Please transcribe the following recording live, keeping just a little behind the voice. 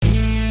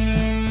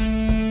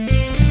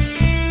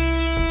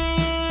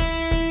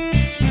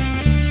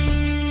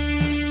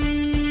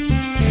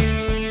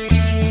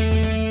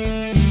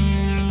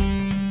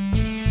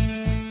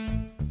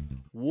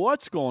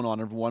What's going on,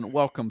 everyone?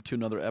 Welcome to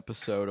another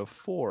episode of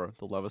For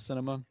the Love of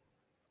Cinema,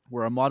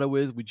 where our motto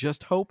is, we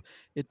just hope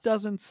it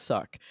doesn't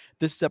suck.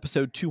 This is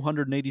episode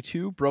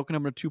 282, broken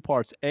up into two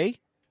parts, A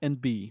and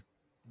B.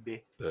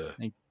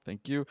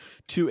 Thank you.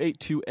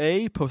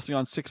 282A, posting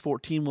on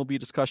 614, will be a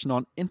discussion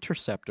on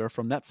Interceptor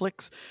from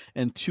Netflix,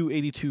 and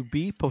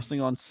 282B,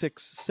 posting on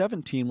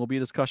 617, will be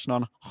a discussion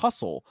on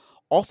Hustle,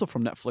 also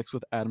from Netflix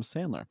with Adam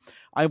Sandler.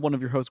 I'm one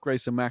of your hosts,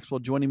 Grayson Maxwell.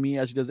 Joining me,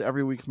 as he does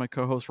every week, is my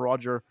co-host,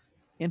 Roger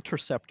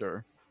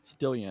Interceptor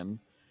Stillion,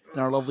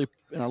 and our lovely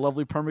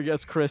perma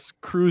guest, Chris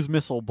Cruise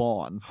Missile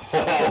Bond.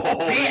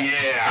 Oh,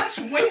 yeah. That's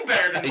way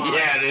better than mine.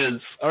 Yeah, it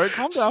is. All right,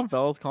 calm down,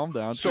 fellas. Calm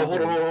down. So,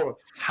 hold on.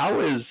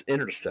 How is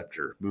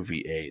Interceptor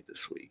movie A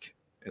this week?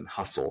 And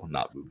Hustle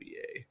not movie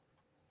A?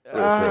 A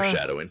little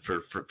foreshadowing for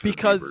the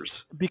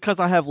viewers. Because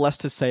I have less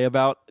to say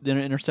about the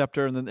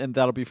Interceptor, and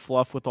that'll be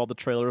fluff with all the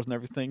trailers and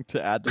everything to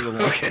add to the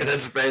list. Okay,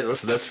 that's fair.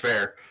 Listen, that's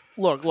fair.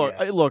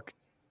 Look.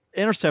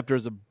 Interceptor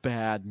is a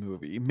bad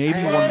movie.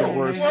 Maybe one of the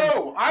worst.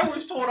 Whoa! I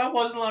was told I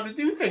wasn't allowed to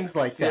do things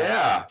like that.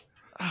 Yeah.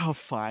 Oh,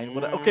 fine.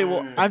 Okay,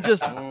 well, I'm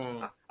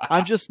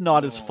just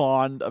not as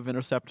fond of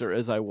Interceptor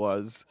as I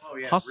was. Oh,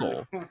 yeah,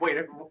 Hustle.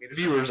 Really.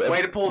 Viewers,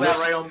 way to pull that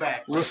right on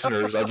back.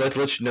 Listeners, I'd like to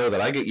let you know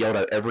that I get yelled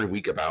at every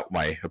week about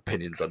my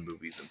opinions on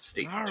movies and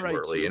state too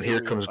early. And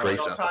here comes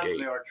Grace out the Sometimes gate.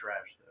 they are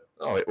trash, though.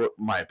 Oh, wait, what,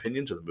 my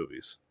opinions of the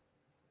movies?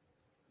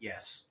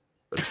 Yes.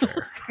 That's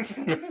fair.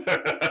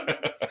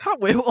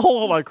 Wait,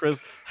 hold on,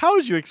 Chris. How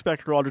did you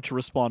expect Roger to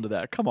respond to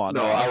that? Come on.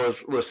 No,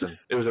 listen,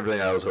 it was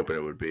everything I was hoping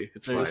it would be.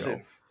 It's fine.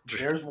 Listen,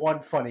 there's one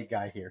funny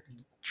guy here.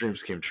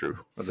 Dreams came true.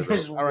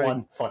 There's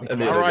one funny And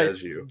guy. the All other right. guy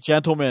is you.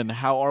 Gentlemen,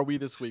 how are we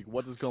this week?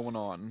 What is going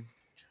on?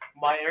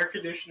 My air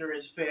conditioner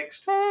is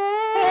fixed. The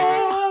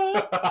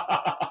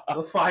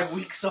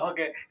 5-week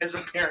saga has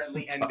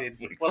apparently ended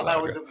while I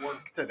was at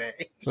work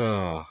today.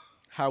 Oh.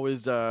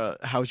 How's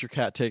your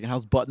cat taking?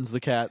 How's Buttons the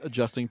cat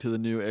adjusting to the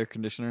new air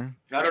conditioner?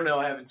 I don't know.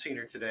 I haven't seen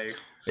her today.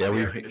 Yeah,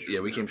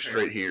 we came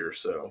straight here,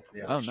 so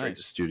straight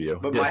to studio.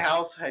 But my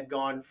house had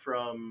gone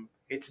from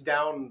it's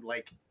down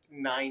like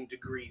 9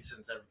 degrees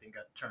since everything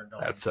got turned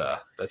on.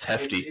 That's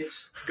hefty.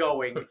 It's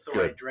going the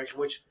right direction,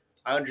 which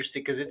I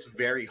understand because it's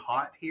very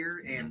hot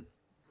here and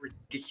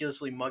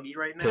ridiculously muggy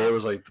right now. Today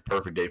was like the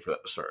perfect day for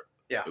that to start.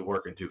 Yeah,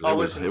 working too.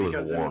 Listen, it was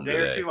because in warm a day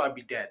today. or two I'd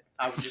be dead.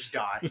 I would just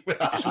die,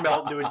 just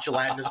melt into a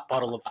gelatinous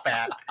puddle of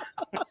fat.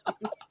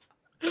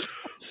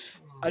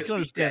 I can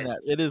understand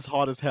that. It is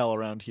hot as hell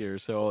around here,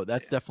 so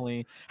that's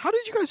definitely. How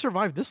did you guys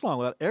survive this long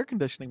without air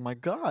conditioning? My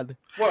God.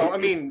 Well, I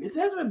mean, it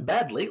hasn't been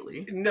bad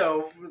lately.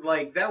 No,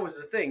 like that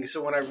was the thing.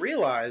 So when I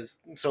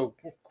realized,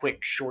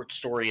 quick short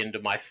story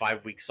into my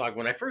 5-week saga.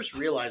 When I first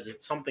realized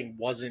that something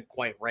wasn't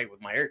quite right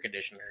with my air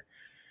conditioner,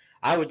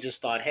 I would just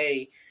thought,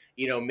 hey,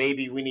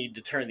 maybe we need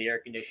to turn the air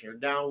conditioner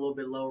down a little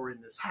bit lower in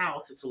this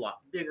house. It's a lot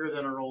bigger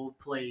than our old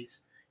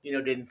place.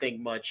 Didn't think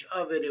much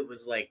of it. It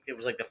was like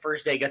the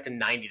first day got to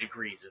 90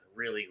 degrees. It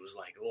really was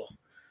like, oh,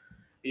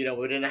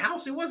 but in a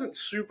house, it wasn't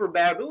super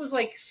bad. But it was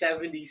like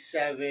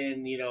 77,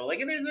 and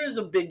there's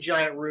a big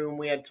giant room.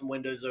 We had some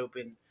windows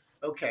open.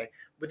 Okay.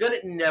 But then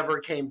it never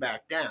came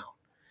back down.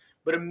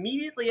 But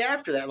immediately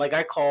after that, like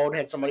I called,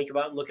 had somebody come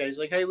out and look at it. He's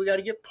like, hey, we got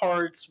to get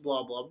parts,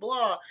 blah, blah,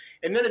 blah.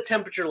 And then the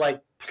temperature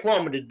like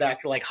plummeted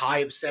back to like high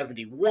of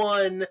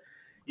 71,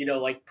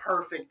 like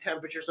perfect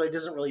temperature. So it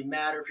doesn't really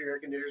matter if your air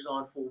conditioner's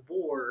on full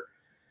bore.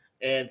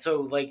 And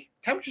so like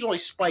temperatures only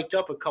spiked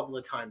up a couple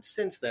of times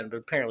since then. But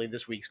apparently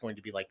this week's going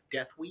to be like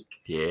death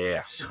week. Yeah.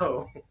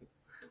 So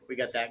we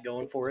got that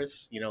going for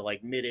us,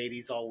 like mid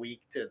 80s all week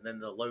to then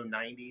the low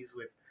 90s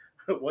with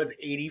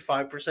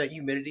 85%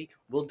 humidity.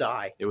 We'll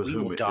die. It was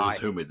humid. Die. It was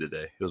humid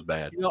today. It was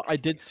bad. I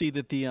did see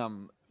that the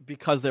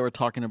because they were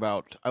talking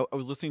about. I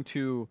was listening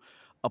to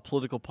a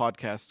political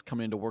podcast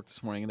coming into work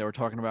this morning, and they were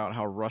talking about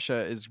how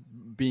Russia is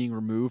being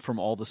removed from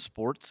all the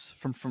sports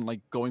from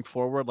like going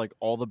forward, like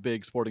all the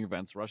big sporting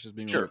events. Russia's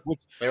being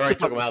removed. They already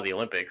took them out of the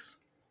Olympics.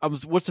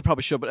 What's the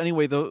probably show? But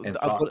anyway,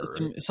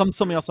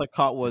 something else I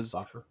caught was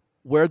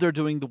where they're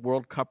doing the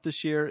World Cup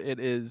this year. It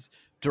is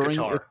during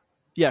Qatar.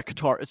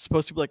 Qatar. It's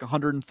supposed to be like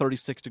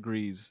 136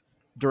 degrees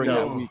during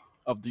that week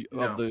of the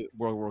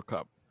World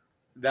Cup.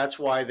 That's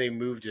why they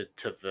moved it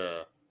to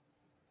the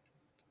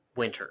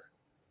winter.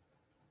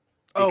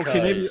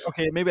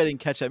 Maybe I didn't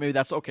catch that. Maybe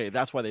that's okay.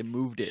 That's why they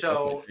moved it.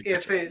 So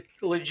if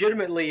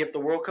the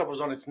World Cup was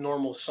on its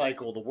normal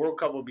cycle, the World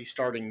Cup will be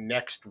starting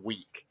next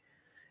week.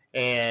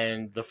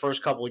 And the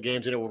first couple of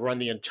games, and it will run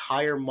the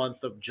entire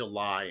month of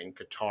July in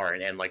Qatar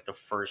and end like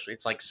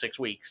it's like 6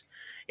 weeks.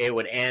 It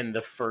would end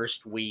the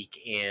first week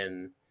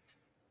in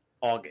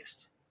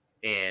August,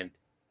 and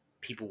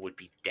people would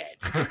be dead.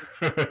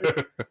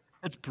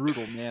 That's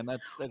brutal, man.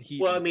 That's that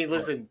heat. Well, I mean,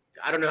 listen,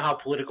 I don't know how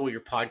political your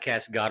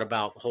podcast got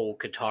about the whole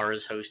Qatar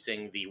is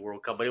hosting the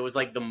World Cup, but it was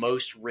like the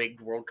most rigged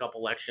World Cup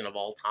election of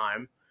all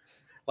time.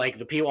 Like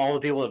all the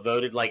people that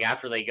voted, like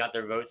after they got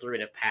their vote through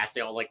and it passed,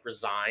 they all like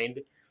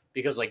resigned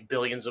because like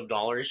billions of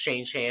dollars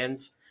changed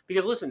hands.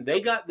 Because listen,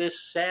 they got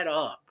this set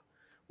up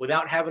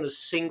without having a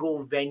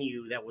single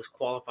venue that was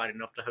qualified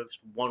enough to host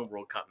one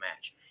World Cup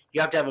match.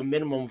 You have to have a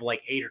minimum of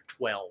like 8 or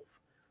 12.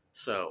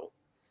 So,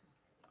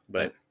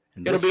 but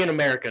it'll be in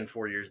America in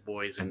 4 years,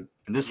 boys, and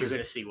you're going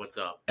to see what's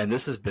up. And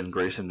this has been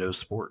Grayson Knows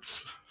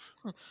Sports.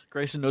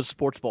 Grayson Knows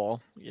Sports Ball.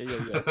 Yeah.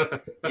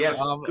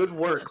 Yes, good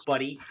work,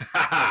 buddy.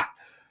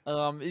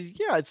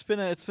 Yeah, it's been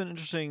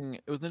interesting.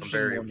 It was an interesting.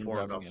 I'm very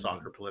informed about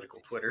soccer political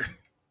Twitter.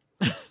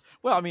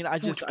 Well, I mean, I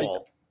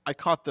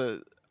caught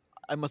the.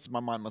 My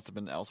mind must have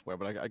been elsewhere,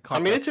 but I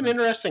caught. I mean, it's an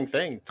interesting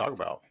thing to talk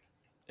about.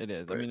 It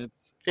is. I mean,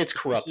 it's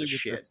corrupt as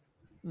shit.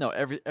 No,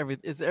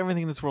 is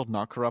everything in this world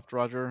not corrupt,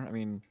 Roger? I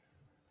mean,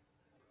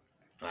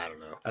 I don't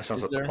know. That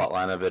sounds like the plot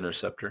line of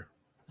Interceptor.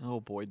 Oh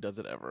boy, does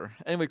it ever!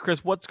 Anyway,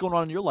 Chris, what's going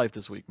on in your life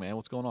this week, man?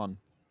 What's going on?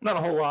 Not a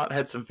whole lot. I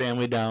had some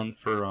family down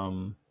for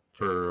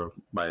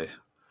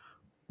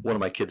one of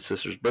my kids'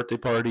 sister's birthday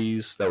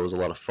parties. That was a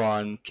lot of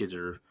fun. Kids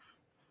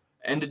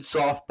ended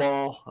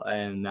softball,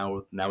 and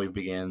now we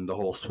began the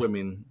whole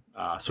swim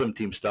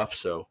team stuff.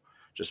 So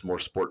just more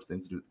sports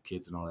things to do with the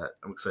kids and all that.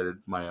 I'm excited.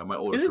 My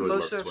oldest Isn't really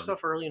most of that swim.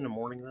 stuff early in the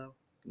morning though?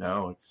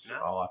 No, it's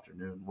all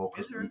afternoon. Well,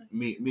 because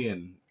me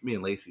and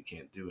Lacey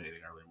can't do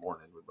anything early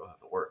morning. We both have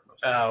to work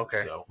most of the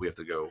okay. So we have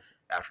to go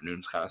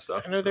afternoons kind of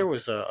stuff. I know there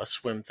was a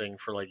swim thing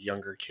for like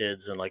younger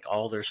kids and like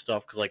all their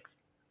stuff because like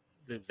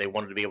they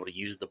wanted to be able to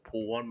use the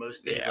pool on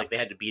most days. Yeah. Like they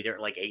had to be there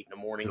at like 8 in the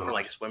morning for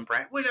like swim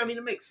practice. Wait, I mean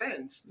it makes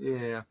sense.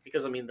 Yeah.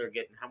 Because I mean they're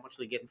getting how much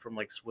are they getting from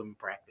like swim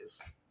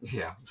practice?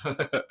 Yeah.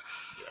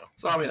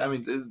 So I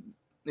mean.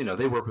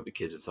 They work with the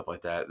kids and stuff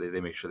like that. They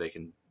make sure they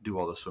can do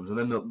all the swims, and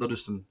then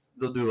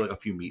they'll do like a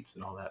few meets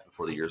and all that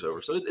before the year's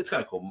over. So it's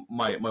kind of cool.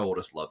 My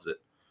oldest loves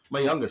it. My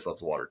youngest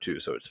loves water too,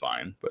 so it's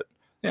fine. But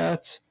yeah,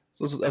 that's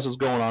what's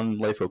going on in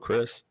life of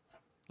Chris.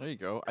 There you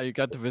go. I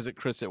got to visit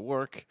Chris at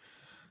work.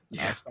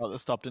 Yeah, I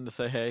stopped in to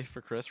say hey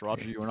for Chris.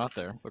 Roger, you were not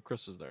there, but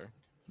Chris was there.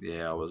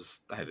 Yeah,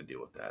 I had to deal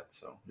with that.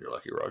 So you're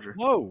lucky, Roger.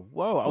 Whoa!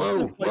 I was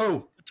there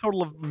for a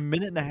total of a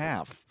minute and a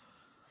half.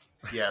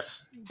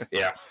 Yes.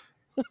 Yeah.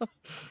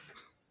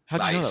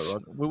 How'd you know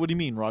that, Roger? What do you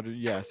mean, Roger?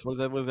 Yes. What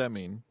does that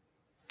mean?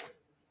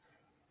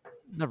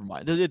 Never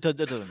mind. It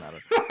doesn't matter.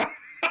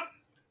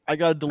 I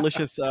got a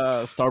delicious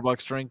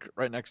Starbucks drink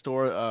right next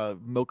door.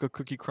 Mocha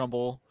cookie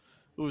crumble.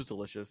 It was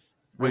delicious.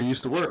 Where you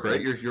used to work, right?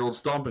 Your old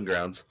stomping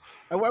grounds.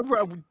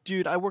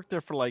 Dude, I worked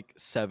there for like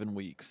 7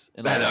 weeks.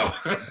 And I know.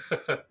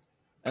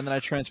 And then I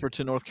transferred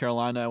to North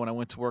Carolina when I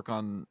went to work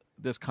on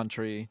This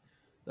Country,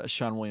 that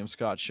Sean William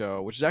Scott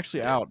show, which is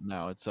actually out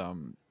now. It's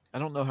I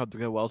don't know how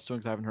well it's doing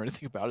because I haven't heard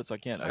anything about it, so I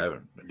can't. I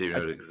didn't even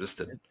know it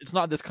existed. It's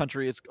not This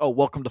Country. It's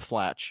Welcome to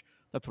Flatch.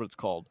 That's what it's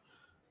called.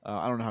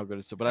 I don't know how good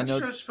it's, but I know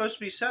it's supposed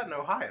to be set in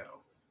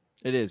Ohio.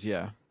 It is,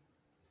 yeah.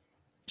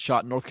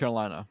 Shot in North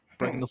Carolina,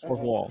 breaking the fourth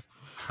wall.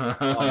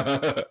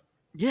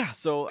 Yeah,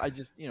 so I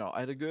just I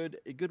had a good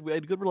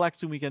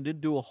relaxing weekend.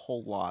 Didn't do a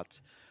whole lot.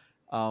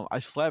 I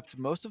slept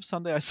most of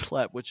Sunday. I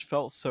slept, which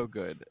felt so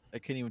good. I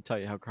can't even tell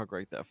you how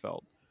great that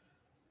felt.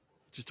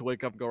 Just to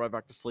wake up and go right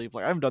back to sleep.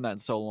 Like I haven't done that in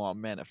so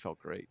long. Man, it felt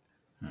great.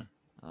 I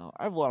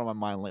have a lot on my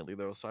mind lately,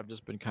 though, so I've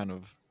just been kind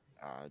of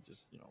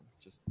just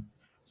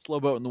slow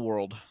boat in the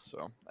world.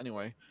 So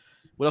anyway,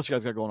 what else you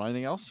guys got going on?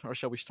 Anything else, or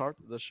shall we start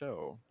the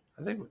show?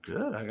 I think we're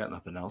good. I got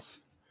nothing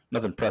else.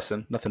 Nothing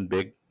pressing. Nothing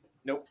big.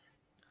 Nope.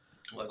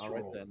 All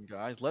right then,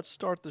 guys. Let's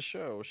start the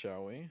show,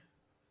 shall we?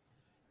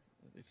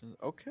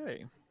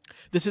 Okay.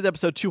 This is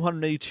episode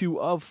 282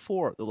 of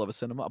For the Love of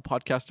Cinema, a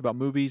podcast about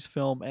movies,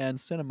 film, and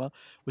cinema,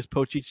 which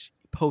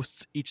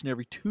posts each and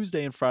every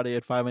Tuesday and Friday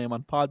at 5 a.m.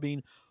 on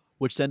Podbean,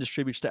 which then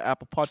distributes to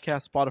Apple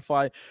Podcasts,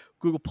 Spotify,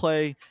 Google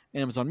Play,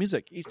 and Amazon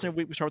Music. Each and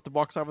every week we start with the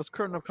box office,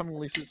 current upcoming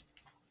releases,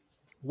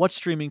 what's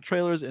streaming,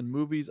 trailers, and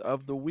movies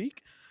of the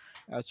week.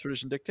 As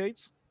tradition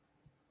dictates,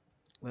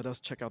 let us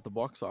check out the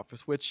box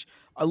office, which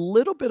a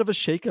little bit of a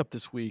shakeup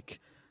this week.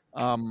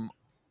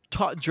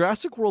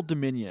 Jurassic World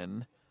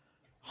Dominion,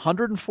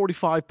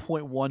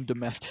 145.1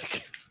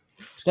 domestic.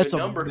 That's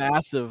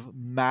a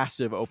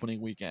massive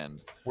opening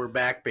weekend. We're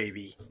back,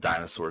 baby. It's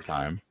dinosaur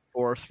time.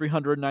 Or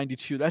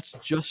 392. That's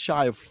just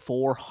shy of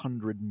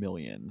 400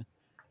 million.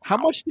 How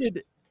much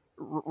did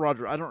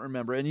Roger? I don't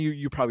remember, and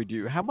you probably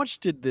do. How much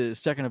did the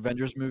second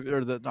Avengers movie,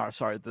 or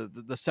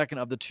the second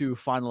of the two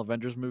final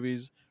Avengers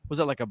movies? Was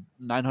that like a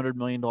 $900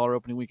 million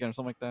opening weekend or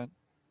something like that?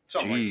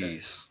 Something like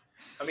that.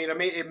 I mean,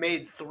 it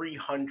made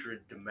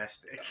 300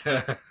 domestic.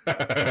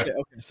 Okay,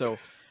 so,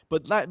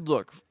 but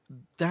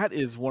that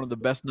is one of the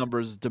best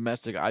numbers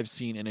domestic I've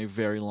seen in a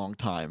very long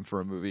time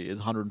for a movie. Is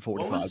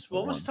 145.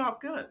 What was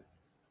Top Gun?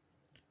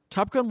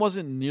 Top Gun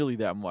wasn't nearly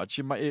that much.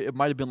 It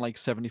might have been like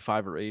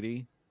 75 or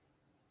 80.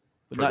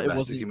 For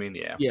domestic, you mean?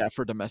 Yeah. Yeah,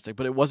 for domestic,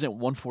 but it wasn't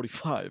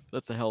 145.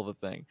 That's a hell of a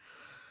thing.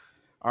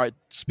 All right,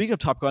 speaking of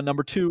Top Gun,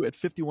 number 2 at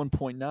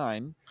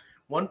 51.9.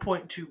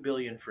 1.2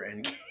 billion for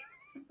Endgame.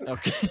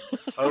 Okay.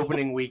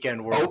 Opening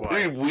weekend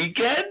worldwide. Opening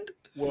weekend?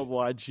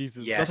 Worldwide,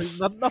 Jesus. Yes.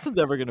 Nothing's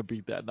ever going to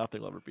beat that.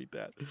 Nothing will ever beat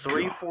that.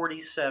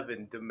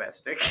 347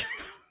 domestic.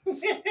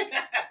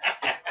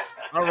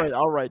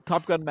 All right.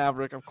 Top Gun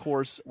Maverick, of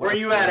course. Where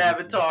you at,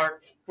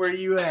 Avatar? Where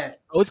you at?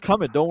 Oh, it's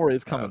coming. Don't worry,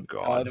 it's coming.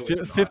 God. No,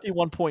 it's not.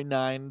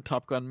 51.9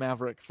 Top Gun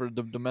Maverick for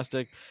the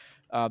domestic.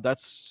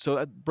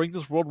 That brings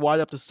us worldwide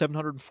up to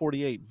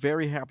 748.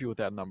 Very happy with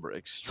that number.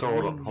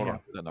 Extremely hold on.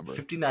 happy with that number.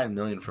 59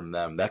 million from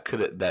them.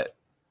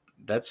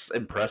 That's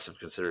impressive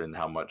considering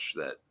how much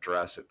that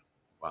Jurassic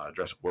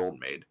World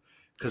made.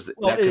 Because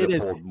that could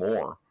have pulled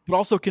more. But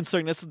also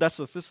considering this is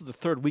the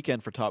third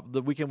weekend for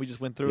the weekend we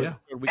just went through. Yeah. Is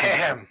the third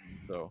weekend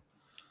so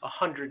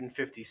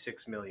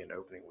 156 million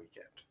opening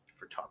weekend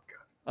for Top Gun.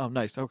 Oh,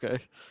 nice. Okay,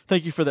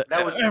 thank you for that.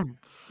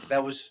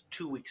 That was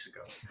 2 weeks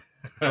ago.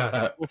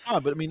 Well,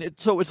 fine, but I mean,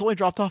 it's only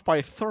dropped off by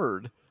a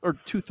third or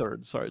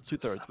 2/3. Sorry, it's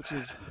 2/3, which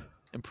is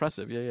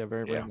impressive. Yeah,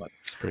 very much.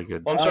 It's pretty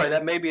good. Well, I'm sorry,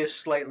 that maybe is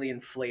slightly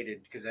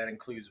inflated because that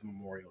includes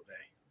Memorial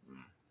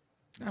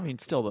Day. I mean,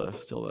 still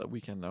the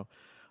weekend though.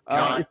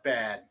 Not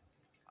bad.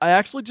 I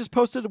actually just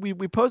posted.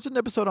 We posted an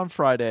episode on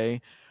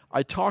Friday.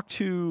 I talked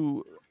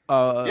to.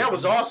 Yeah, it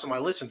was awesome. I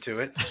listened to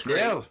it. It's great.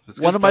 Yeah, it's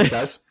One good of stuff,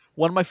 guys.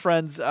 One of my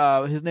friends,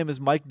 his name is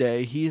Mike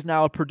Day. He's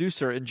now a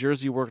producer in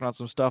Jersey working on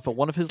some stuff. But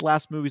one of his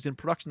last movies in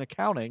production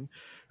accounting,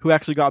 who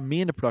actually got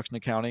me into production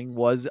accounting,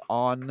 was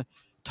on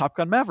Top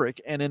Gun Maverick.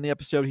 And in the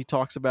episode, he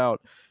talks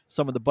about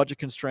some of the budget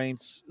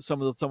constraints,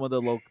 some of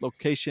the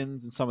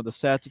locations, and some of the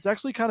sets. It's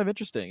actually kind of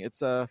interesting. It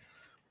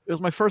was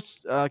my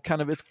first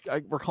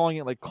we're calling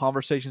it like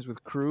conversations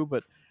with crew,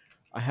 but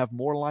I have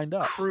more lined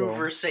up.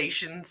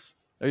 Conversations.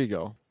 There you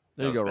go.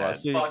 There you go,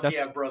 Ross. See, Fuck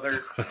yeah,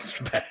 brother. That's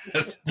bad.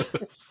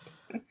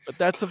 But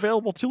that's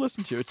available to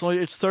listen to.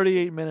 It's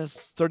 38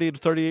 minutes, 30 to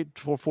 38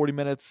 to 40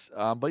 minutes.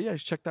 But yeah,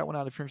 check that one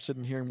out if you're interested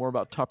in hearing more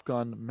about Top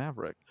Gun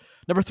Maverick.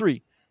 Number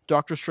 3,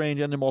 Doctor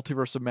Strange and the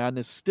Multiverse of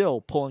Madness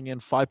still pulling in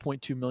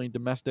 5.2 million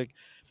domestic,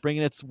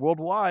 bringing its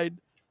worldwide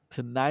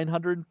to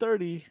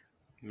 930.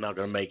 I'm not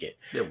gonna make it.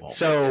 It won't.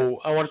 So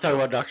I want to talk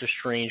about Doctor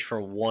Strange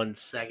for 1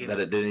 second. That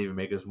it didn't even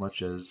make as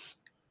much as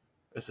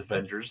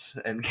Avengers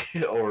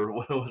Endgame, or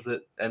what was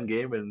it?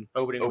 Endgame and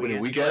opening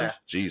weekend. Yeah.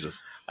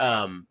 Jesus.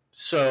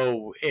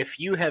 So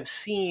if you have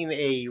seen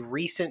a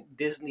recent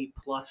Disney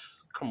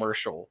Plus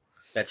commercial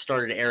that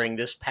started airing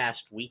this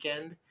past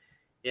weekend,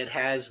 it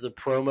has the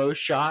promo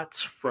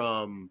shots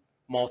from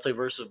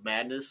Multiverse of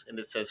Madness, and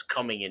it says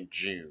coming in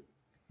June.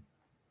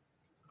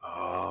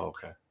 Oh,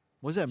 okay.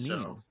 What does that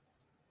mean? So,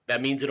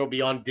 that means it'll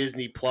be on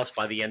Disney Plus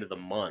by the end of the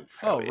month.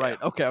 Oh, right.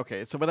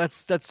 Okay. So, but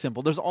that's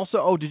simple. There's also.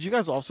 Oh, did you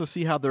guys also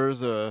see how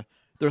there's an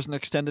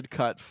extended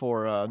cut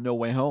for No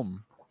Way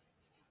Home?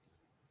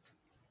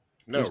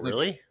 No,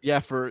 really? Yeah.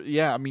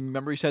 I mean,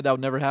 remember you said that would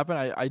never happen.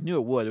 I knew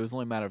it would. It was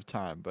only a matter of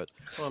time. But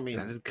well, I mean,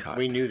 extended cut.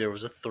 We knew there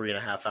was a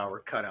 3.5 hour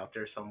cut out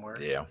there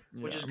somewhere. Yeah.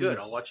 Which is good.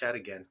 I'll watch that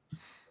again.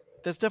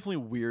 That's definitely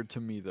weird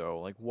to me, though.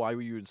 Like, why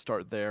would you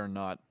start there and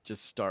not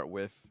just start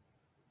with?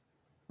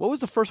 What was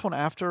the first one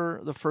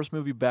after the first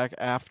movie back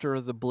after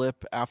the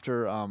blip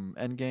after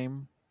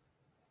Endgame?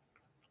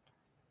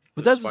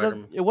 But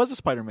it was a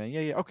Spider-Man.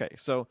 Yeah. Okay,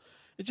 so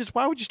it's just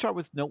why would you start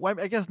with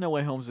I guess No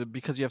Way Home is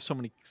because you have so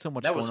much.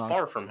 That was going on.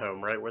 Far From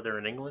Home, right? Where they're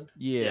in England.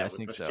 Yeah, I with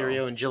think Mysterio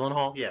so. and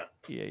Gyllenhaal. Yeah.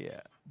 Yeah.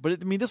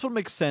 But I mean, this one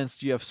makes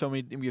sense. You have so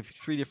many. You have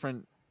 3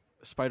 different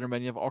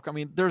Spider-Man. You have all. I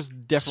mean, there's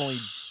definitely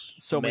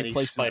so many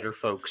places. Spider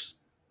folks.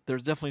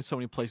 There's definitely so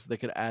many places they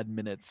could add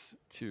minutes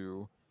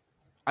to.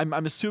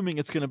 I'm assuming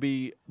it's going to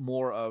be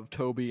more of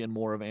Toby and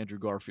more of Andrew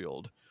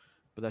Garfield,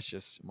 but that's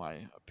just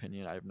my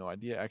opinion. I have no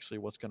idea actually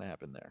what's going to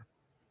happen there.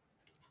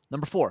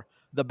 Number 4,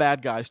 The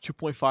Bad Guys,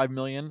 2.5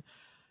 million,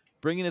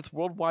 bringing its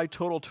worldwide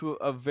total to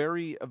a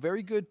very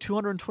good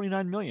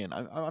 229 million.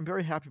 I'm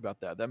very happy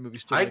about that. That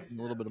movie's still making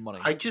a little bit of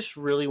money. I just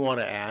really want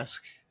to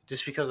ask,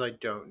 just because I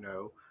don't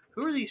know,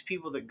 who are these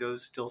people that go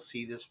still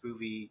see this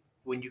movie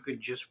when you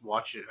could just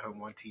watch it at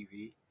home on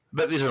TV?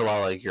 But these are a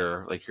lot of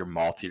your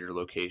mall theater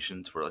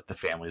locations where like the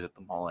family's at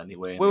the mall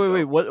anyway.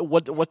 Wait.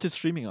 What is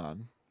streaming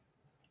on?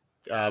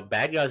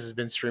 Bad Guys has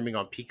been streaming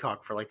on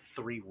Peacock for like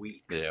 3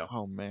 weeks. Yeah.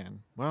 Oh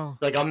man. Well,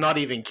 like I'm not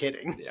even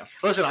kidding. Yeah.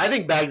 Listen,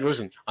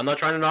 I'm not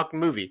trying to knock the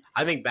movie.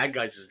 I think Bad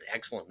Guys is an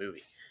excellent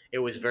movie. It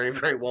was very,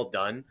 very well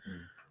done.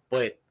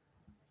 But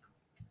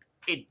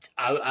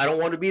I don't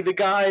want to be the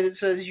guy that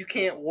says you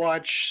can't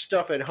watch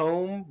stuff at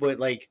home, but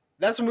like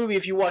that's a movie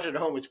if you watch it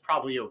at home it's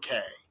probably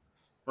okay.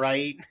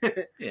 Right?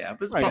 Yeah,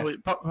 but it's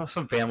probably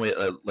some family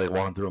like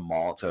walking through a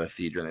mall outside a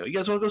theater and they go, "You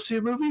guys want to go see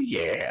a movie?"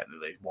 Yeah,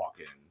 and they walk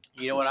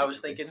in. You know what I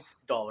was thinking?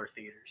 Dollar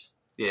theaters.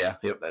 Yeah,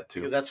 yep, that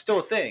too. Because that's still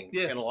a thing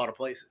in a lot of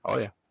places. Oh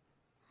yeah.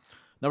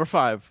 Number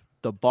 5,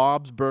 the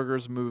Bob's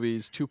Burgers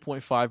movies,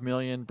 2.5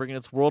 million, bringing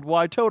its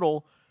worldwide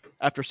total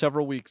after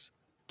several weeks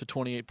to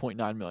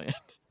 28.9 million.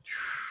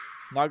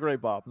 Not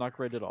great, Bob. Not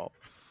great at all.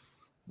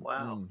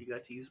 Wow, you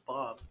got to use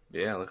Bob.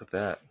 Yeah, look at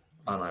that.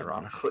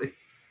 Unironically.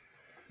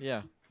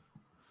 Yeah.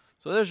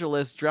 So there's your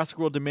list: Jurassic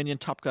World Dominion,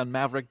 Top Gun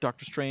Maverick,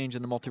 Doctor Strange,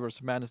 and the Multiverse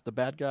of Madness, The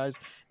Bad Guys,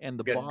 and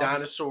the Bob's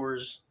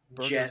dinosaurs,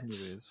 Burgers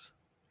jets, movies.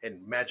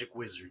 And magic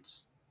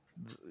wizards.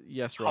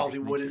 Yes, Robert,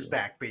 Hollywood is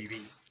back,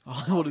 baby.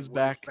 Hollywood is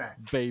back,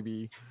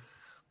 baby.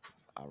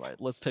 All right,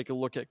 let's take a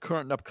look at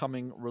current and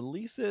upcoming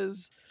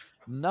releases.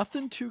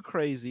 Nothing too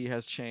crazy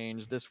has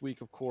changed. This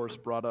week, of course,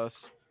 brought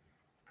us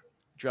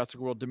Jurassic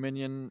World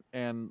Dominion,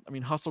 and I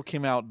mean Hustle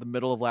came out the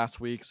middle of last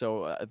week,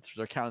 so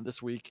they're counting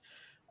this week.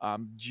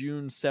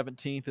 June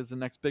 17th is the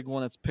next big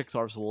one. It's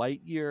Pixar's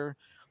Lightyear.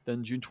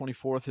 Then June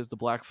 24th is The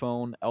Black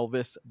Phone,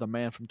 Elvis, The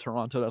Man from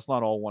Toronto. That's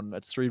not all one.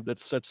 That's three.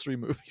 That's three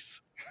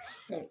movies.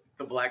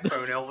 The Black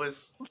Phone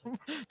Elvis.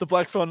 The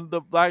Black Phone,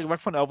 the Black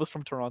Phone, Elvis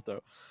from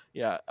Toronto.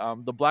 Yeah,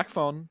 The Black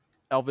Phone,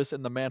 Elvis,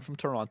 and The Man from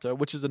Toronto,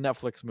 which is a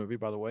Netflix movie,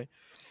 by the way.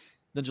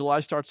 Then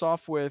July starts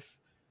off with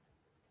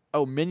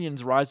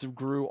Minions: Rise of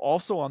Gru,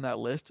 also on that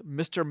list.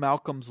 Mr.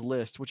 Malcolm's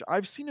List, which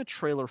I've seen a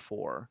trailer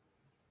for.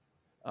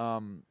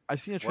 I've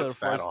seen a trailer What's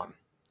for. that on?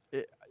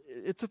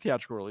 It's a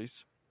theatrical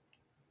release,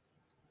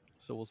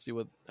 so we'll see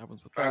what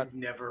happens with that. I've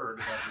never heard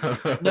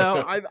of that movie.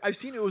 No, I've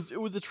seen it. Was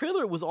a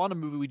trailer. It was on a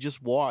movie we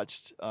just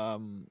watched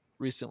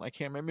recently. I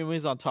can't remember. Maybe it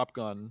was on Top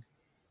Gun.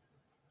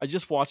 I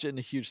just watched it in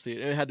a huge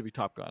theater. It had to be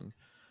Top Gun.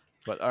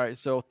 But all right,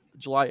 so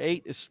July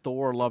 8th is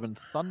Thor: Love and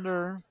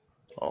Thunder.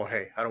 Oh,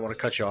 hey, I don't want to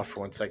cut you off for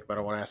 1 second, but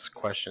I want to ask a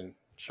question.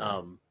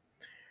 Sure.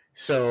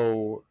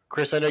 So,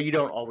 Chris, I know you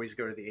don't always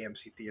go to the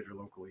AMC theater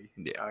locally.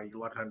 Yeah. A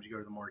lot of times you go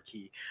to the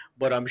Marquee.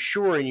 But I'm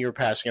sure in your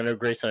passing, I know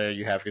Grace, I know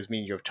you have, because me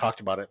and you have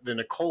talked about it, the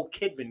Nicole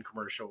Kidman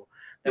commercial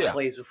that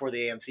plays before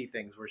the AMC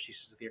things where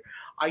she's at the theater.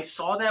 I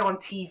saw that on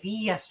TV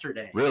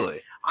yesterday.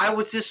 Really? I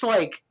was just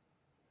like,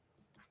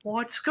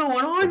 what's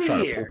going on I'm trying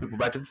to here? pull people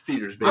back to the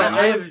theaters, baby.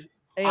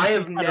 I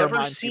have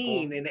never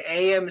seen an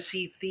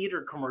AMC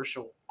theater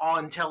commercial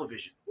on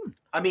television.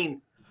 I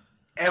mean,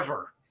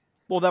 ever.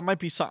 Well, that might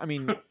be some. I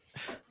mean,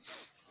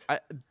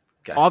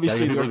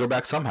 Obviously, people go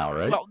back somehow,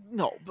 right? Well,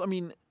 no, I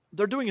mean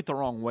they're doing it the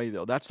wrong way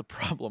though. That's the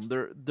problem.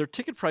 Their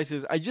ticket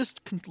prices. I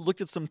just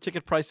looked at some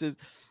ticket prices.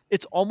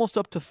 It's almost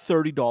up to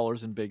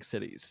 $30 in big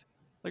cities.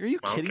 Like, are you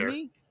kidding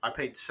me? I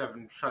paid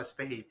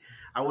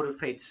I would have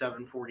paid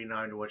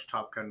 $7.49 to watch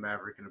Top Gun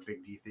Maverick in a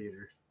Big D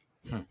theater.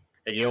 And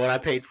you know what I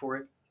paid for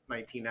it?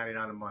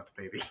 $19.99 a month,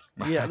 baby.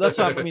 Yeah, that's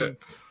not. I mean,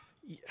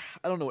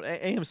 I don't know.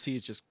 AMC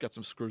has just got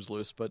some screws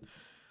loose, but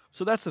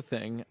so that's the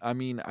thing. I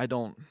mean,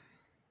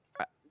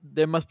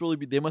 they must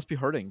be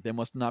hurting. They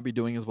must not be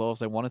doing as well as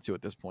they wanted to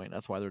at this point.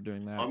 That's why they're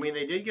doing that. I mean,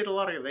 they did get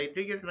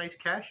a nice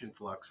cash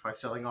influx by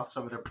selling off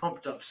some of their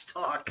pumped up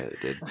stock. Yeah,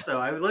 they did. So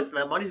listen,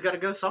 that money's got to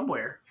go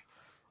somewhere.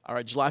 All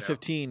right, July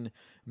 15,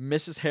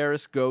 Mrs.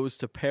 Harris Goes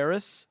to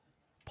Paris,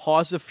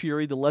 Paws of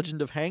Fury, The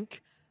Legend of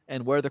Hank,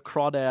 and Where the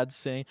Crawdads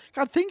Sing.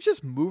 God, things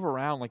just move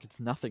around like it's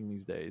nothing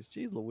these days.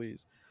 Jeez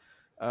Louise.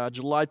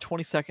 July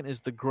 22nd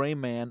is The Gray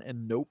Man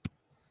and Nope.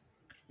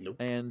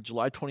 And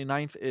July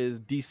 29th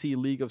is DC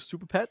League of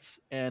Super Pets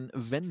and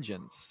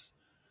Vengeance.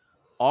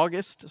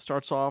 August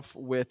starts off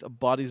with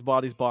Bodies,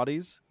 Bodies,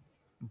 Bodies,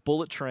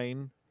 Bullet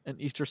Train,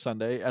 and Easter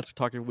Sunday. As we're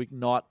talking week,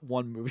 not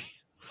one movie.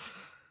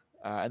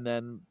 And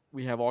then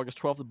we have August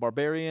 12th, The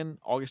Barbarian.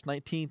 August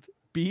 19th,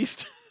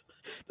 Beast.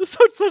 These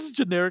are such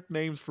generic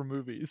names for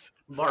movies.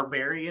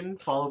 Barbarian,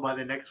 followed by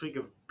the next week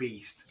of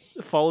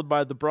Beast. Followed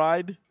by The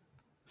Bride,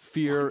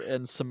 Fear,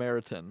 and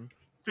Samaritan.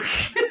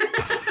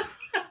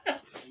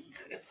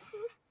 Jesus.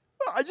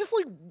 I just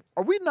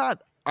are we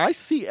not? I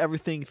see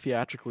everything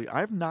theatrically.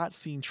 I've not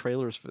seen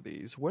trailers for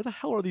these. Where the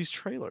hell are these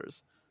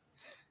trailers?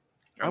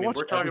 I mean,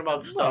 we're talking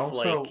about stuff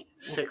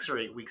 6 or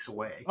 8 weeks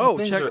away. Oh,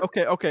 check.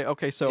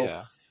 Okay.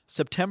 So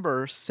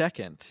September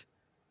 2nd,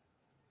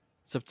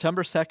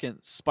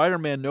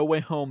 Spider-Man: No Way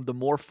Home, the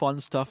more fun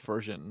stuff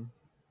version.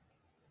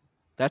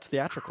 That's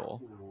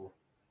theatrical. Ooh.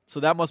 So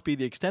that must be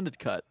the extended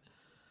cut.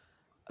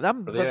 That's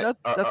gonna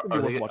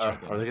be worth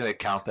watching. Are they going to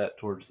count that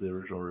towards the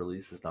original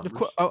release as numbers?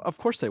 Of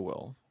course they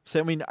will. So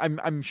I mean,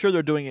 I'm sure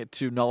they're doing it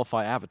to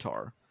nullify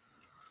Avatar.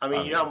 I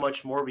mean, you know how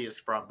much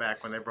Morbius brought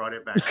back when they brought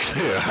it back.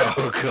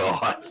 Oh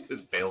God, it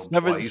failed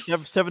twice.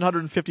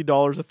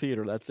 $750 a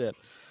theater. That's it.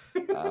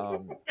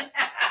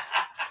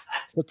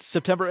 So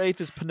September 8th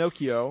is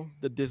Pinocchio,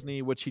 the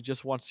Disney which he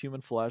just wants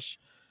human flesh.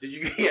 Did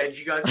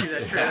you guys see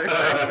that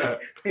trailer?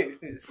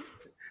 His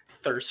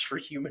thirst for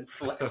human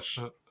flesh.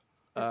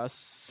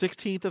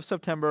 16th of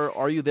September,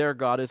 Are You There,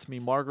 God? It's Me,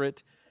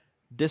 Margaret,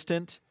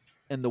 Distant,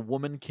 and The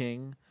Woman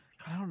King.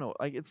 I don't know.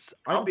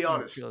 I'll be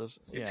honest.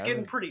 It's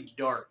getting pretty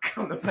dark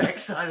on the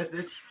backside of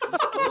this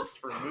list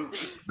for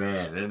movies.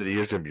 Man, the end of the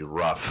year's gonna be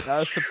rough.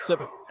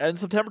 And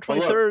September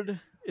 23rd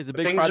is a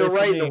big things Friday are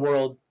right for in me. the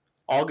world.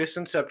 August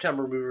and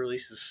September movie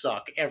releases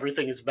suck.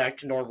 Everything is back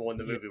to normal in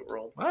the movie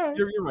world. Right.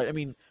 You're right. I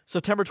mean,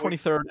 September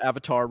 23rd,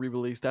 Avatar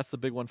re-release. That's the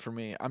big one for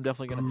me. I'm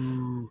definitely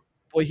gonna.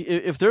 Well,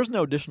 if there's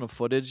no additional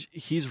footage,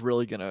 that's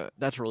really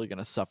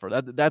gonna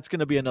suffer. That's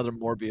gonna be another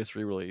Morbius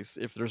re-release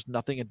if there's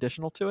nothing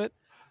additional to it.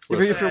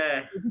 If you're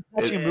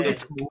watching a movie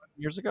from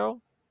years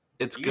ago,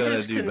 it's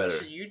gonna do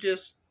better. You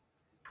just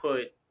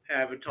put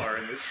Avatar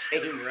in the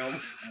same realm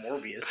of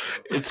Morbius.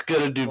 It's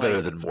gonna do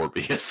better than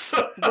Morbius.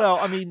 Well,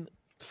 I mean,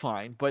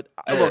 fine, but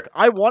look,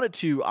 I want it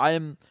to.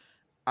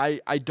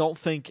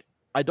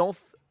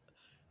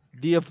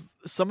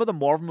 Some of the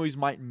Marvel movies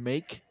might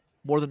make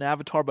more than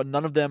Avatar, but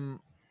none of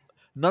them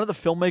none of the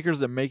filmmakers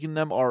that making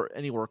them are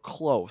anywhere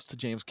close to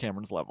James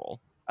Cameron's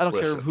level. I don't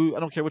Listen. care who. I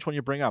don't care which one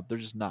you bring up. They're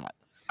just not.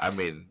 I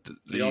mean,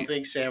 You don't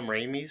think Sam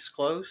Raimi's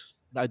close?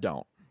 I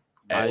don't.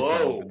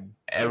 Whoa.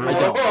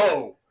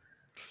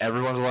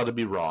 Everyone's allowed to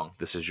be wrong.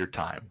 This is your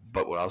time.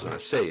 But what I was going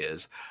to say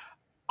is,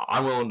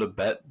 I'm willing to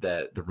bet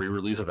that the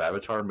re-release of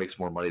Avatar makes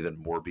more money than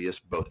Morbius,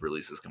 both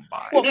releases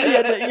combined. Well,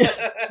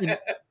 yeah.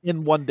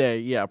 In one day,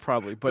 yeah,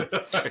 probably.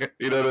 But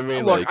you know what I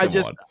mean? Look, Like,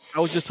 I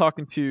was just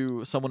talking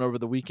to someone over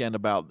the weekend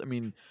about. I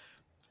mean,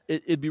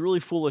 it'd be really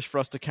foolish for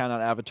us to count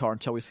out Avatar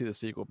until we see the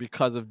sequel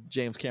because of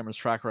James Cameron's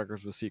track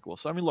records with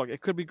sequels. So I mean, look,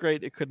 it could be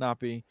great, it could not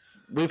be.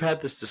 We've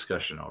had this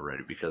discussion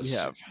already because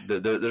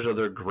there's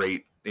other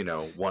great,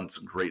 once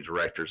great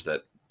directors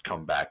that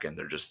come back and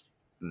they're just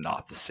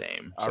not the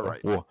same. So, all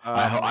right. Well,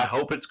 I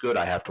hope it's good.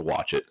 I have to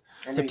watch it.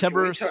 I mean,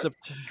 September. Can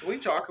we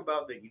talk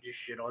about that? You just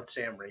shit on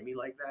Sam Raimi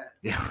like that?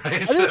 Yeah,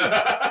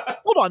 right.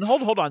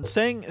 Hold on.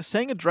 Saying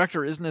a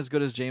director isn't as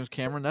good as James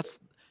Cameron.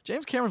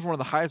 James Cameron's one of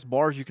the highest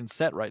bars you can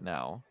set right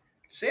now.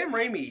 Sam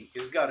Raimi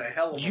has got a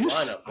hell of a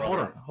lineup,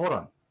 brother. Hold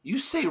on. You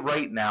say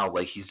right now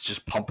like he's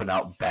just pumping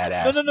out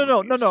badass.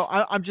 No.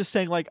 I'm just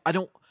saying, like, I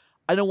don't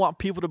want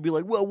people to be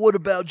like, well, what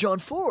about John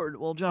Ford?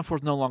 Well, John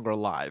Ford's no longer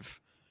alive.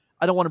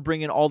 I don't want to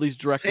bring in all these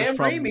directors. Sam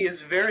Raimi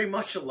is very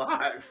much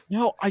alive.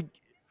 No,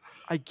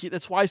 I get.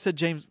 That's why I said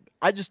James.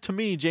 To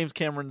me, James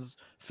Cameron's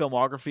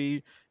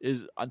filmography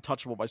is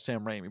untouchable by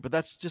Sam Raimi. But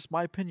that's just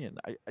my opinion.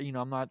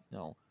 I'm not.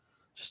 No.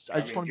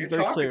 I just want to be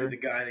very clear. You're talking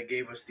to the guy that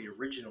gave us the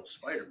original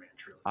Spider-Man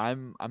trilogy.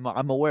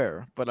 I'm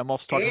aware, but I'm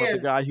also talking about the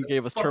guy who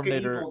gave us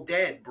Terminator. Evil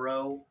Dead,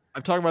 bro.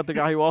 I'm talking about the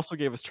guy who also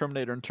gave us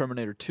Terminator and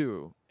Terminator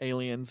 2,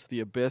 Aliens,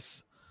 The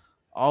Abyss,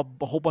 a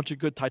whole bunch of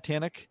good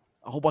Titanic,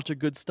 a whole bunch of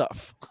good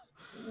stuff.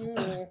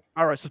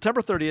 All right,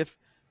 September 30th,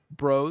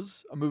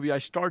 Bros, a movie I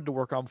started to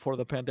work on before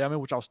the pandemic,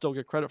 which I'll still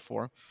get credit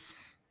for.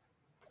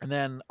 And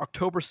then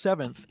October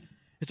 7th,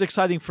 it's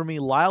exciting for me,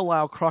 Lyle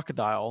Lyle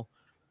Crocodile,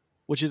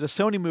 which is a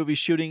Sony movie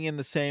shooting in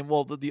the same.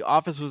 Well, the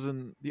office was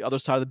in the other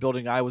side of the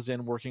building I was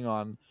in, working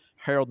on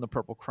Harold and the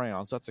Purple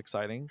Crayon. So that's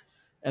exciting.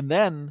 And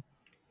then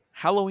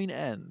Halloween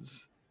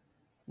Ends,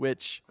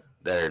 which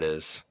there it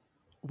is.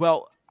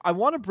 Well, I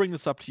want to bring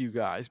this up to you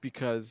guys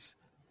because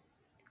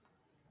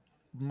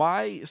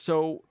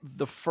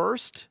the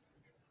first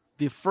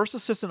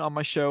assistant on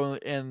my show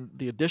and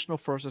the additional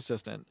first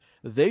assistant,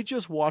 they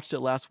just watched it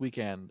last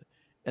weekend,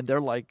 and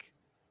they're like,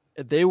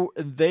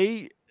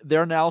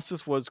 their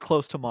analysis was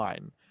close to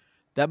mine.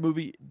 That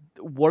movie,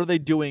 what are they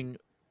doing?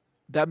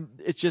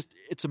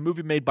 It's a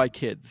movie made by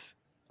kids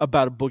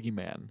about a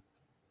boogeyman.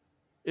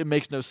 It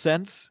makes no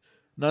sense.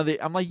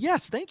 I'm like,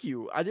 yes, thank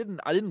you. I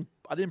didn't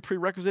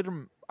prerequisite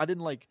them. I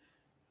didn't like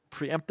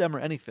preempt them or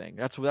anything.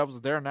 That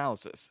was their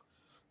analysis.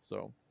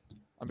 So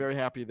I'm very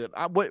happy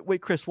that.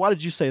 Wait, Chris, why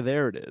did you say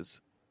there it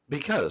is?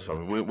 Because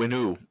we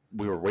knew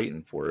we were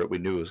waiting for it. We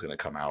knew it was going to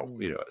come out,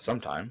 at some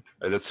time.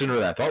 That's sooner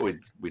than I thought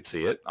we'd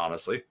see it.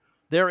 Honestly,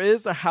 there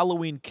is a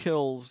Halloween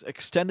Kills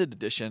extended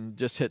edition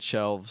just hit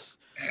shelves,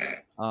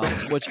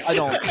 which I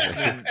don't.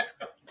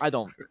 I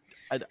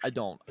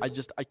cannot.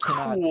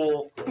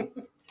 Cool.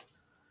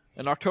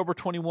 And October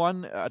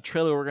 21, a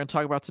trailer we're going to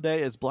talk about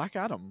today is Black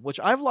Adam, which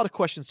I have a lot of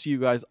questions to you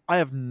guys. I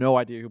have no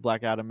idea who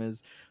Black Adam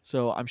is,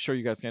 so I'm sure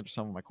you guys can answer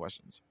some of my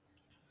questions.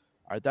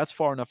 All right, that's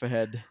far enough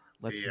ahead.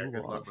 Let's move on.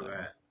 Good luck with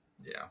that.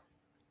 Yeah.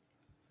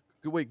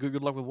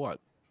 Good luck with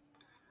what?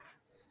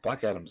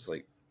 Black Adam's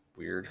like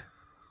weird.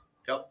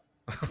 Yep.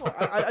 Well,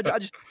 I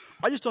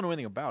just don't know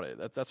anything about it.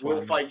 That's we'll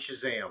fight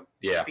Shazam.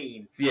 Yeah.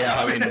 Fiend. Yeah,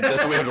 I mean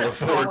that's what we have to look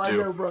forward to. I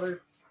know,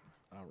 brother.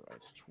 All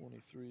right,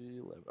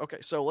 23:11. Okay,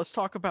 so let's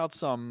talk about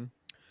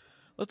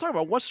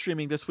what's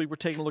streaming this week. We're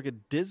taking a look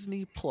at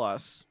Disney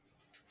Plus,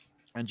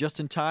 and just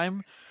in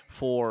time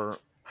for.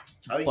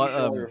 I think you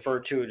should refer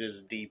to it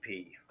as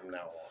DP from now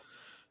on.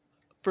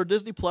 For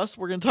Disney Plus,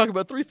 we're going to talk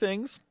about three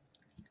things.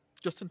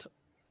 Just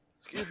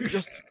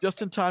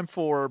in time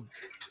for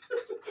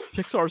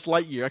Pixar's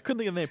Lightyear. I couldn't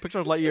think of the name.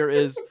 Pixar's Lightyear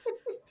is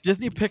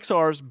Disney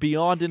Pixar's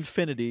Beyond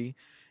Infinity.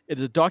 It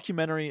is a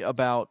documentary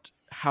about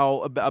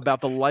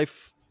about the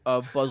life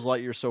of Buzz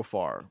Lightyear so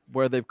far,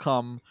 where they've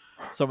come,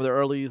 some of the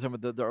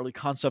early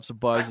concepts of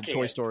Buzz and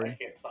Toy Story. I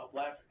can't stop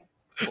laughing.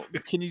 Well,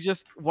 can you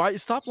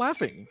stop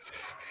laughing?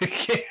 I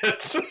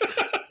can't.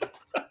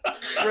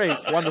 Great,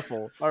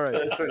 wonderful. All right.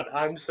 Listen,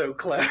 I'm so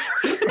clever.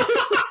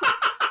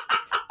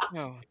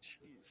 Oh,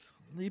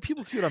 jeez.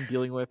 People see what I'm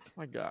dealing with.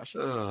 My gosh.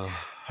 Right.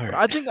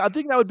 I think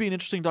that would be an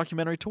interesting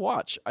documentary to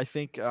watch. I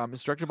think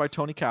it's directed by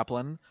Tony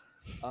Kaplan.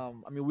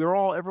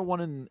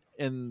 Everyone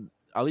in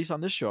at least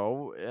on this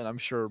show, and I'm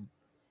sure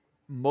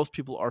most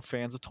people are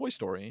fans of Toy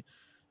Story,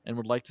 and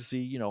would like to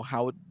see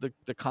how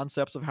the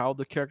concepts of how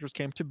the characters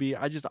came to be.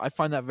 I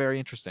find that very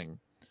interesting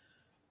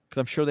because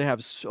I'm sure they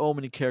have so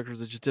many characters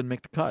that just didn't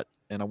make the cut,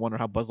 and I wonder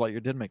how Buzz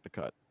Lightyear did make the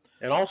cut.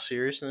 In all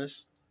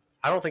seriousness,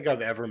 I don't think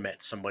I've ever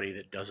met somebody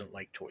that doesn't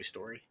like Toy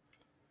Story.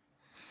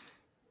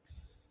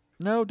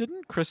 No,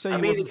 didn't Chris say I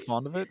he mean, wasn't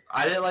fond of it?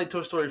 I didn't like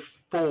Toy Story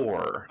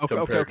 4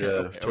 compared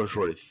to Toy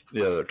Story,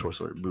 the other Toy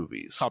Story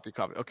movies. Copy.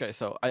 Okay,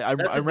 so I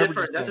That's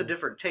remember that's a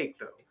different take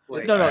though.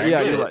 Like, no, I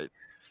yeah, get you're it. right.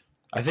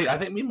 I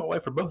think me and my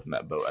wife are both in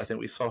that boat. I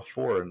think we saw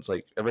 4, and it's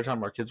like every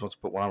time our kids want to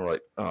put one on, we're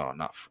like, oh,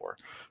 not 4.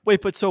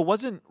 Wait, but so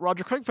wasn't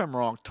Roger Craig? If I'm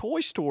wrong,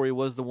 Toy Story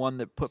was the one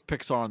that put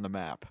Pixar on the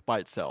map by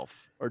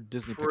itself, or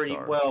Disney pretty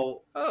Pixar?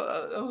 well.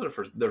 That was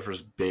their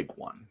first big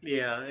one.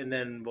 Yeah, and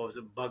then what was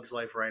it? Bugs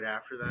Life right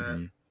after that.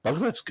 Mm-hmm.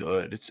 Bugs Life's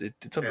good. It's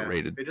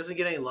underrated. It doesn't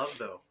get any love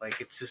though. Like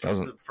it's just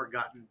the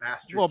forgotten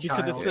bastard. Well,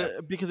 because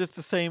child. because it's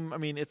the same. I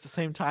mean, it's the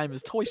same time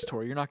as Toy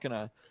Story. You're not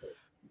gonna.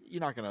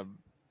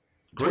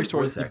 Toy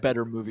Story is the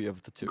better movie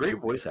of the two. Great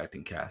voice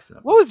acting cast.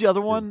 What was the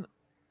other one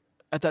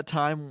at that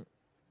time?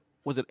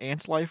 Was it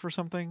Ants Life or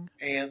something?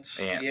 Ants.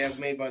 Yeah,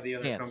 made by the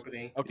other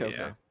company.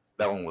 Okay.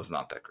 That one was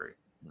not that great.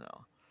 No.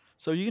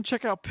 So you can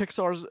check out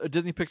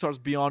Disney Pixar's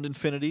Beyond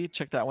Infinity.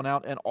 Check that one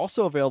out, and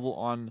also available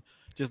on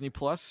Disney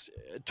Plus.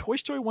 Toy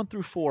Story 1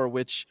 through 4,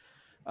 which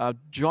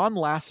John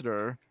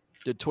Lasseter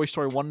did Toy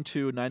Story 1 and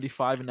 2 in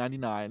 95 and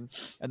 99,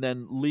 and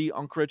then Lee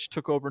Unkrich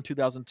took over in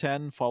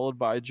 2010, followed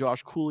by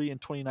Josh Cooley in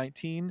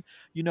 2019.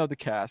 You know the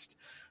cast.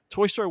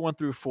 Toy Story 1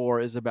 through 4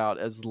 is about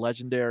as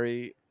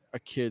legendary a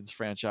kids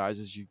franchise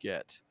as you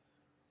get.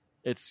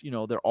 It's,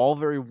 they're all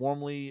very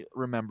warmly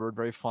remembered,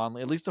 very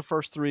fondly. At least the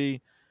first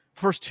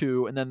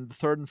two, and then the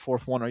third and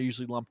fourth one are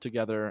usually lumped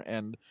together.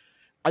 And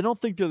I don't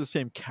think they're the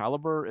same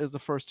caliber as the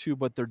first two,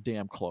 but they're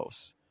damn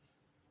close.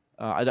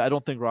 I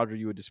don't think, Roger,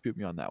 you would dispute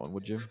me on that one,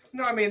 would you?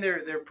 No, I mean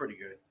they're pretty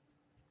good.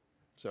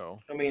 So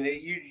I mean,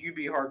 you'd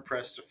be hard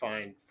pressed to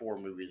find 4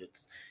 movies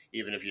that's,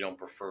 even if you don't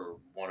prefer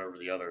one over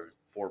the other,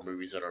 4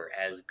 movies that are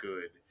as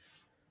good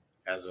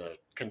as a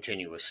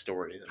continuous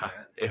story than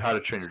that. If How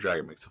to Train Your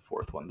Dragon makes a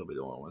 4th one, they'll be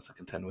the only ones that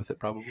contend with it,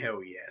 probably.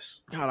 Hell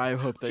yes. God, I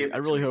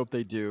really hope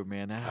they do,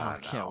 man. I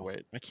can't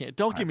wait. I can't.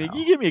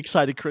 You get me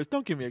excited, Chris.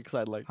 Don't get me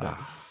excited like that.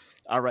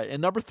 All right,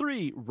 and number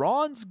 3,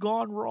 Ron's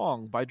Gone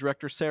Wrong by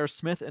director Sarah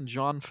Smith and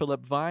John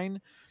Philip Vine.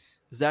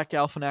 Zach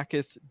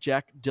Galifianakis,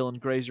 Jack Dylan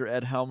Grazer,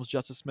 Ed Helms,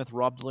 Justice Smith,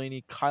 Rob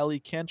Delaney,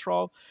 Kylie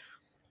Cantrell.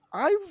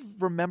 I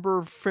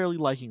remember fairly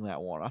liking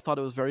that one. I thought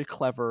it was very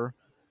clever.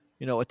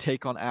 A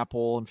take on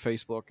Apple and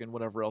Facebook and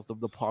whatever else, the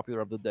popular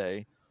of the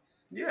day.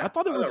 Yeah, I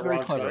thought it was very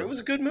clever. It was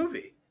a good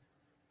movie.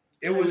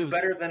 It was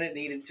better than it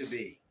needed to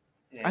be.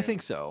 And I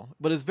think so,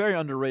 but it's very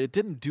underrated. It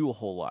didn't do a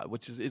whole lot,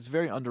 it's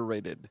very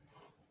underrated.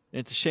 And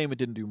it's a shame it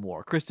didn't do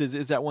more. Chris,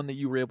 is that one that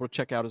you were able to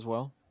check out as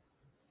well?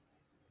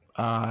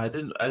 I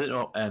didn't end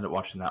up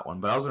watching that one,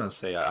 but I was going to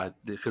say,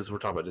 because we're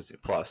talking about Disney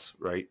Plus,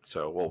 right?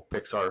 So,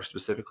 Pixar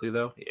specifically,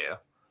 though,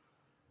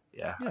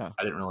 yeah.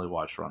 I didn't really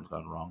watch Ron's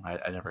Gone Wrong.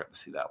 I never got to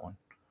see that one.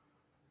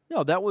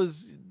 No, that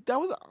was.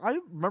 I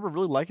remember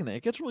really liking that.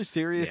 It gets really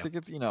serious. Yeah. It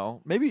gets,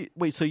 maybe.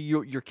 Wait, so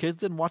your kids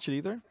didn't watch it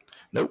either?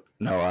 Nope.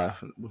 No,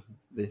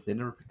 they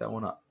never picked that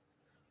one up.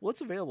 Well,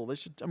 it's available. They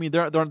should. I mean,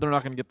 they're not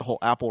going to get the whole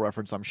Apple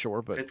reference, I'm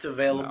sure, but it's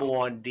available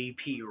on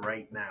DP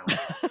right now.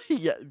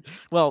 Yeah.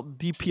 Well,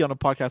 DP on a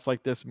podcast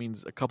like this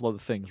means a couple other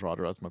things,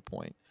 Roger. That's my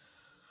point.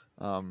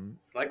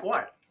 Like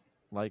what?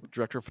 Like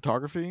director of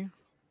photography,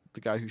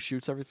 the guy who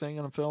shoots everything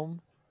in a film.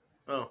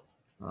 Oh.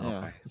 Yeah.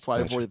 Okay. That's why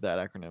I avoided that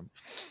acronym.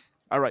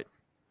 All right.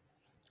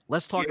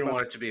 Let's talk. You don't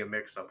want it to be a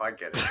mix-up. I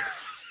get it.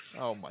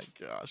 Oh my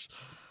gosh.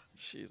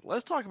 Jeez.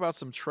 Let's talk about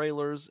some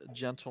trailers,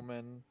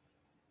 gentlemen.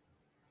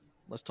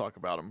 Let's talk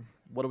about them.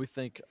 What do we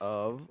think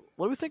of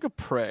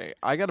Prey?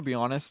 I got to be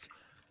honest.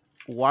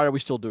 Why are we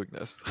still doing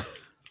this?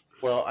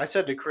 Well, I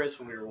said to Chris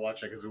when we were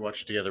watching, because we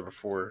watched it together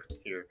before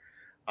here,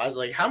 I was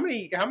like, how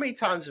many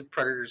times have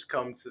predators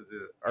come to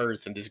the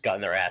earth and just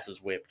gotten their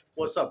asses whipped?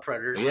 What's up,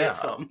 predators? Yeah, get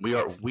some. we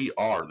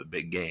are the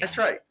big game. That's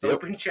right. Yep.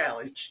 Open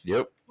challenge.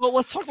 Yep. Well,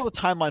 let's talk about the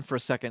timeline for a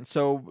second.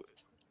 So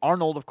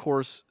Arnold, of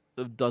course,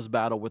 does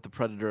battle with the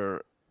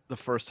Predator the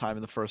first time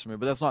in the first movie,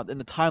 but that's not in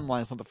the timeline.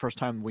 It's not the first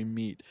time we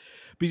meet.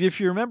 Because if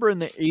you remember in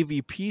the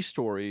AVP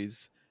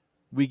stories,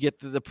 we get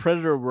the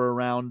Predator were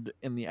around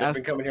in the. They've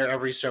been coming here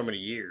every so many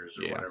years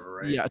or whatever,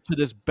 right? Yeah, to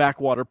this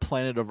backwater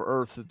planet of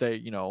Earth that they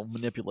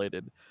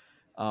manipulated,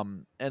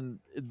 and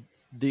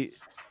the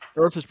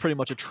Earth is pretty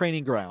much a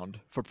training ground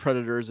for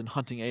predators and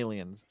hunting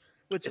aliens.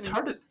 Which it's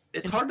hard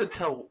to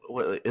tell.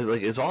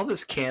 Is all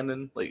this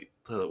canon, like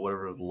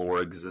whatever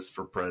lore exists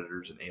for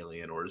predators and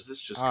alien, or is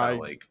this just kind of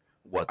like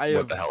what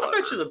the hell? I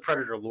bet you the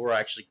predator lore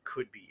actually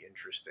could be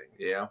interesting.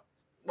 Yeah.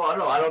 Well,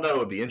 I don't know. It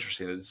would be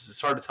interesting. It's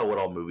hard to tell what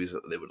all movies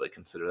they would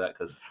consider that,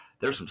 because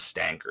there's some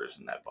stankers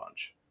in that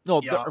bunch. No,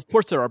 of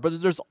course there are,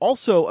 but there's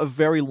also a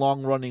very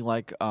long running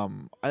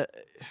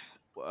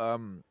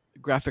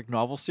graphic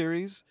novel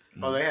series.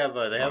 Oh, they have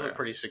a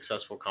pretty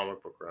successful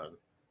comic book run.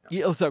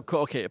 Yeah, so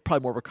okay,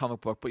 probably more of a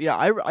comic book, but yeah,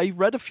 I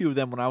read a few of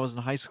them when I was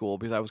in high school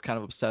because I was kind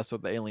of obsessed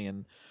with the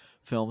Alien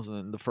films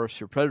and the first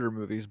two Predator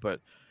movies.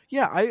 But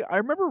yeah, I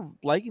remember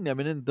liking them,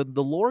 and then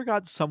the lore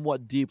got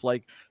somewhat deep.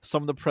 Like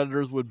some of the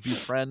Predators would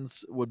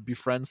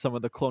befriend some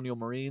of the Colonial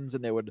Marines,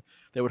 and they would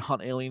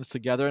hunt aliens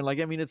together. And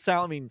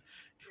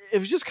it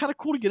was just kind of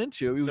cool to get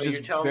into. It was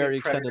just very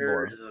extended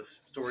lore. Is a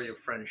story of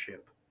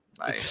friendship.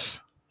 Nice.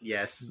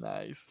 Yes.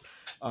 Nice.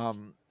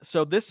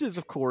 So this is,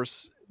 of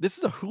course, this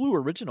is a Hulu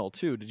original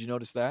too. Did you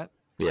notice that?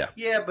 Yeah.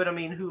 Yeah, but I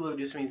mean, Hulu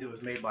just means it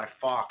was made by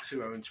Fox,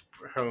 who owns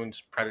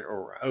Predator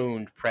or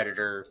owned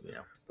Predator Yeah.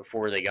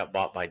 before they got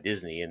bought by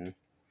Disney. And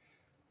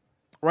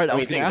Right. I I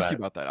was mean, going think to ask about you it.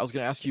 about that. I was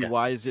going to ask you Yeah.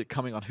 why is it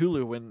coming on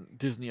Hulu when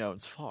Disney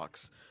owns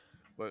Fox?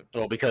 But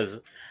Well,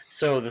 because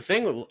the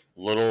thing,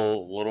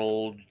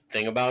 little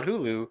thing about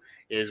Hulu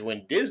is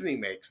when Disney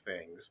makes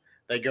things,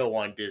 they go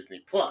on Disney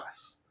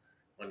Plus.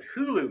 When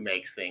Hulu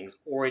makes things,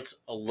 or it's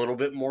a little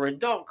bit more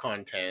adult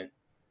content,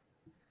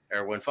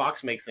 or when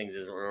Fox makes things,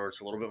 or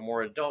it's a little bit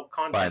more adult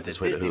content Finds that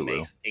its way to Disney Hulu.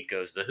 makes, it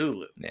goes to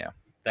Hulu. Yeah.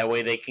 That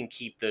way, they can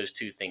keep those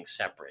two things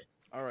separate.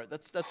 all right,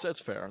 that's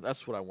fair.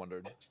 That's what I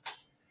wondered.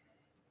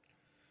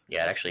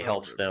 Yeah, it actually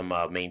helps them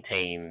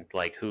maintain,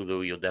 like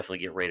Hulu. You'll definitely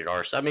get rated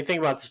R. So I mean, think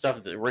about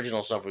the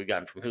original stuff we've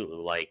gotten from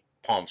Hulu, like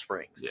Palm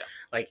Springs. Yeah.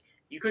 Like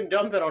you couldn't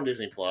dump that on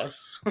Disney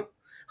Plus.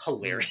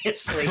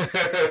 Hilariously,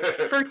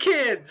 for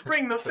kids,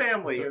 bring the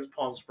family. It was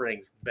Palm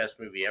Springs, best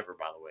movie ever,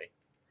 by the way.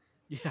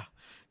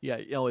 Yeah.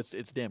 You know, it's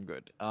damn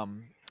good.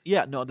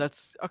 Yeah. No,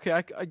 that's okay.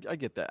 I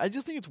get that. I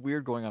just think it's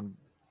weird going on.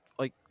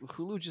 Like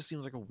Hulu just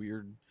seems like a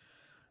weird.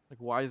 Like,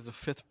 why is the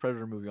fifth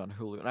Predator movie on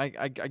Hulu? And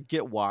I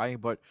get why,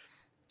 but it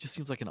just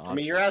seems like an odd. I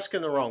mean, you're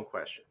asking the wrong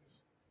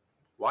questions.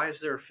 Why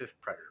is there a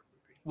fifth Predator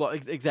movie? Well,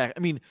 exactly.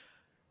 I mean,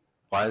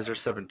 Why is there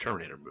 7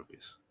 Terminator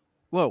movies?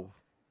 whoa.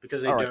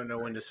 Because they All right. don't know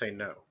when to say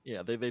no.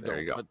 Yeah, they There don't.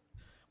 you go.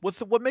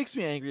 But what makes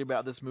me angry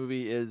about this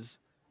movie is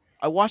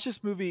I watched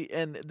this movie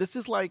and this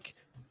is like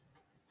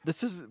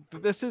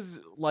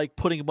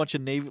putting a bunch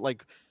of Navy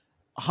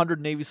 100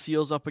 Navy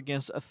SEALs up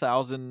against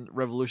 1,000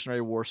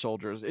 Revolutionary War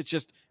soldiers. It's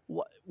just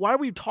why are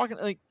we talking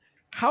like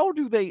how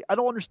do they? I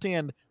don't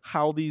understand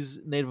how these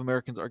Native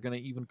Americans are going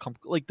to even come.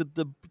 Like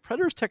the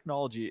Predator's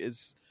technology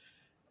is.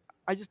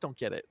 I just don't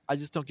get it. I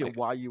just don't get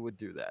why you would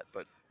do that.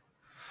 But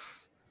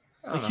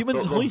like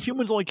humans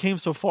only came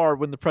so far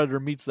when the Predator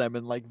meets them,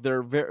 and like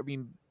they're very. I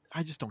mean,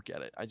 I just don't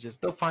get it.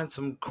 They'll find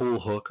some cool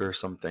hook or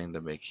something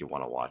to make you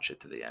want to watch it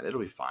to the end. It'll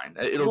be fine.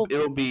 It'll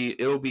be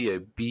a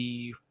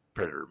B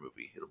Predator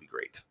movie. It'll be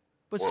great.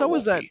 But so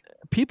is that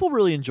people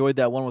really enjoyed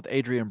that one with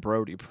Adrian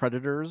Brody,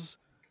 Predators.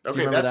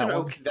 Okay,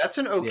 that's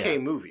an okay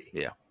movie.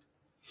 Yeah.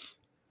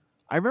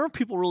 I remember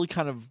people really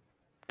kind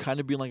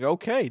of being like,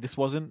 okay, this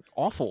wasn't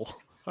awful.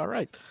 All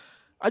right.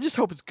 I just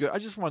hope it's good. I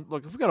just want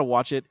if we got to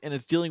watch it and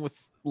it's dealing with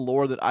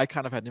lore that I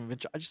kind of had to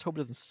invent, I just hope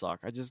it doesn't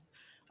suck. I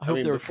hope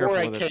they were before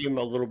I careful with it. came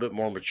a little bit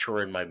more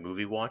mature in my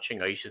movie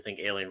watching, I used to think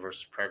Alien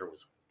vs. Predator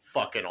was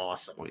fucking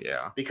awesome. Well,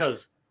 yeah.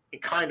 Because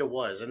it kind of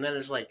was. And then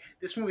it's like,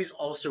 this movie's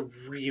also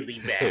really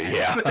bad.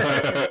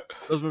 Yeah.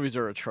 Those movies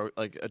are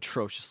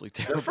atrociously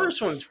terrible. The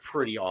first one's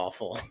pretty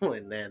awful.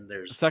 And then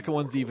there's the second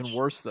one's even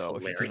worse, though.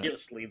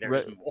 Hilariously,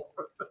 there's more.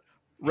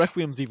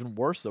 Requiem's even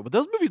worse, though. But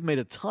those movies made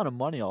a ton of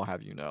money, I'll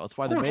have you know. That's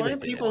why they made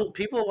it.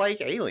 People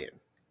like Alien.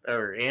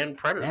 And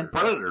Predator. And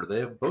Predator.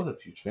 They both have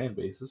huge fan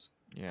bases.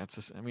 Yeah,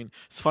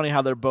 it's funny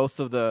how they're both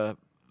of the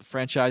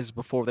franchises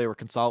before they were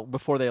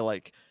before they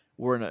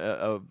were in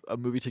a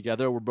movie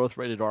together. We're both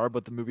rated R,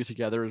 but the movie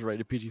together is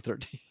rated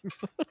PG-13.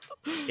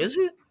 Is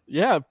it?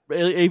 Yeah,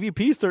 AVP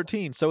is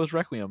 13. So is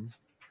Requiem.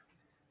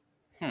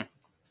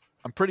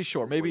 I'm pretty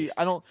sure. Maybe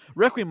I don't.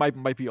 Requiem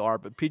might be R,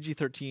 but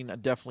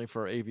PG-13 definitely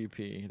for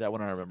AVP. That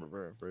one I remember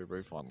very, very,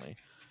 very fondly.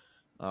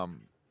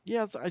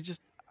 Yeah,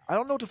 I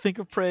don't know what to think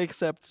of Prey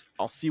except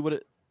I'll see what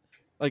it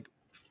like.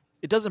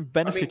 It doesn't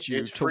benefit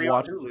you to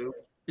watch. Hulu,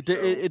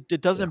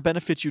 it doesn't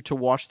benefit you to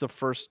watch the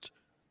first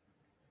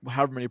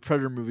however many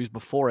Predator movies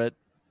before it.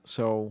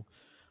 So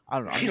I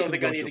don't know. You don't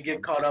think I need to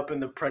get caught up in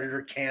the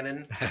Predator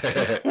canon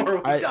before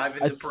we dive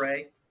into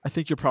Prey? I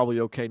think you're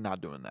probably okay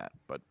not doing that,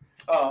 but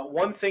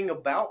one thing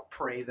about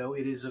Prey though,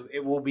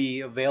 it will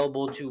be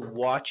available to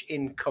watch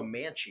in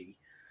Comanche,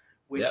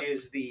 which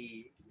is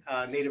the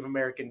Native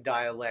American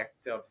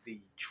dialect of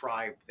the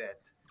tribe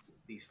that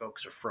these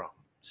folks are from.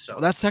 So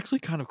that's actually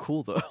kind of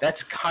cool, though.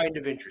 That's kind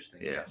of interesting.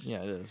 Yes.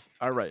 Yeah, it is.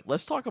 All right,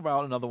 let's talk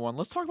about another one.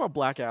 Let's talk about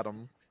Black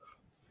Adam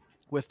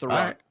with The Rock.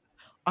 Right.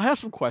 I have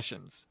some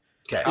questions.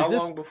 Okay. How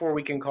long before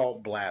we can call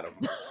it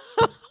Bladam?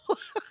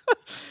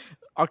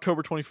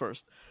 October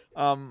 21st.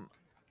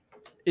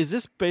 Is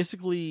this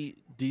basically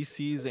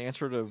DC's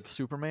answer to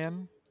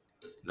Superman?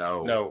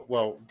 No.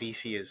 Well,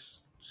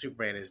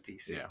 Superman is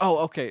DC. Yeah.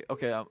 Oh, okay.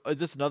 Is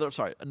this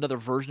another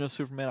version of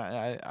Superman?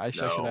 I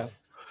should ask.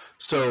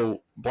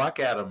 So Black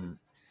Adam,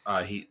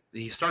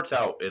 he starts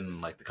out in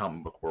the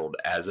comic book world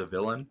as a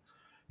villain.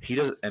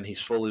 He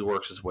slowly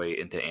works his way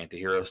into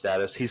anti-hero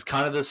status. He's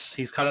kind of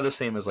the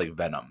same as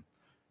Venom,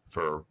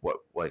 for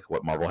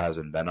what Marvel has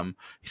in Venom.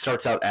 He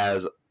starts out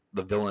as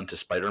the villain to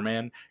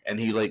Spider-Man, and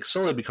he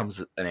slowly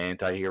becomes an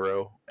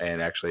anti-hero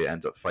and actually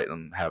ends up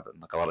fighting, having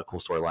a lot of cool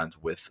storylines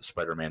with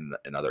Spider-Man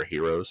and other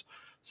heroes.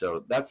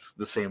 So that's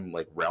the same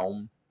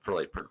realm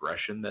for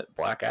progression that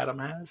Black Adam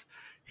has.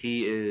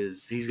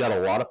 He's got a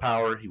lot of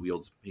power. He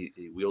wields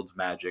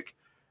magic,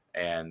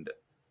 and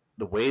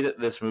the way that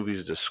this movie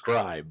is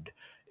described,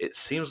 it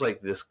seems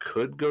like this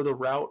could go the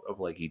route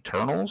of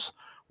Eternals,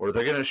 where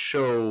they're gonna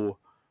show.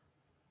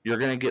 You're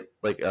gonna get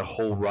like a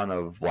whole run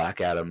of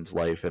Black Adam's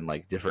life and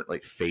like different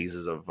like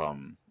phases of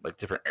like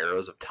different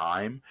eras of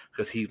time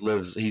because he's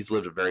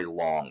lived a very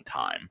long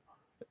time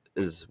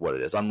is what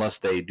it is unless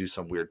they do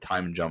some weird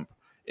time jump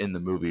in the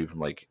movie from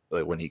like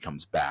when he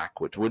comes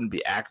back, which wouldn't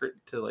be accurate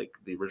to like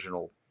the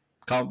original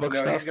comic book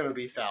stuff. He's gonna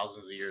be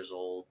thousands of years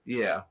old.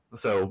 Yeah,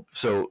 so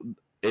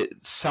it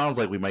sounds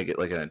like we might get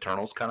like an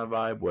Eternals kind of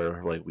vibe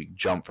where like we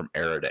jump from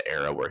era to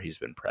era where he's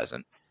been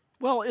present.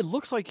 Well, it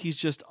looks like he's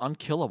just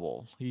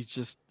unkillable. It's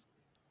just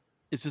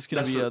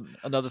going to be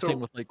another thing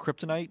with like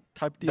kryptonite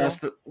type deal.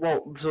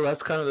 So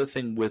that's kind of the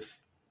thing with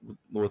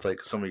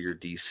like some of your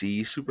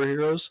DC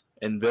superheroes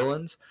and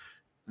villains.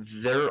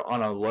 They're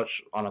on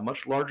a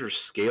much larger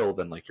scale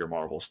than like your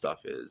Marvel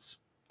stuff is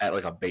at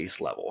like a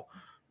base level.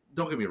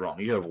 Don't get me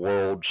wrong, you have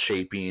world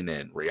shaping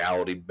and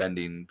reality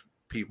bending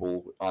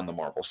people on the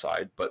Marvel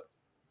side, but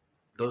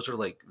those are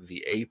like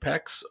the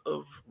apex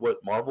of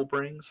what Marvel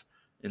brings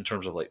in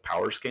terms of like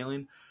power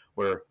scaling,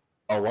 where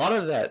a lot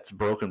of that's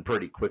broken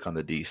pretty quick on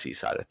the DC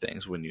side of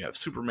things when you have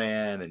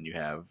Superman and you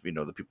have,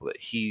 the people that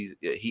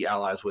he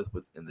allies with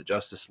in the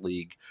Justice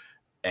League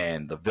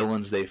and the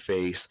villains they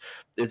face.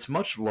 It's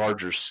much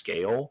larger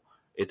scale.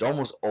 It's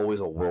almost always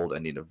a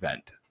world-ending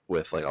event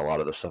with like a lot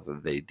of the stuff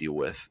that they deal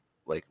with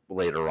like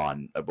later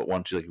on. But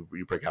once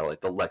you break out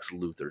like the Lex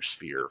Luthor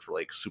sphere for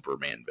like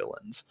Superman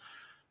villains.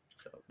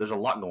 So there's a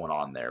lot going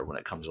on there when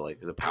it comes to like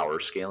the power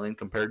scaling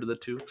compared to the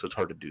two. So it's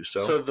hard to do so.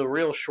 So the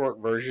real short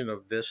version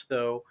of this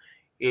though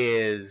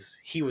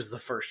is he was the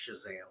first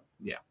Shazam.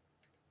 Yeah.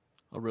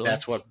 Oh, really?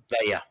 That's what.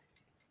 Yeah.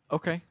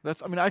 Okay,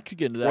 I could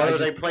get into that. Whether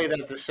they play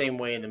that the same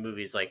way in the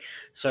movies, like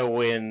so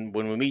when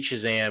we meet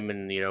Shazam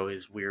and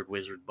his weird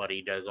wizard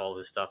buddy does all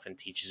this stuff and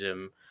teaches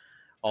him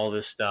all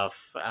this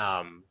stuff,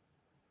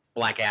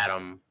 Black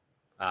Adam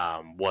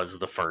was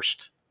the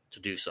first to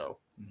do so.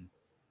 Mm-hmm.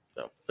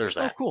 So there's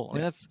that. Oh, cool. I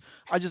mean,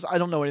 I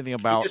don't know anything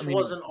about. He just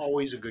wasn't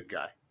always a good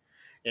guy,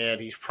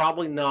 and he's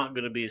probably not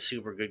going to be a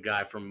super good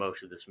guy for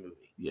most of this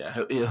movie. Yeah,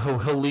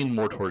 he'll lean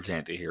more towards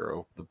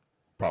anti-hero,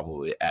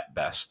 probably at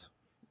best.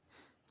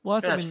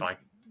 Well, that's fine.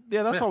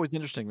 Yeah, that's always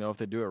interesting though if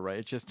they do it right.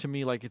 It's just to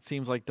me like it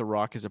seems like The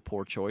Rock is a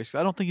poor choice.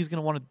 I don't think he's going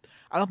to want to.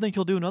 I don't think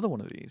he'll do another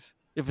one of these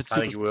if it's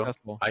super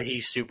successful.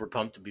 He's super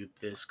pumped to be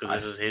this because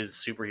this is his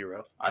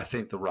superhero. I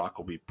think The Rock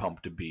will be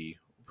pumped to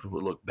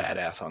look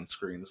badass on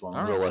screen as long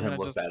as they'll let him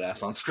look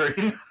badass on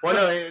screen. Well,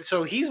 no,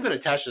 so he's been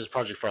attached to this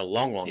project for a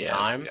long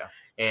time. Yeah.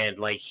 And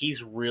like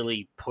he's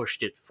really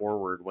pushed it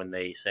forward when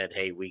they said,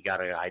 "Hey, we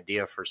got an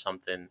idea for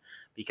something."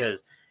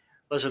 Because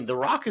listen, The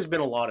Rock has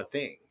been a lot of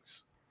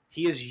things.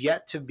 He is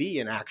yet to be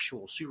an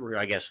actual superhero.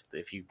 I guess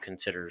if you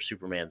consider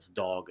Superman's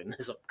dog in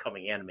this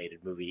upcoming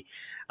animated movie,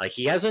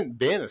 he hasn't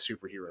been a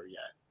superhero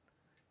yet.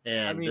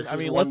 And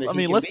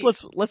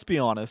let's be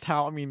honest.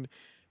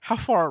 How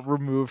far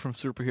removed from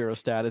superhero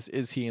status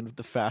is he in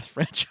the Fast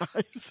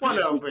franchise? Well,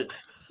 no, but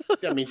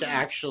to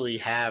actually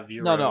have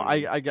your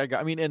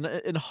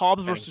in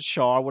Hobbs versus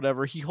Shaw or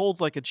whatever, he holds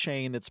like a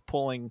chain that's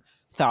pulling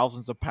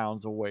thousands of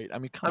pounds of weight.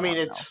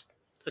 It's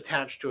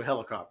attached to a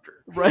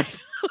helicopter,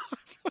 right?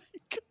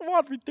 Come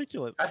on,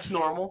 ridiculous. That's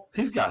normal.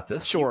 He's got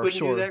this. Sure. You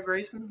couldn't do that,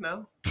 Grayson?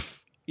 No.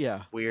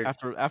 Yeah. Weird.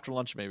 After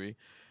lunch, maybe.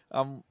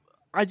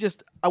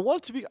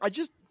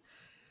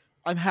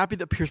 I'm happy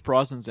that Pierce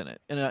Brosnan's in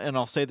it, and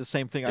I'll say the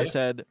same thing I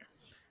said.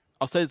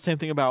 I'll say the same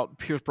thing about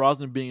Pierce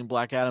Brosnan being in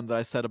Black Adam that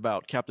I said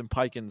about Captain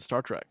Pike in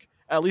Star Trek.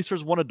 At least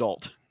there's one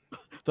adult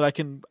that I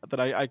can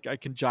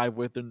jive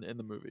with in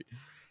the movie.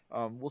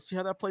 We'll see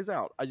how that plays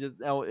out.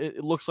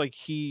 It looks like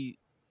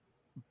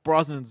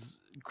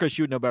Brosnan's, Chris,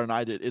 you would know better than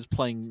I did, is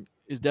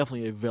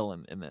definitely a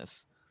villain in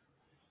this.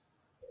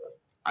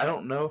 I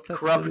don't know if that's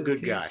corrupt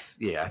good guy.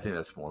 Yeah, I think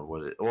that's more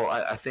what it. Well,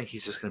 I think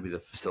he's just going to be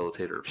the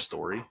facilitator of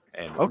story,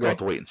 and we'll have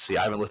to wait and see.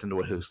 I haven't looked into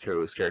what his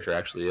character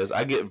actually is.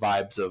 I get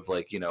vibes of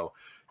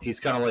he's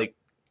kind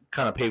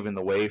of paving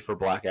the way for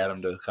Black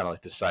Adam to kind of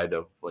decide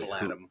of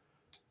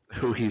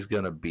who he's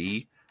going to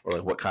be, or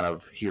like what kind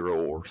of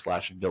hero or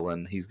 /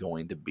 villain he's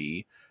going to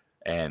be,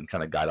 and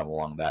kind of guide him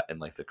along that in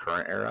like the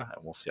current era,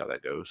 and we'll see how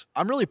that goes.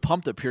 I'm really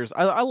pumped at Pierce.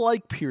 I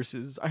like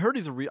Pierce's. I heard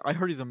he's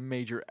a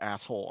major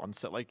asshole on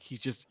set. Like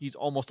he's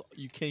almost,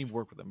 you can't even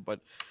work with him. But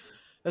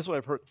that's what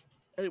I've heard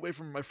anyway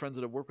from my friends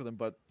that have worked with him.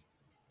 But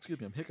excuse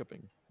me, I'm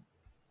hiccuping.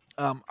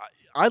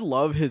 I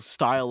love his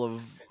style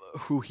of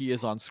who he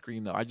is on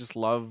screen though. I just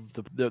love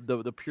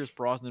the Pierce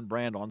Brosnan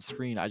brand on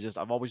screen.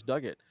 I've always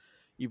dug it.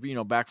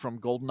 Even back from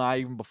GoldenEye,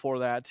 even before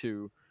that,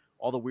 to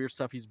all the weird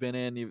stuff he's been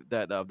in.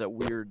 That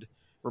weird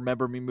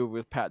Remember Me movie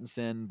with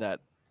Pattinson, that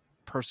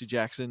Percy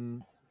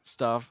Jackson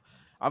stuff.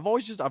 I've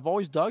always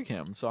dug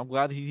him, so I'm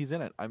glad that he's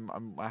in it.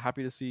 I'm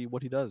happy to see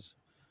what he does.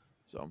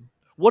 So,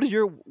 what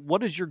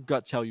does your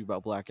gut tell you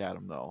about Black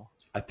Adam, though?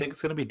 I think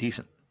it's going to be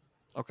decent.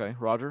 Okay,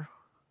 Roger.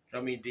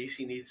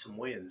 DC needs some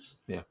wins.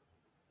 Yeah.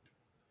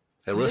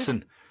 Hey,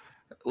 listen.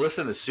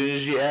 As soon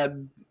as you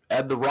add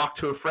The Rock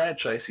to a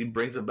franchise, he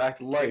brings it back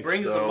to life. He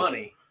brings the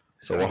money.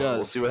 So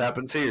we'll see what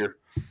happens here.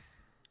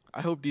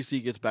 I hope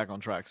DC gets back on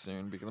track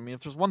soon because I mean,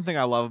 if there's one thing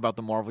I love about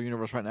the Marvel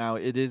universe right now,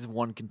 it is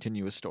one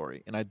continuous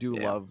story, and I do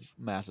love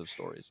massive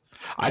stories.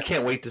 I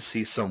can't wait to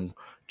see some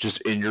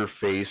just in your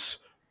face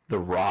The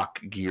Rock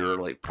gear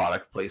like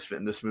product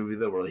placement in this movie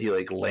though, where he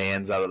like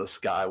lands out of the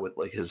sky with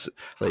like his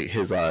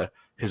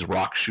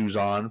rock shoes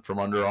on from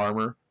Under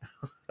Armour.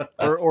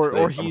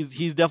 Or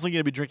he's definitely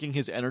gonna be drinking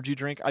his energy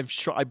drink. I'm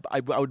sure I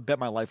would bet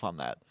my life on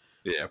that.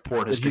 Yeah,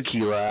 pouring his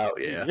tequila out.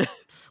 Yeah.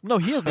 No,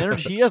 he has an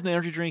energy. He has an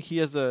energy drink. He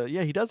has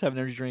he does have an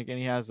energy drink, and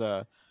he has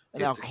an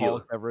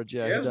alcoholic beverage.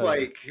 Yeah, he has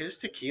like his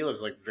tequila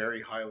is like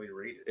very highly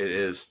rated. It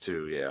is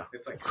too. Yeah,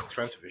 it's like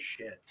expensive as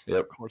shit. Yep,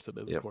 of course it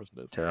is. Yep. Of course it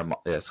is.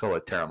 It's called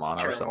like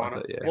Terramana or something like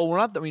that. Yeah. Well, we're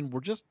not. I mean,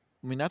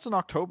 that's in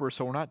October,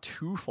 so we're not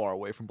too far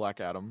away from Black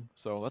Adam.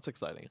 So that's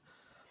exciting.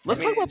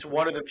 Let's talk about. It's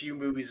one of the few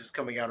movies that's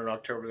coming out in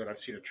October that I've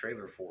seen a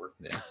trailer for.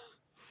 Yeah.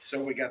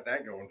 So we got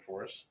that going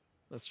for us.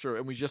 That's true,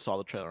 and we just saw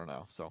the trailer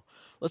now. So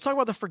let's talk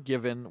about The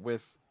Forgiven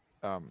with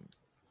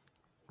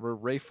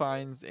Ray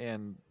Fiennes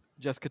and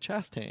Jessica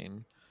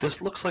Chastain.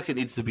 This looks like it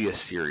needs to be a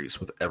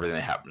series with everything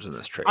that happens in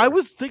this trailer. I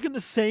was thinking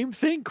the same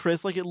thing,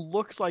 Chris. Like it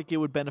looks like it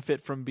would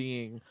benefit from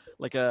being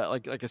like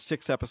a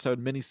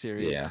 6-episode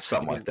miniseries. Yeah,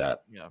 something like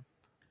that. Yeah.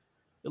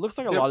 It looks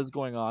like a lot is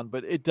going on,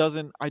 but it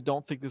doesn't. I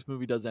don't think this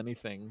movie does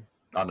anything.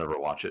 I'll never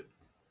watch it.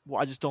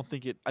 Well, I just don't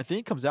think it. I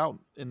think it comes out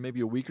in maybe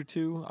a week or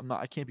two.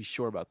 I can't be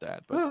sure about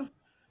that, but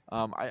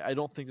I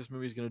don't think this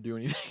movie is going to do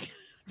anything.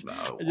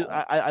 No,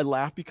 I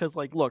laugh because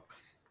look,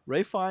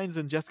 Ray Fiennes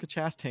and Jessica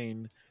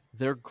Chastain,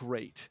 they're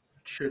great.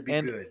 Should be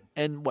good.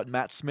 And what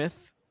Matt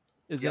Smith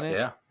is in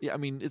it. Yeah. I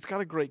mean, it's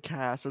got a great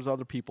cast. There's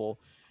other people.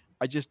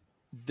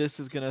 This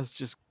is gonna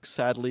just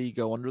sadly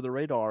go under the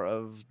radar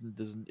of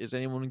is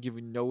anyone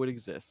giving know it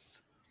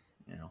exists?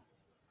 Yeah.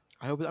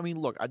 I hope. I mean,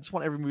 look. I just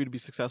want every movie to be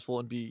successful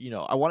and be.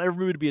 I want every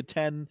movie to be a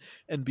 10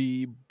 and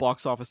be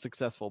box office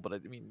successful. But I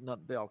mean,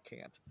 they all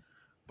can't.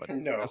 But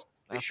no,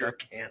 they sure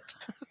can't.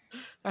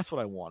 That's what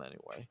I want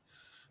anyway.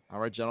 All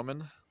right,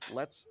 gentlemen.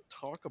 Let's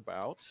talk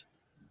about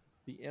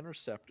The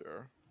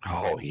Interceptor.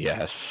 Oh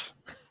yes.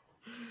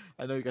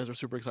 I know you guys are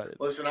super excited.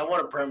 Listen, I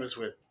want to premise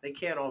with they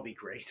can't all be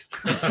great.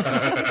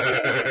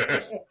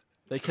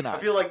 They cannot. I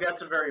feel like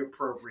that's a very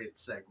appropriate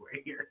segue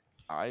here.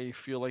 I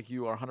feel like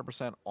you are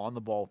 100% on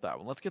the ball with that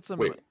one. Let's get some.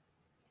 Wait,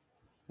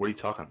 what are you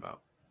talking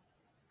about?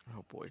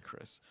 Oh boy,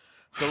 Chris.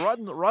 So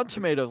Rotten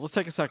Tomatoes. Let's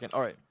take a second. All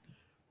right,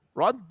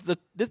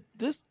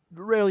 this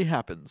rarely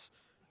happens.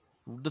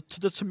 The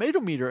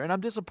tomato meter, and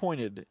I'm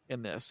disappointed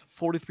in this.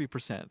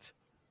 43%.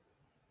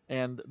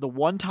 And the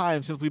one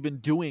time since we've been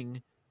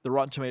doing the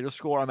Rotten Tomatoes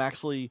score, I'm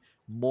actually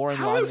more in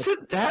line. How is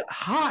it that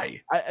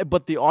high?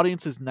 But the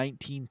audience is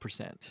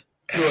 19%.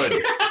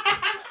 Good.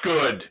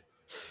 Good.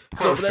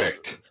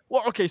 Perfect.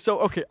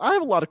 So I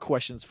have a lot of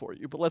questions for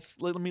you, but let's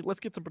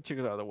get some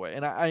particulars out of the way.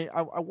 And I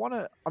want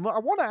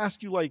to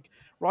ask you, like,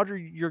 Roger,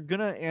 you're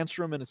gonna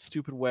answer them in a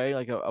stupid way,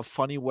 like a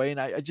funny way, and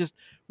I just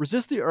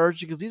resist the urge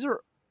because these are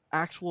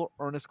actual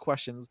earnest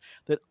questions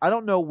that I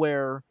don't know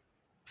where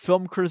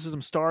film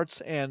criticism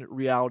starts and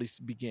reality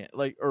begin,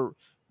 or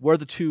where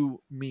the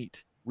two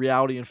meet,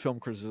 reality and film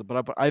criticism.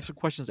 But I have some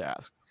questions to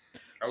ask.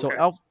 Okay.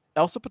 So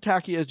Elsa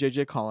Pataki as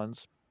JJ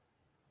Collins,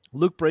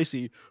 Luke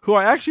Bracey, who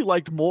I actually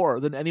liked more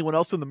than anyone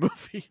else in the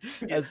movie.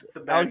 As the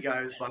bad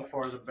guy is by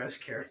far the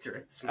best character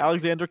in this movie.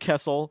 Alexander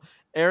Kessel,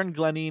 Aaron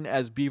Glenning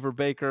as Beaver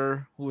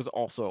Baker, who was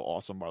also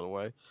awesome, by the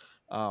way.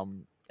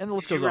 And the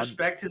list goes on. Did you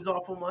respect his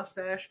awful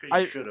mustache?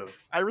 Because you should have.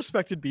 I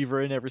respected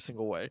Beaver in every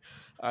single way.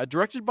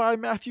 Directed by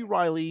Matthew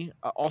Riley,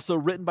 also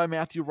written by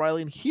Matthew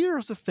Riley. And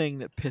here's the thing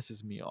that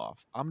pisses me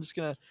off. I'm just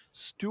going to...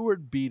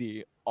 Stuart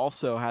Beattie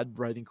also had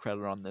writing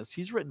credit on this.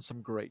 He's written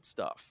some great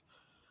stuff.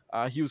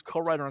 He was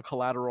co-writer on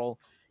Collateral.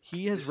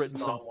 He has written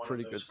some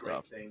pretty good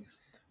stuff.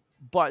 Things.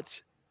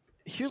 But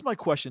here's my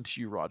question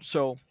to you, Rod.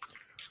 So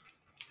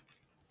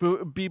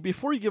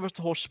before you give us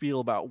the whole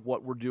spiel about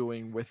what we're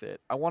doing with it,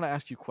 I want to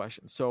ask you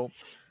questions. So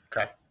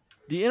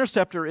The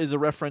Interceptor is a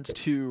reference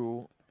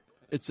to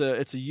it's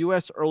a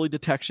U.S. early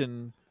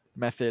detection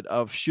method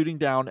of shooting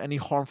down any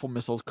harmful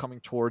missiles coming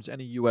towards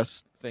any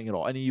U.S. thing at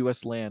all, any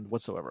U.S. land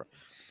whatsoever.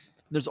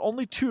 There's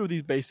only 2 of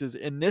these bases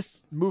in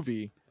this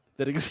movie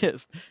that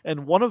exist,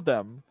 and one of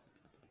them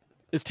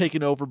is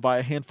taken over by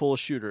a handful of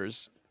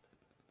shooters.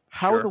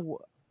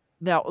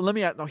 Now let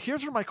me ask. Now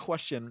here's my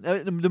question.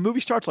 The movie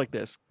starts like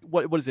this.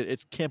 What is it?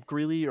 It's Camp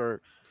Greeley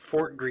or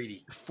Fort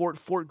Greely.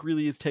 Fort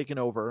Greely is taken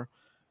over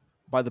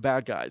by the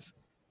bad guys,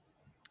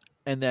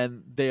 and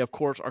then they of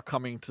course are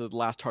coming to the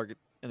last target,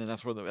 and then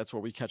that's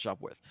where we catch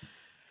up with.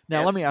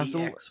 Now let me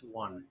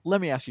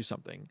ask you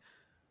something.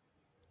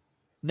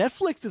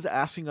 Netflix is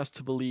asking us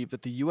to believe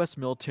that the U.S.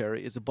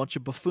 military is a bunch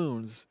of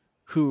buffoons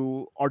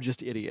who are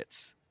just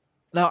idiots.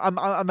 Now,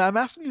 I'm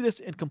asking you this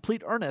in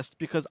complete earnest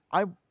because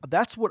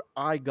that's what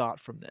I got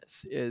from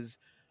this is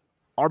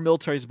our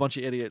military is a bunch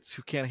of idiots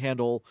who can't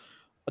handle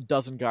a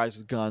dozen guys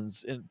with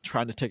guns and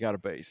trying to take out a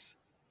base.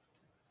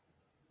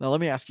 Now, let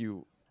me ask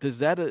you, is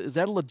that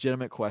a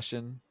legitimate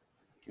question?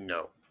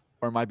 No.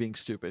 Or am I being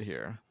stupid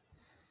here?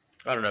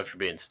 I don't know if you're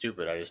being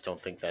stupid. I just don't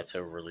think that's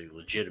overly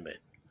legitimate.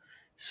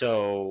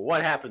 So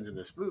what happens in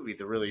this movie,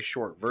 the really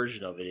short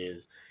version of it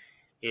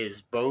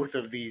is both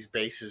of these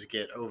bases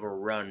get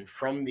overrun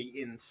from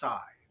the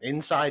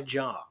inside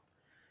job.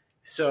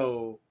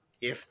 So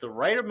if the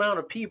right amount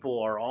of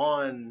people are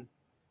on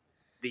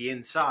the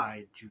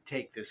inside to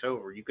take this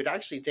over, you could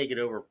actually take it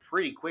over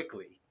pretty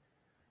quickly,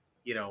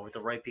 with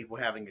the right people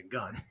having a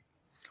gun.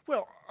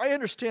 Well, I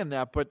understand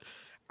that, but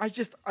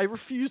I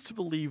refuse to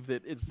believe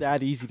that it's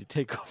that easy to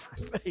take over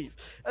a base.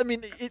 I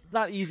mean, it's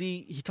not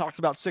easy. He talks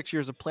about 6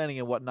 years of planning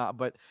and whatnot,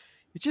 but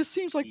it just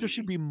seems like there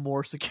should be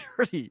more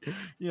security,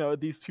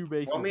 at these two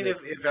bases. Well, I mean,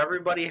 if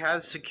everybody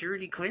has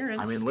security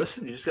clearance, I mean,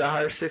 listen, you just gotta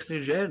hire 6 new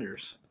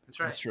janitors. That's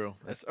right. That's true.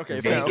 That's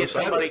okay.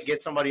 Get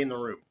somebody in the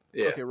room.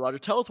 Yeah. Okay, Roger,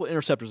 tell us what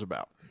Interceptor's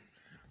about.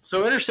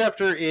 So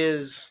Interceptor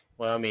is,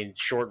 well, I mean,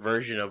 short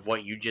version of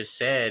what you just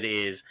said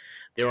is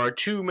there are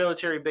 2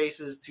 military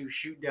bases to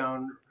shoot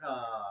down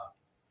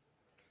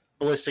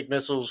ballistic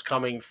missiles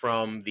coming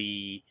from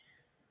the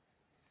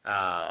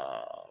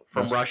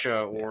from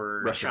Russia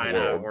or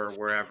China or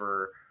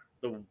wherever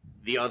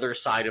the other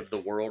side of the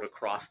world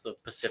across the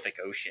Pacific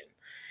Ocean.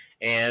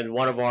 And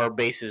one of our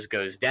bases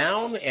goes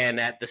down, and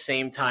at the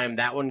same time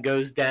that one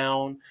goes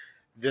down,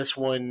 this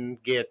one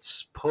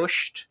gets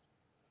pushed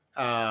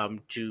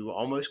to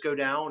almost go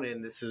down,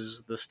 and this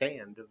is the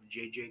stand of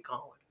J.J.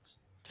 Collins.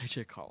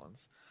 J.J.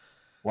 Collins.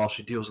 While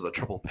she deals with a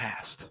troubled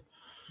past.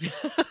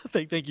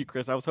 Thank you,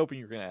 Chris. I was hoping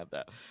you were going to add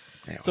that.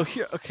 Yeah, so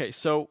here, okay,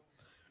 so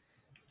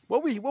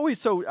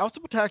Elsa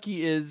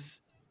Pataki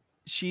is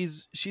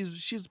she's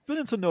been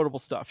in some notable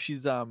stuff.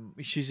 She's been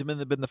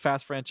the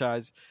Fast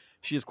franchise.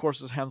 She of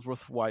course is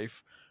Hemsworth's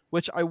wife,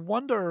 which I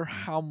wonder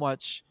how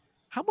much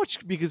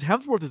because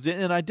Hemsworth is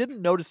in, and I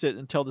didn't notice it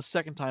until the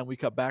second time we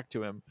cut back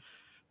to him.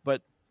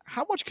 But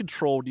how much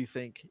control do you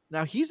think?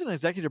 Now he's an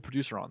executive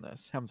producer on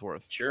this,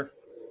 Hemsworth. Sure.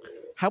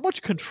 How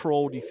much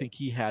control do you think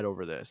he had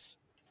over this?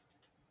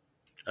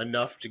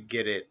 Enough to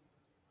get it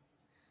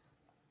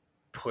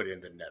put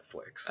into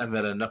Netflix. And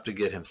then enough to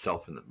get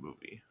himself in the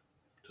movie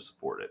to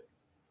support it.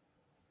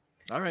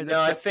 All right.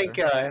 No, I think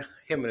him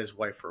and his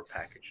wife are a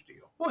package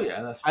deal. Well,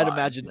 yeah, that's fine.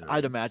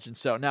 I'd imagine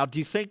so. Now, do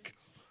you think,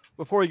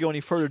 before we go any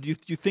further, do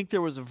you think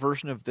there was a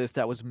version of this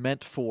that was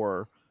meant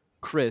for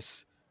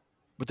Chris,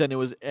 but then it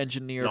was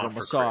engineered or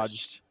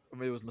massaged? I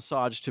mean, it was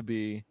massaged to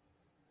be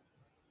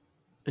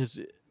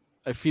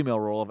a female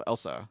role of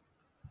Elsa.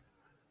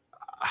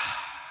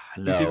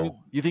 No. Do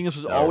you think this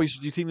was always?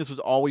 Do you think this was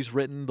always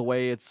written the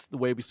way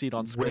we see it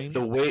on screen?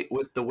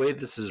 With the way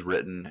this is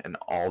written and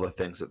all the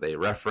things that they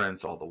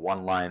reference, all the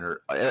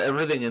one-liner,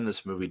 everything in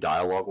this movie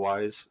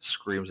dialogue-wise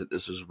screams that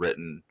this was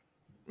written,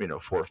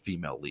 for a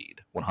female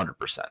lead,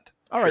 100%.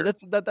 All right,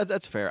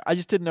 that's fair. I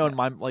just didn't know in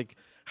my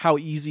how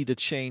easy to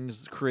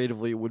change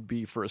creatively it would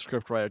be for a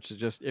scriptwriter to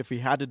just if he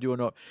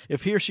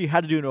or she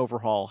had to do an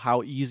overhaul,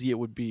 how easy it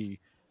would be.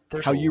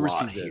 There's how a you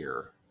lot received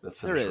here that's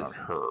centered on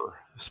her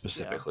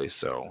specifically,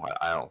 so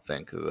I don't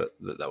think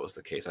that was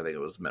the case. I think it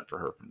was meant for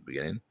her from the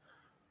beginning.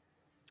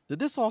 Did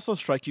this also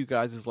strike you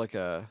guys as like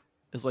an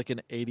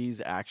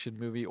 80s action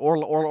movie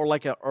or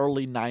like an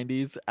early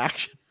 90s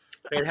action?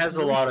 It has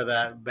a lot of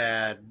that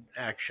bad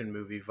action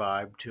movie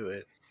vibe to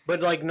it.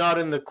 But not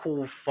in the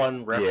cool,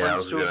 fun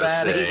reference to a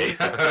bad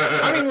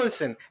 80s. I mean,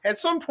 listen, at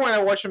some point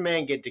I watched a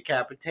man get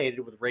decapitated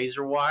with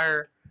razor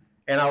wire,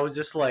 and I was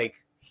just like,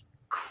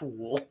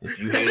 cool. If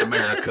you hate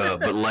America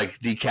but like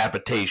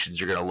decapitations,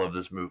 you're gonna love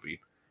this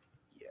movie.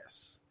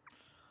 Yes.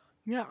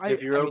 Yeah.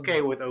 If you're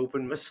okay with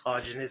open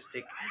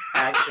misogynistic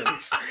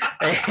actions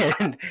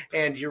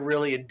and you're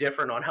really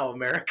indifferent on how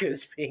America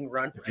is being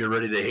run. If you're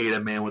ready to hate a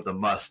man with a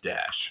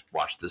mustache,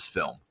 watch this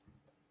film.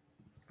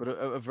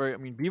 But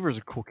Beaver's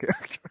a cool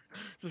character,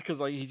 just because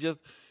he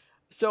just.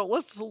 So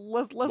let's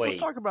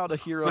talk about a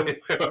hero.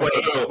 Wait,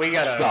 we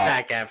gotta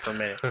unpack that for a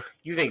minute.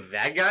 You think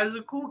that guy's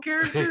a cool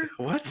character?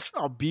 What?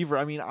 Oh, Beaver.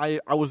 I mean, I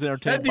was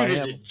entertained. That dude by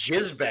is him. a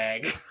jizz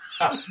bag.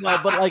 No,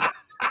 but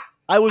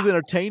I was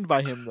entertained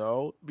by him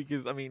though,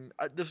 because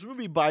this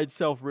movie by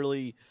itself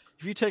really,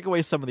 if you take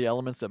away some of the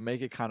elements that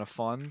make it kind of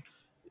fun,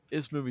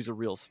 this movie's a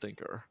real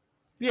stinker.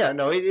 Yeah,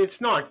 no,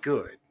 it's not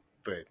good,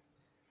 but.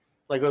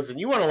 Listen,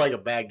 you want to like a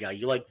bad guy.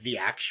 You like the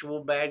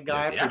actual bad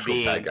guy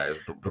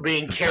for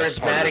being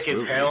charismatic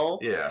as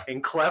hell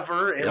and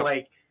clever. And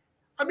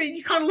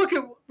you kind of look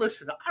at,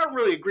 listen, I don't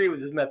really agree with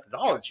his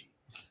methodology.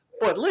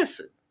 But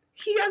listen,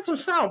 he had some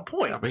sound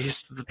points. Yeah, but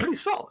he's pretty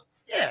solid.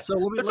 Yeah. So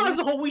besides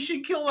the whole, we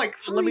should kill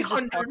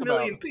 300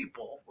 million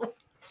people.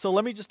 So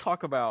let me just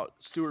talk about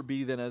Stuart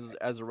B. then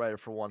as a writer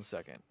for 1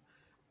 second.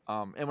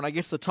 And when I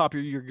get to the top,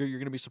 you're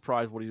going to be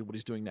surprised what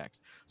he's doing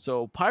next.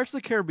 So Pirates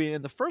of the Caribbean,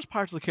 the first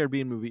Pirates of the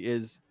Caribbean movie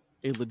is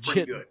a legit.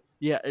 Pretty good.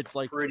 Yeah, it's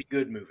pretty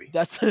good movie.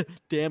 That's a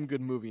damn good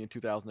movie in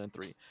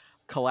 2003.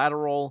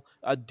 Collateral,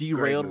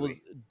 Derailed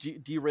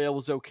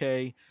was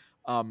okay.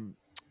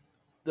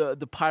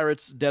 The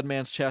Pirates, Dead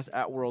Man's Chest,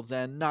 At World's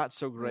End, not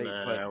so great.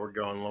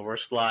 We're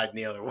sliding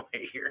the other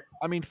way here.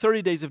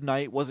 30 Days of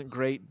Night wasn't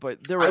great,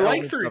 but there were. I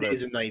like 30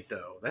 Days of Night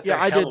though. That's a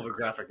hell of a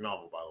graphic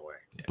novel, by the way.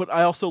 But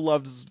I also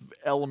loved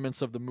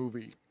elements of the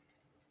movie,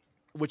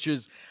 which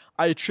is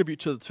I attribute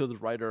to the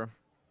writer.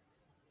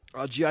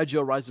 G.I.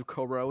 Joe: Rise of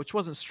Cobra, which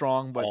wasn't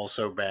strong, but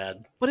Also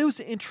bad. it was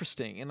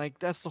interesting, and like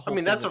that's the I whole.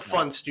 mean, thing that's a with that.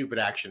 fun, stupid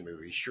action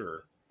movie,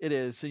 sure. It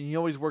is. So you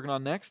know what he's working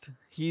on next?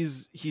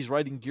 He's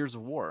writing Gears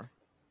of War.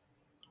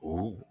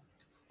 Ooh.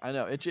 I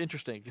know, it's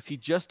interesting because he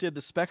just did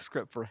the spec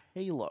script for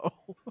Halo,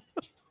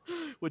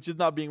 which is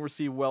not being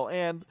received well,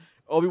 and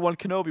Obi-Wan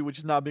Kenobi, which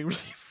is not being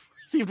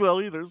received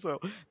well either. So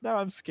now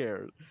I'm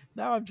scared.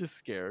 Now I'm just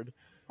scared.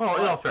 Well,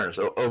 in all fairness,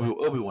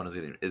 Obi-Wan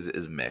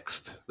is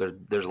mixed.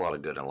 There's a lot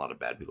of good and a lot of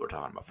bad people are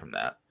talking about from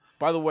that.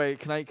 By the way,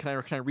 can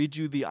I read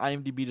you the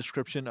IMDb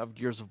description of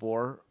Gears of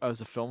War as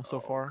a film so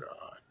far?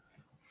 God.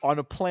 On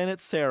a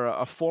planet Sarah,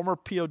 a former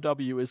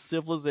POW is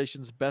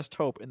civilization's best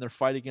hope in their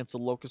fight against the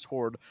Locust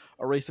Horde,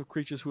 a race of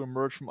creatures who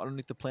emerge from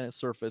underneath the planet's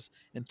surface,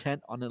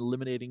 intent on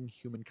eliminating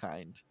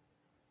humankind.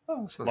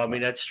 Oh, Well, I mean,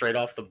 that's straight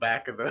off the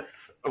back of the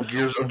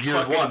Gears fucking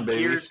 1, baby.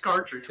 Gears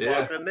cartridge Yeah.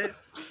 box, isn't it?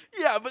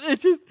 Yeah, but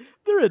it's just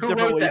there are Who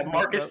different wrote ways that? to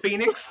Marcus make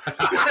Phoenix?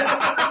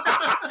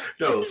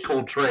 No, it's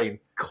Coltrane.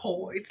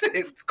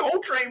 It's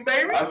Coltrane,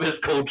 baby. I miss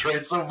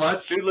Coltrane so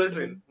much. Dude,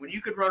 listen, when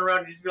you could run around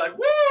and just be like,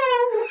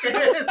 woo!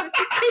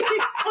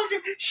 Fucking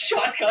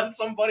shotgun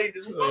somebody and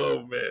just woo!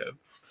 Oh man.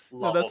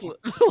 Love that's him.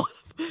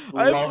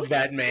 I have- Love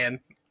that man.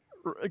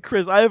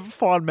 Chris, I have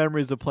fond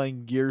memories of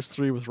playing Gears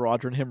 3 with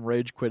Roger and him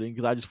rage quitting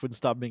because I just wouldn't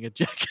stop being a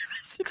jackass.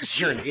 Because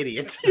you're an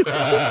idiot.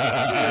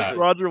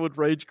 Roger would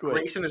rage quit.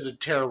 Grayson is a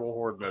terrible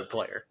horde mode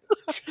player.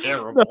 No,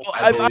 Terrible.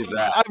 I believe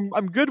that.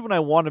 I'm good when I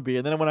want to be,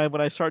 and then when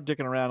I start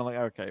dicking around, I'm like,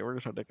 okay, we're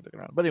gonna start dicking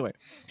around. But anyway,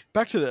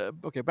 back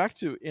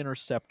to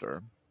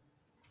Interceptor.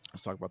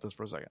 Let's talk about this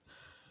for a second.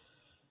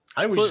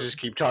 I think we So- should just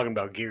keep talking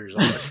about Gears,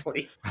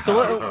 honestly. So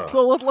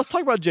let's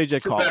talk about JJ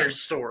It's a better Collins.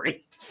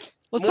 story.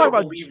 Let's More talk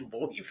about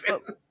believable, even.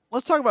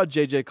 let's talk about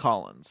JJ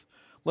Collins.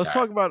 Let's Okay.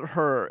 talk about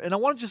her, and I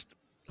want to just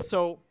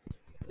so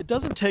it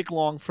doesn't take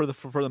long for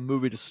the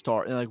movie to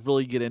start and like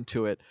really get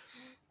into it.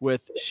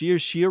 With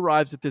she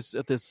arrives at this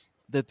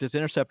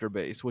Interceptor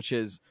base, which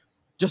has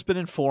just been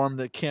informed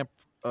that Camp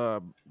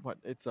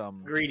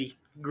Greedy.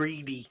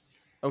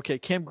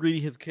 Camp Greedy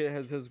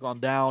has gone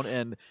down,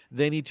 and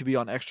they need to be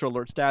on extra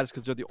alert status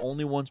because they're the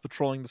only ones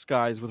patrolling the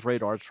skies with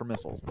radars for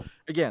missiles.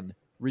 Again,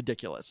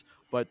 ridiculous,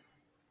 but.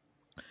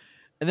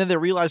 And then they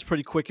realized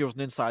pretty quick it was an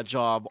inside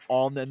job.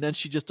 And then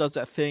she just does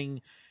that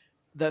thing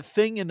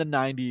in the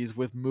 90s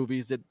with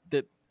movies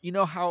that you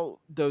know how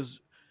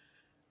those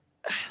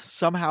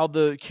somehow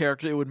the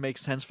character, it would make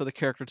sense for the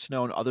character to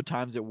know, and other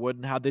times it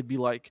wouldn't. How they'd be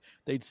like,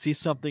 they'd see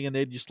something and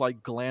they'd just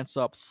like glance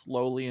up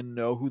slowly and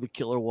know who the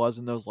killer was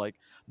in those like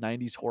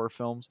 90s horror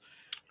films.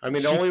 I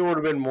mean, it only would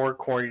have been more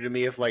corny to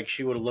me if like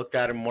she would have looked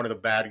at him, one of the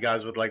bad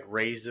guys with like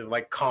raised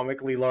like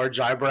comically large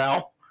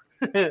eyebrow.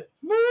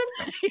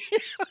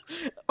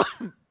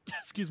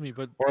 Excuse me,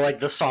 but Or like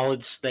the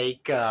Solid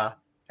Snake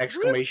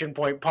exclamation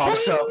point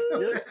pops up.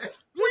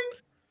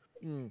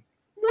 mm,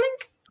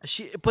 Wink.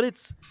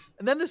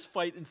 and then this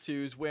fight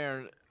ensues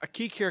where a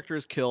key character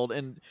is killed,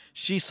 and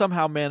she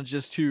somehow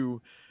manages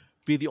to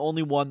be the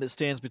only one that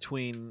stands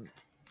between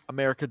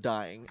America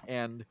dying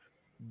and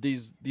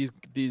these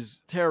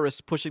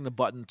terrorists pushing the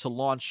button to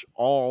launch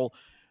all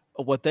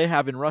of what they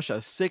have in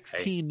Russia,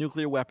 16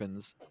 nuclear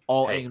weapons,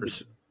 all aimed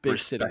at big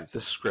Respect cities.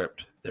 the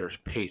script. There's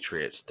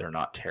patriots. They're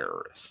not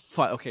terrorists.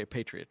 Fine, okay,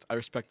 Patriots. I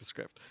respect the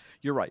script.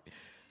 You're right.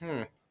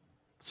 Hmm.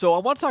 So I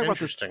want to talk about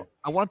this. Interesting.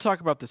 I want to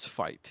talk about this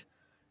fight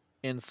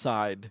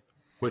inside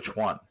Which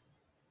one?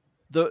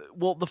 the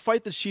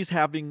fight that she's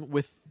having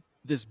with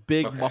this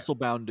big Okay.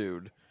 muscle-bound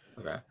dude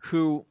Okay.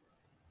 who.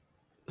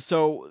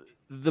 So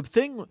the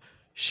thing,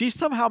 she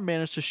somehow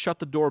managed to shut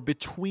the door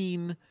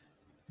between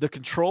the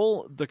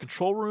control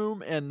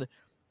room and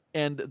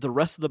the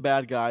rest of the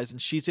bad guys,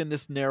 and she's in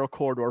this narrow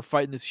corridor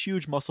fighting this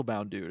huge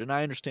muscle-bound dude. And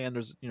I understand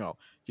there's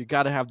you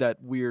got to have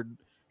that weird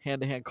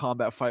hand-to-hand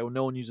combat fight when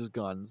no one uses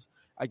guns.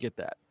 I get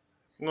that.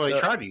 Well, they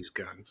try to use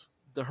guns.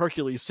 The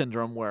Hercules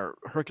syndrome, where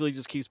Hercules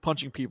just keeps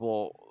punching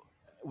people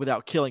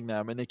without killing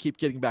them, and they keep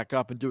getting back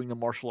up and doing the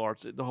martial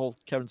arts, the whole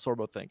Kevin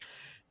Sorbo thing.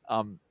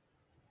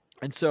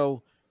 And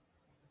so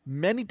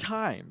many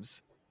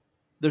times,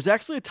 there's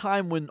actually a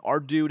time when our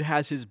dude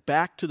has his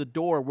back to the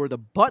door where the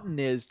button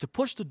is to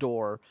push the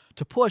door,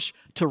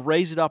 to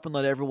raise it up and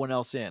let everyone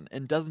else in,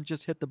 and doesn't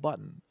just hit the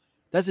button.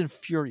 That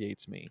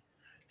infuriates me.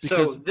 So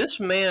Because this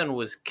man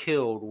was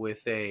killed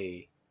with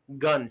a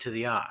gun to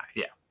the eye.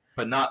 Yeah,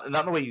 but not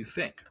the way you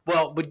think.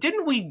 Well, but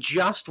didn't we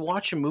just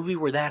watch a movie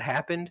where that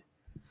happened?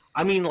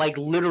 I mean, like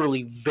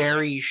literally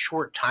very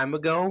short time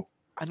ago.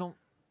 I don't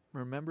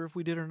remember if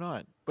we did or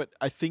not, but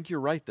I think you're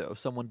right though.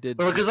 Someone did.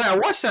 Well, because I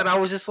watched that, and I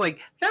was just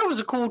like, that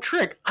was a cool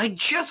trick. I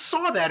just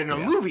saw that in a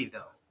Yeah. movie,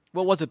 though.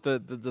 What was it?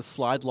 The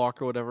slide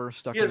lock or whatever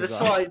stuck Yeah, in the his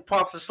eye? slide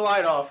pops the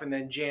slide off and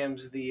then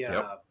jams the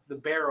Yep. the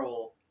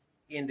barrel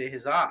into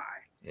his eye,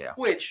 Yeah.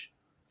 which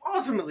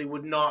ultimately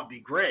would not be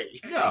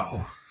great.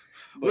 No.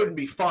 Wouldn't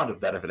be fond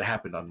of that if it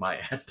happened on my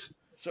end.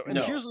 So and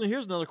No. here's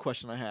another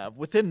question I have.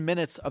 Within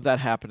minutes of that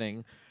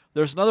happening,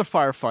 there's another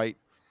firefight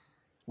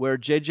where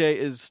JJ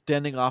is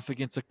standing off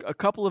against a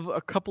couple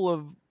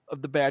of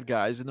of the bad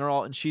guys,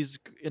 and she's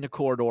in a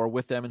corridor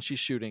with them, and she's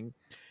shooting,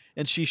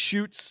 and she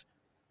shoots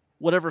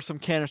whatever some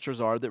canisters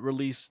are that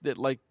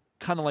like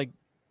kind of like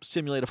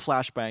simulate a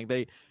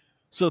flashbang.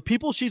 So the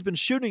people she's been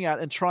shooting at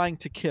and trying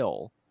to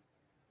kill,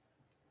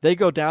 they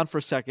go down for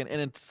a second,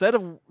 and instead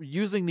of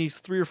using these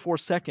 3 or 4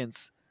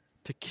 seconds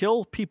to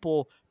kill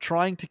people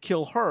trying to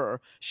kill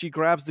her, she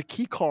grabs the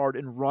key card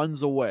and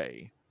runs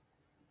away.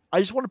 I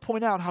just want to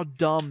point out how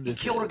dumb this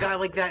is. He killed a guy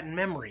like that in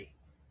Memory.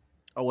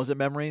 Oh, was it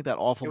Memory? That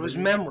awful It was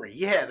movie? Memory.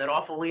 Yeah, that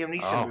awful Liam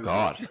Neeson movie. Oh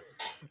God.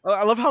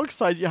 I love how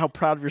excited, how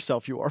proud of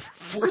yourself you are.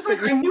 Because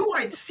like, I knew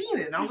I'd seen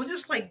it, and I was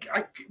just like,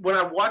 when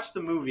I watched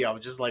the movie, I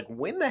was just like,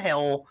 when the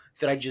hell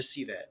did I just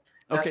see that?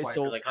 That's Okay, why,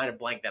 so because I kind of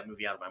blanked that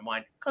movie out of my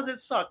mind because it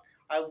sucked.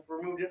 I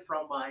removed it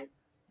from my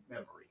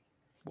memory.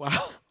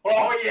 wow.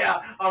 Oh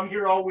yeah, I'm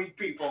here all week,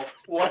 people.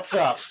 What's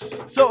up?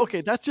 So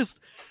okay, that's just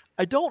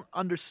I don't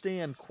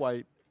understand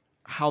quite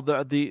how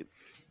the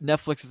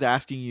Netflix is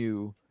asking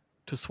you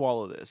to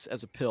swallow this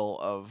as a pill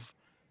of.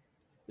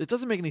 It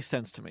doesn't make any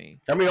sense to me.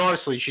 I mean,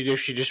 honestly, she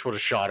just would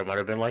have shot him. I'd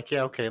have been like,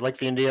 yeah, okay, like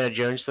the Indiana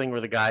Jones thing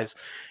where the guy's,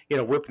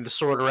 whipping the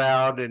sword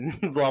around and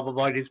blah blah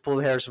blah. He just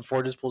pulls Harrison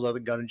Ford, just pulls out the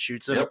gun and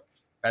shoots him. Yep.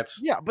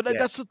 That's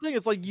That's the thing.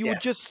 It's like you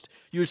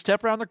would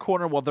step around the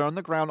corner while they're on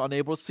the ground,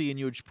 unable to see, and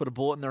you would just put a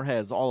bullet in their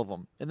heads, all of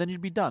them, and then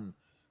you'd be done.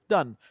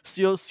 Done.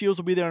 SEALs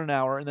will be there in an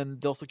hour, and then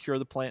they'll secure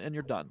the plant, and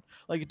you're done.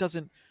 Like it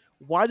doesn't.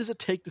 Why does it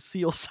take the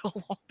SEAL so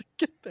long to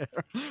get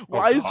there?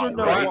 Why is there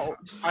no? Right.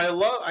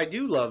 I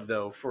do love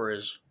though, for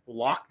as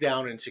locked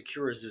down and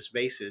secure as this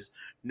base is,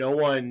 no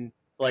one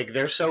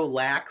they're so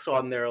lax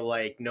on their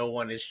no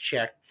one has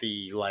checked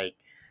the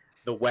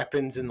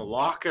weapons in the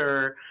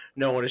locker.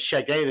 No one has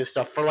checked any of this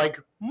stuff for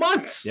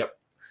months. Yep.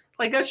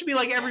 That should be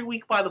every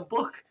week by the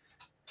book.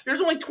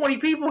 There's only 20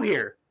 people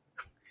here.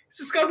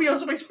 This is gonna be on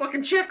somebody's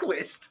fucking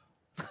checklist.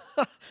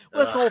 Well,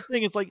 that's the whole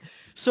thing. It's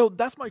so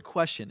that's my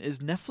question: is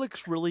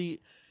Netflix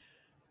really?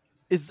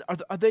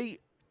 Are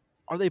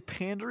they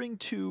pandering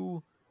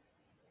to?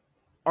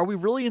 Are we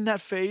really in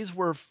that phase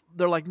where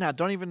they're like, nah,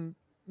 don't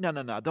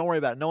worry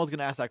about it. No one's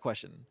gonna ask that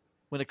question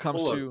when it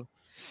comes to.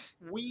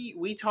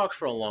 We talked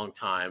for a long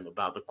time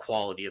about the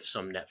quality of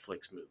some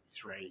Netflix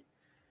movies, right?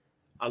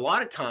 A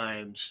lot of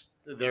times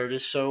they're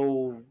just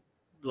so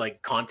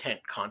content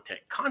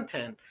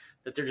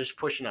that they're just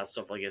pushing out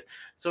stuff like this.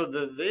 So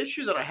the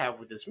issue that I have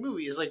with this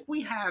movie is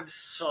we have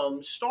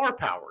some star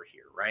power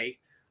here, right?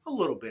 A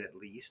little bit at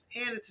least,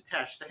 and it's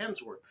attached to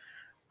Hemsworth.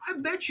 I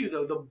bet you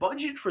though the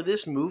budget for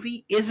this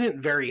movie isn't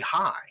very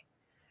high.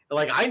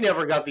 I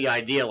never got the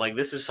idea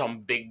this is some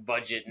big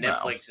budget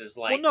Netflix is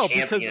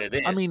champion of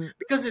this. I mean,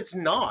 because it's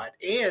not,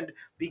 and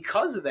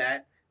because of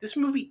that, this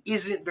movie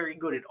isn't very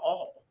good at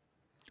all.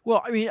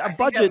 Well, I mean, I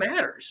think that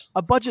matters.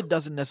 A budget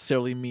doesn't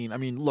necessarily mean. I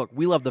mean, look,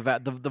 we love the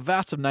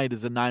Vast of Night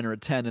is a 9 or a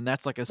 10, and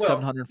that's a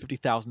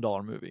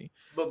 $750,000 movie.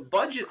 But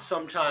budget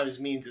sometimes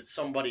means that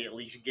somebody at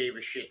least gave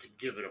a shit to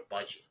give it a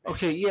budget.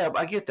 Okay, yeah,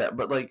 I get that,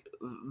 but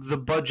the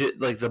budget,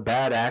 the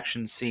bad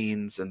action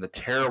scenes and the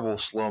terrible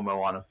slow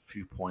mo on a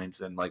few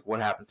points, and what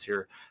happens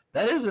here,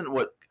 that isn't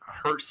what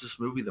hurts this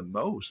movie the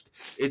most.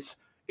 It's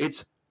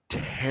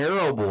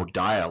terrible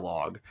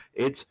dialogue.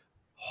 It's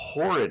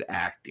horrid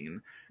acting,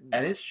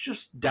 and it's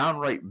just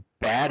downright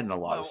bad in a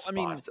lot of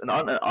spots, and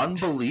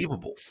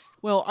unbelievable.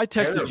 Well, I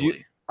texted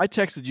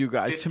you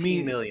guys. To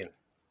me, $15 million.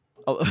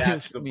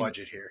 That's the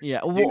budget here. Yeah.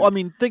 Well, dude, I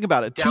mean, think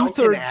about it.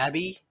 Downton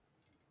Abbey,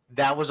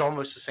 that was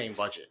almost the same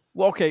budget.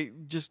 Well, okay,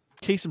 just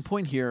case in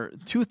point here.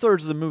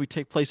 2/3 of the movie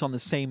take place on the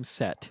same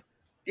set.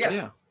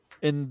 Yeah.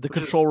 In the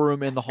control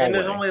room in the hallway. And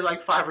there's only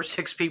 5 or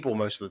 6 people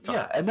most of the time.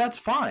 Yeah, and that's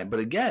fine. But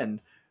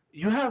again,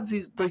 you have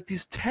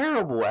these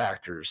terrible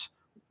actors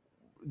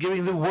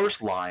giving the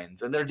worst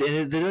lines, and they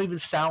don't even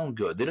sound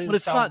good. They don't. But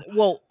even not.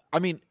 Well, I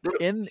mean,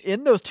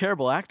 in those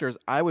terrible actors,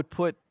 I would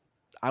put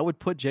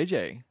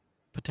JJ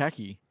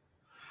Pataki.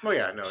 Oh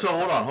yeah, no. So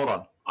hold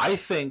on.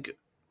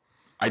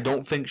 I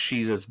don't think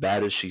she's as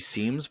bad as she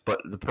seems, but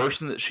the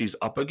person that she's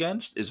up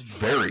against is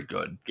very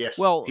good. Yes.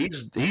 Well,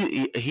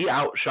 he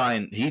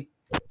outshine. He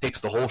takes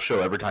the whole show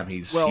every time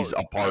he's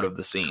a part of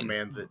the scene.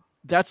 Commands it.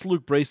 That's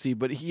Luke Bracey,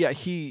 but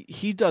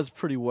he does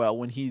pretty well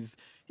when he's.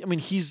 I mean,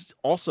 he's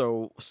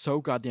also so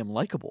goddamn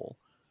likable.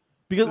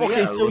 Because he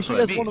has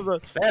one of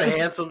that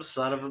handsome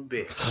son of a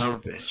bitch. Son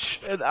of a bitch.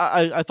 And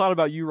I thought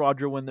about you,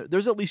 Roger, when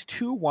there's at least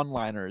 2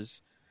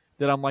 one-liners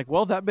that I'm like,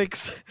 well, that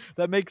makes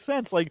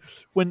sense.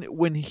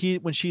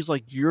 When she's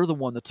like, you're the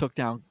one that took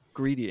down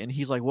Greedy, and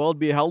he's like, well, it'd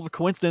be a hell of a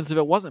coincidence if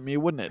it wasn't me,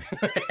 wouldn't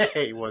it?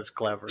 He was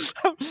clever.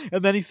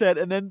 And then he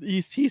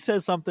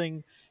says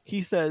something.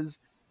 He says,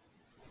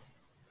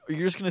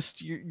 you're just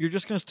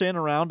gonna stand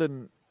around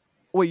and.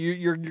 Wait,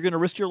 you're going to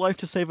risk your life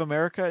to save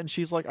America? And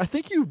she's like, I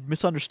think you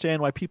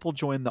misunderstand why people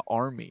join the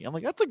army. I'm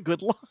like, that's a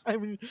good line. I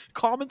mean,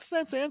 common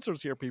sense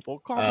answers here, people.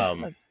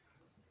 Common sense.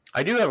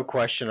 I do have a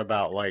question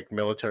about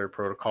military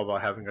protocol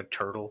about having a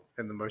turtle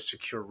in the most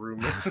secure room.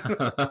 Does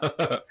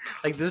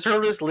the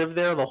turtle just live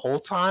there the whole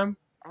time?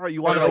 All right,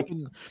 you want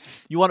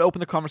to open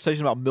the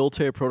conversation about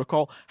military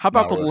protocol? How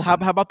about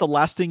how about the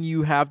last thing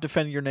you have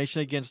defending your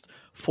nation against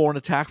foreign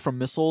attack from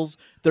missiles?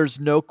 There's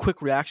no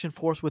quick reaction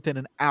force within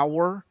an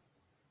hour.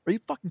 Are you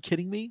fucking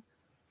kidding me?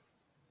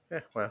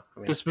 Yeah, well, I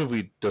mean, this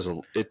movie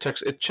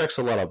checks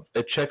a lot of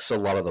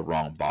the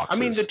wrong boxes. I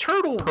mean, the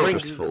turtle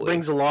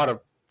brings a lot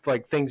of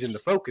like things into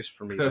focus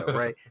for me, though,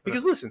 right?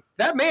 Because listen,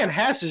 that man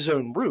has his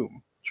own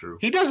room. True.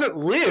 He doesn't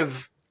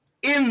live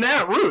in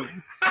that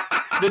room.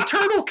 The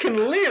turtle can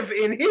live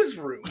in his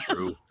room.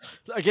 True.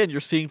 Again, you're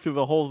seeing through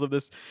the holes of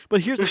this.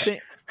 But here's the thing.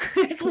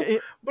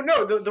 But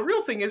no, the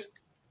real thing is,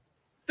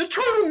 the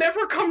turtle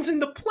never comes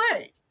into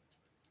play.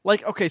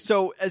 Like, okay,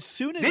 so as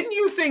soon as... Didn't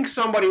you think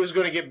somebody was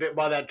going to get bit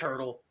by that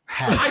turtle?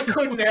 I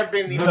couldn't have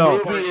been the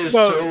movie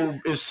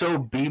person. is so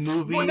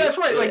B-movie. Well, that's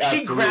right. Like,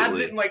 Absolutely. she grabs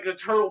it and, like, the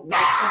turtle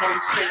bites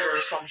somebody's finger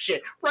or some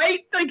shit. Right?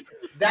 Like,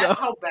 that's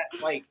how bad...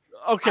 Like,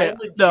 okay, I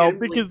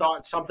legitimately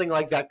thought something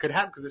like that could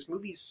happen because this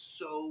movie is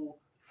so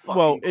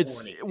fucking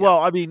corny. Well,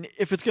 I mean,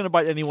 if it's going to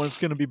bite anyone, it's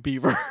going to be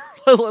Beaver.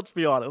 Let's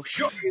be honest.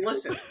 Sure,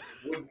 listen.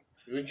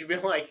 Would you be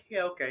like,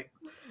 yeah, okay.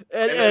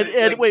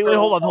 And wait,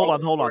 hold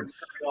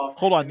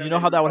on. You know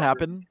how that would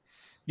happen?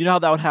 You know how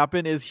that would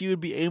happen is he would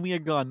be aiming a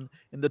gun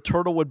and the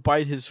turtle would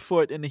bite his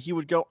foot and he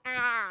would go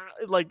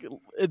like,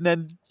 and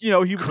then he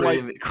was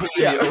creating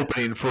the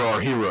opening for our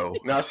hero.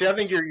 No, see, I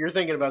think you're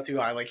thinking about too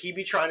high. Like he'd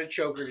be trying to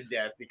choke her to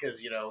death because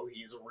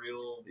he's a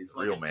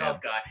real man.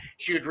 Tough guy.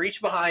 She would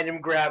reach behind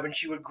him, and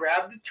she would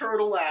grab the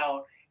turtle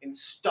out and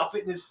stuff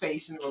it in his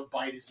face and it would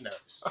bite his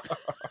nose.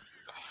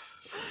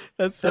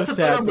 That's a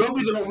better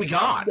movie than what we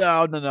got.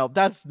 No.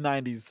 That's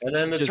 90s. And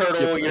then the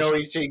turtle,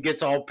 he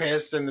gets all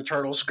pissed, and the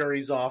turtle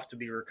scurries off to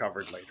be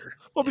recovered later.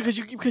 Well, because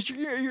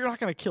you're not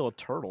going to kill a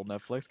turtle,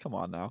 Netflix. Come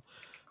on now.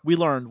 We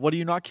learned. What do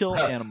you not kill?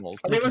 Animals.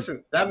 I mean,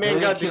 listen, that man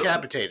got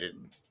decapitated.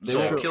 They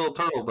won't kill a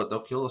turtle, but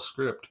they'll kill a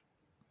script.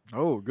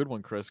 Oh, good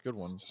one, Chris. Good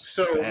one.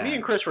 So me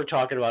and Chris were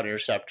talking about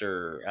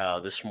Interceptor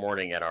this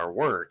morning at our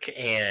work,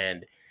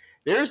 and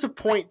there's a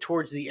point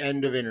towards the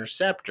end of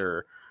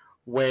Interceptor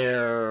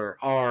where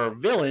our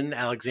villain,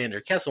 Alexander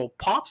Kessel,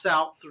 pops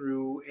out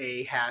through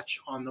a hatch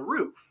on the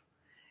roof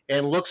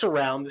and looks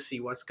around to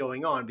see what's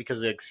going on because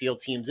the SEAL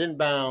team's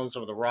inbound,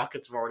 some of the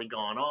rockets have already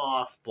gone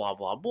off, blah,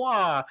 blah,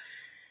 blah.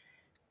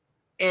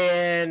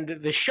 And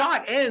the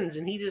shot ends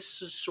and he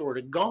just is sort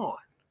of gone.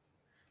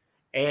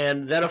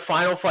 And then a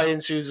final fight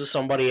ensues with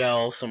somebody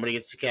else. Somebody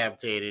gets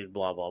decapitated,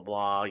 blah, blah,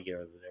 blah.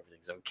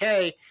 Everything's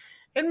okay.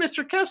 And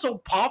Mr. Kessel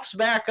pops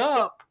back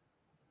up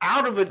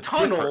out of a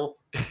tunnel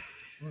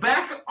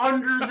back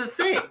under the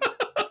thing.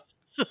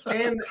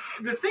 And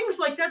the things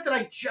like that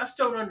I just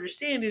don't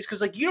understand is because,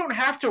 like, you don't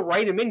have to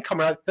write him in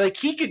coming out. Like,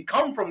 he could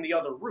come from the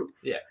other roof.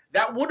 Yeah.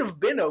 That would have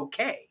been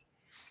okay.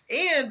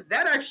 And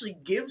that actually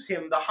gives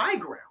him the high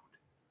ground.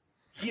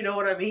 You know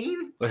what I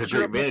mean? Like a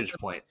great vantage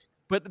point.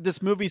 But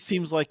this movie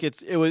seems like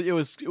it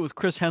was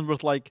Chris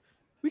Hemsworth like,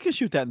 we can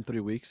shoot that in 3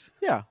 weeks.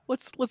 Yeah,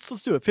 let's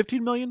do it.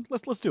 15 million?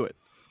 Let's do it.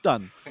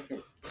 Done.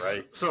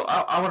 Right. So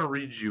I want to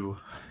read you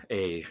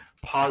a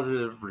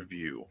positive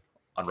review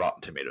on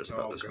Rotten Tomatoes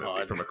about this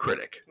movie from a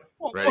critic.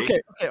 Well, Ready?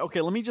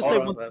 Okay. Let me just say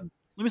one. Let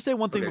me say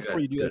one thing before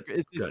you do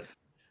that.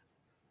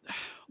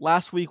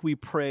 Last week we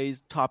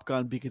praised Top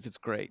Gun because it's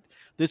great.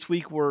 This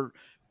week we're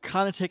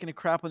kind of taking a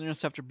crap on the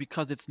Interceptor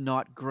because it's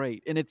not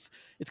great, and it's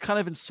kind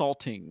of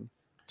insulting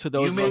to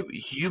those.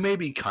 You may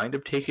be kind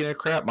of taking a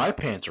crap. My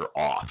pants are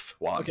off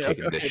while I'm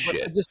taking this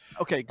shit.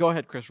 Go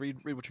ahead, Chris. Read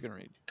what you're gonna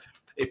read.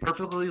 A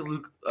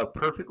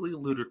perfectly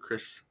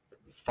ludicrous,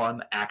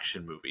 fun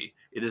action movie.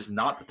 It is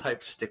not the type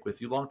to stick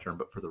with you long term,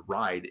 but for the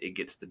ride, it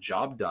gets the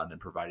job done in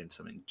providing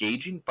some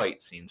engaging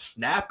fight scenes,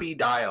 snappy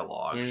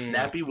dialogue,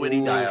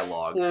 witty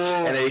dialogue,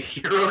 and a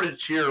hero to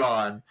cheer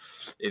on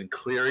in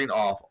clearing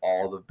off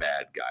all the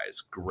bad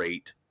guys.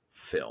 Great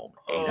film.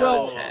 8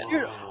 out of 10.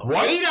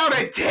 What? 8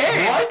 out of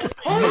 10? What?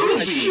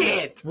 Holy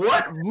shit!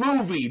 What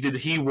movie did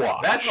he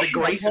watch? That's the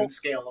Grayson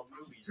scale of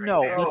movies, right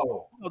there. No,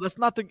 that's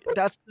not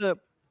the.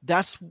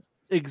 That's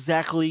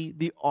exactly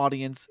the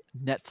audience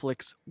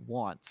Netflix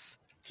wants.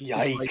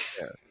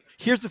 Yikes. Right.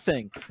 Here's the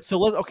thing. So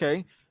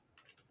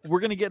we're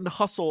gonna get into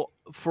Hustle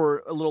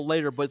for a little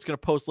later, but it's gonna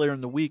post later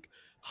in the week.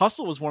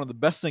 Hustle was one of the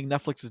best things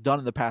Netflix has done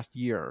in the past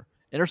year.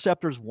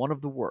 Interceptor is one of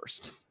the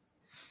worst.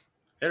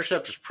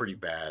 Interceptor's pretty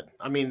bad.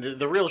 I mean,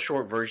 the real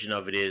short version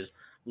of it is,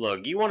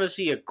 look, you want to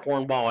see a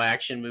cornball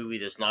action movie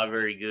that's not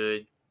very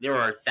good? There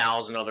are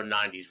 1,000 other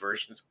 90s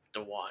versions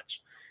to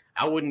watch.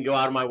 I wouldn't go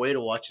out of my way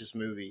to watch this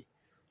movie.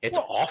 It's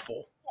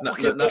awful. Not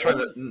trying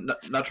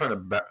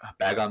to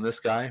bag on this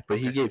guy, but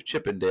he gave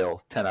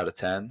Chippendale 10 out of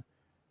 10.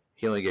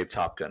 He only gave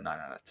Top Gun 9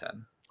 out of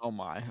 10. Oh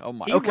my.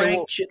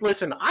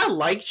 Listen, I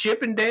like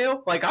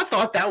Chippendale. Like, I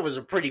thought that was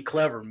a pretty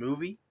clever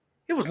movie.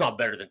 It was not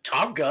better than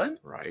Top Gun.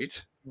 Right.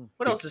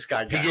 What else this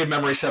guy got? He gave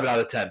Memory 7 out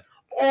of 10.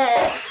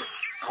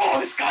 Oh,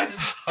 this guy's...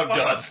 I'm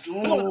done.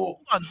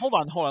 Hold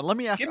on. Let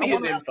me ask. Give me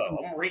his info. I'm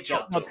going to reach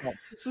out to him.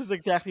 This is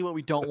exactly what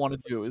we don't want to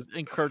do, is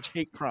encourage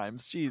hate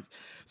crimes. Jeez.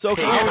 So,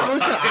 listen,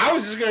 I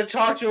was just going to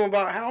talk to him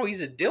about how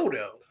he's a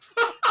dildo.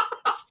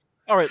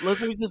 All right,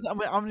 let me just.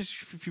 I'm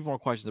just a few more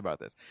questions about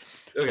this.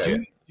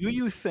 Okay. Do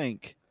you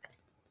think?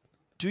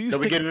 Do you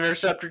Can we think? get an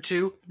Interceptor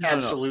 2? No.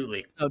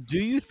 Absolutely. No, do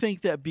you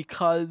think that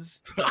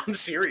because I'm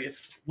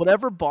serious.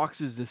 whatever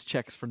boxes this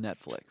checks for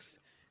Netflix,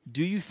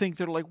 do you think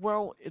they're like,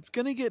 well, it's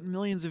gonna get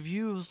millions of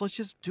views, let's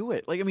just do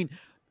it? Like, I mean,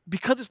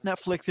 because it's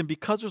Netflix and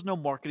because there's no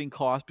marketing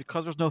cost,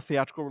 because there's no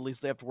theatrical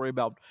release, they have to worry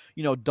about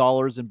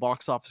dollars and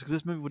box office because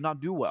this movie would not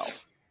do well.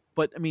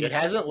 But I mean, It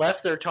hasn't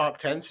left their top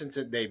 10 since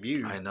it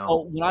debuted. I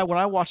know. well, when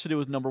I watched it, it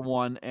was number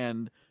one,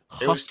 and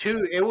It was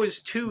two. It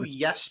was two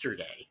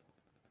yesterday.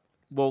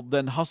 Well,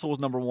 then Hustle was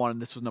number one, and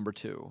this was number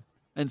two,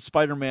 and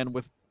Spider-Man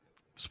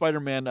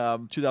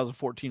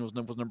 2014 was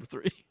number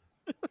three.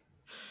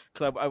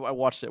 Because I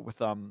watched it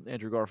with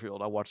Andrew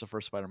Garfield. I watched the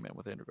first Spider-Man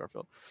with Andrew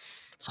Garfield.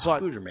 But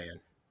Spider-Man.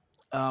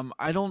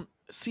 I don't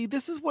see.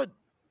 This is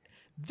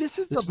This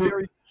the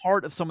very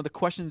heart of some of the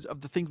questions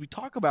of the things we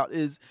talk about.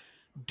 Is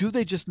do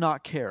they just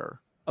not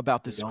care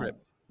about the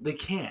script? They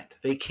can't.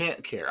 They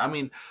can't care. I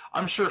mean,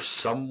 I'm sure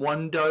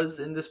someone does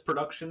in this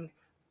production,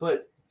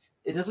 but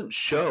it doesn't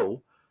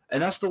show.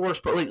 And that's the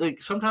worst part.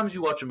 Like sometimes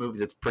you watch a movie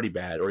that's pretty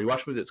bad, or you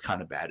watch a movie that's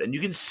kind of bad, and you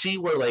can see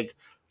where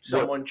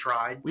someone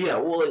tried. Yeah,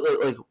 well,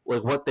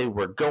 like what they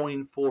were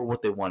going for,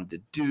 what they wanted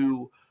to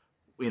do,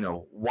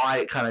 why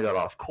it kind of got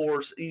off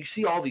course. You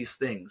see all these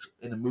things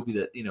in a movie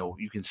that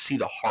you can see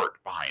the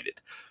heart behind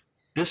it.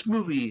 This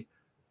movie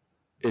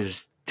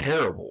is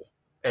terrible,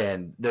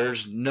 and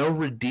there's no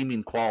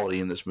redeeming quality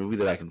in this movie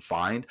that I can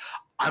find.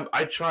 I'm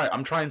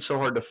trying so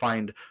hard to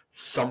find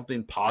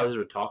something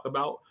positive to talk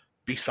about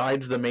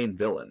besides the main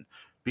villain,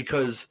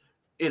 because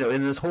in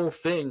this whole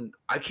thing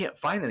I can't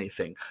find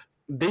anything.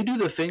 They do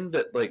the thing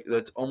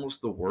that's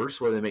almost the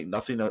worst, where they make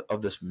nothing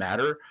of this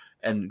matter.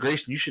 And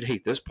Grayson, you should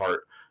hate this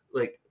part.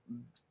 Like,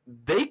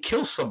 they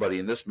kill somebody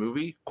in this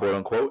movie, quote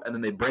unquote, and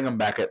then they bring them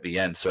back at the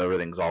end, so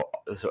everything's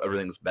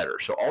better.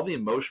 So all the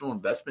emotional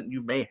investment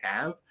you may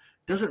have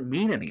doesn't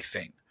mean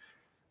anything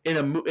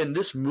in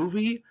this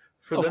movie.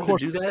 For them to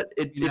do that,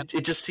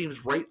 it just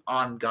seems right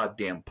on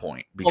goddamn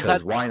point.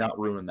 Because why not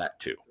ruin that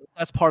too?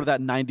 That's part of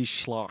that 90s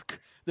schlock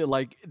that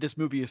like this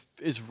movie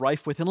is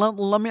rife with. And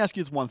let me ask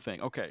you this one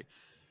thing. Okay,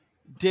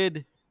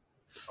 there's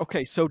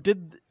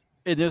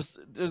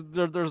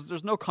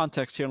no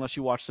context here unless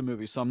you watch the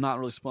movie, so I'm not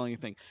really spoiling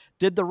anything.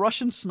 Did the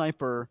Russian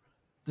sniper?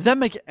 Did that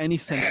make any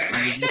sense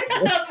to you?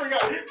 I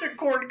forgot the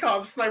corn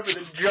cob sniper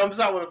that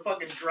jumps out with a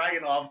fucking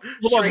dragon off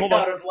straight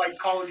out of like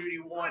Call of Duty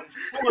 1.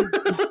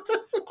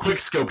 Quick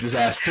scoped his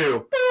ass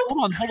too.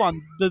 Hold on.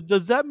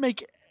 Does that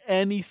make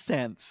any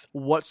sense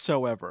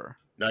whatsoever?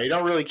 No, you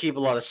don't really keep a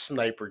lot of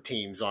sniper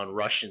teams on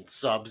Russian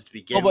subs to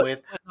begin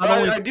with. But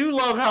I do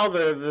love how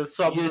the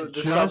sub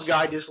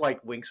guy just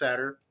like winks at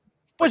her.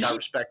 But I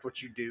respect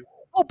what you do.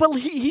 Oh, but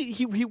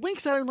he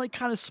winks at her and like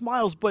kind of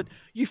smiles, but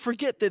you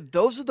forget that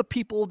those are the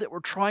people that were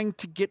trying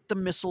to get the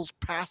missiles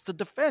past the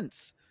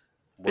defense.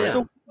 Yeah.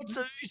 So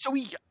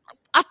he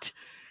what?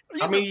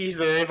 I mean,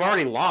 they've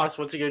already lost.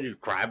 What's he gonna do?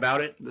 Cry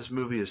about it? This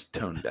movie is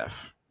tone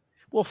deaf.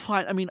 Well,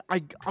 fine. I mean,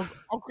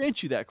 I'll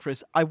grant you that,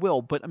 Chris. I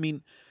will, but I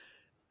mean,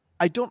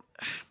 I don't.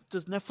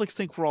 Does Netflix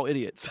think we're all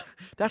idiots?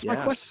 That's my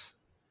question.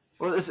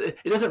 Well, it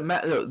doesn't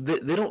matter.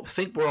 They don't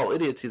think we're all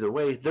idiots either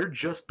way. They're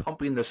just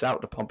pumping this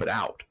out to pump it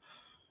out.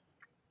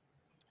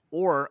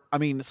 Or, I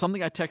mean,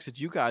 something I texted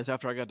you guys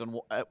after I got done,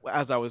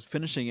 as I was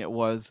finishing it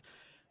was,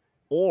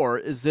 or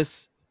is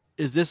this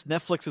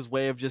Netflix's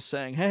way of just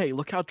saying, hey,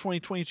 look how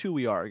 2022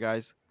 we are,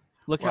 guys.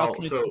 Look how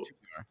 2022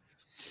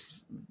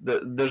 we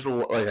are. There's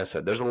like I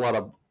said, there's a lot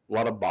of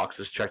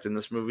boxes checked in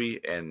this movie,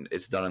 and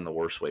it's done in the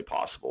worst way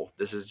possible.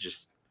 This is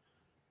just,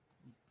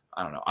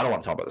 I don't know. I don't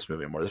want to talk about this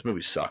movie anymore. This movie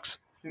sucks.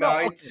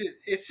 No,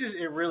 it's just,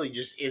 it really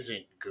just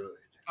isn't good.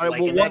 All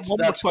right,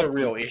 that's the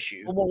real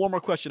issue. One more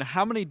question.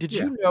 How many did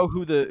you know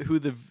who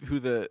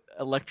the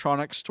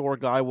electronics store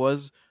guy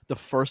was the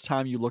first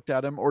time you looked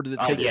at him, or did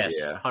it take? Yes,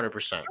 100%. For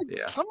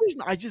some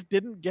reason, I just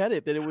didn't get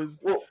it. That it was.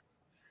 Well,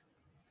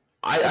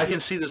 I can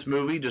see this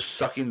movie just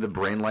sucking the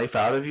brain life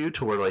out of you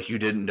to where like you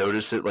didn't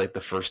notice it like the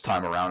first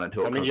time around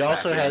until. He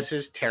also has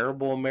his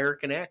terrible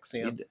American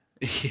accent.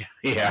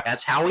 Yeah,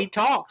 that's how he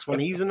talks when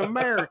he's an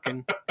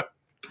American.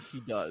 He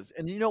does.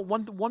 And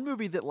one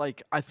movie that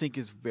like I think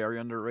is very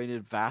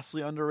underrated,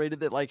 vastly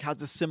underrated, that like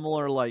has a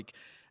similar like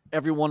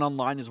everyone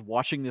online is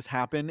watching this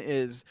happen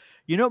is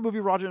what movie,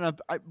 Roger, and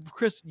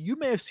Chris, you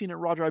may have seen it,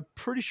 Roger. I'm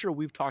pretty sure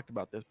we've talked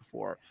about this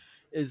before.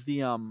 Is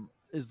the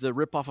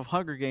ripoff of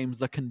Hunger Games,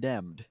 The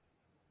Condemned.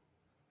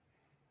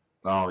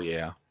 Oh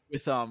yeah.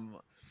 With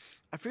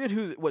I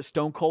forget what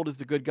Stone Cold is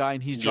the good guy,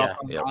 and he's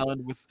dropped on the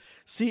island with.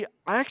 See,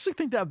 I actually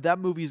think that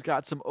movie's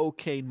got some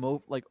okay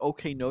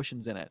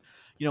notions in it.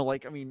 I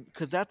mean,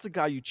 because that's a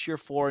guy you cheer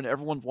for, and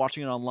everyone's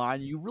watching it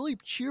online. You really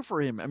cheer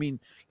for him. I mean,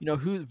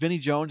 Vinnie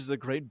Jones is a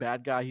great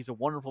bad guy. He's a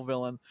wonderful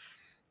villain.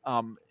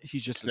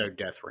 He's just no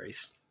Death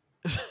Race.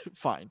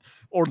 Fine,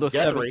 or the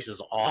Death Race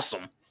is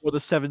awesome. Or the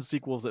 7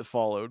 sequels that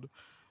followed.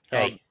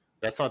 Hey,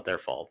 that's not their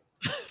fault.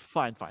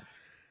 Fine,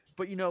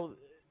 but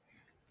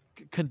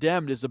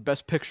Condemned is the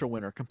best picture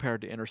winner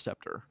compared to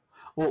Interceptor.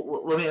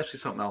 Well, let me ask you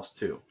something else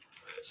too.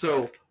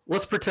 So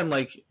let's pretend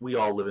like we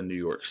all live in New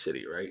York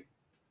City, right?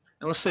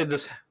 And let's say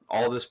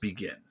all this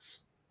begins,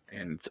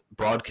 and it's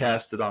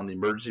broadcasted on the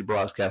emergency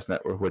broadcast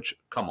network. Which,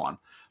 come on,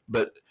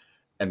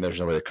 and there's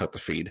no way to cut the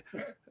feed.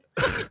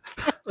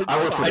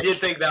 I did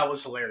think that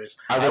was hilarious.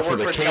 I work for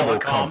the cable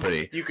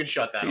company. You can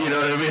shut that off. You know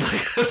what I mean?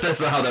 Like, that's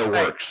not how that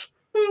works.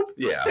 Boop.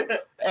 Yeah.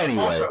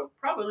 Anyway. Also,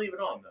 probably leave it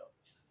on,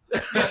 though.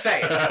 Just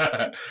saying.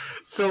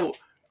 So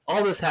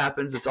all this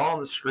happens. It's all on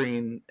the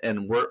screen,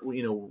 and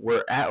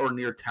we're at or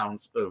near town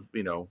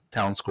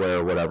square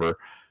or whatever.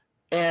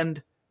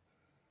 And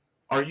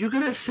are you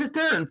gonna sit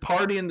there and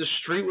party in the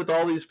street with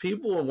all these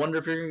people and wonder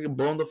if you're gonna get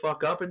blown the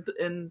fuck up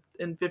in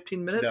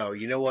 15 minutes? No,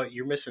 you know what?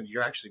 You're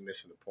actually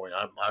missing the point.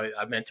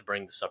 I meant to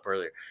bring this up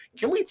earlier.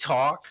 Can we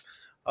talk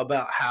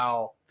about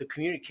how the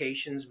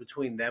communications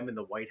between them and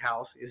the White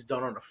House is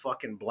done on a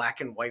fucking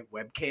black and white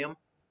webcam?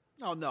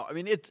 Oh no, I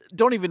mean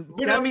don't even.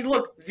 But I mean,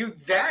 look, dude,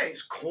 that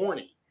is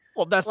corny.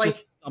 Well, that's like,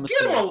 just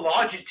get him a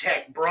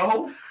Logitech,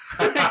 bro.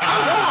 Come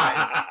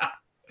on.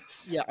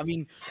 Yeah, I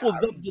mean, well,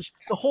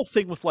 the whole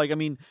thing with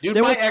dude,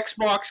 my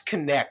Xbox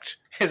Connect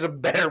has a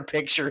better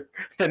picture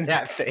than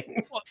that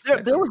thing. Well,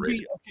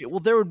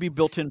 there would be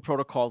built-in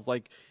protocols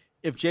like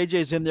if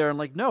JJ's in there and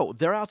like, no,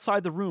 they're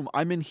outside the room,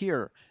 I'm in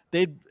here.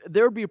 There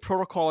would be a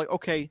protocol like,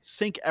 okay,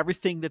 sync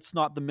everything that's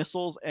not the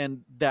missiles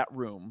and that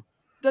room.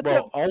 There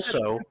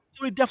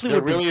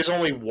really is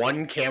only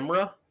one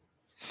camera.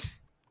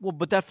 Well,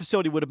 but that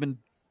facility would have been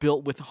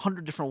built with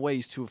 100 different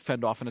ways to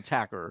fend off an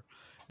attacker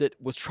that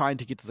was trying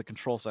to get to the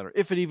control center.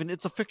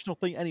 It's a fictional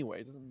thing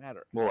anyway. It doesn't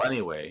matter. Well,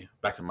 anyway,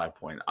 back to my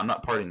point. I'm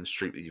not partying in the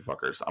street with you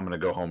fuckers. I'm going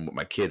to go home with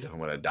my kids if I'm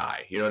going to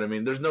die. You know what I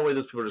mean? There's no way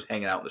those people are just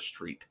hanging out in the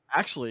street.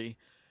 Actually,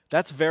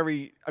 that's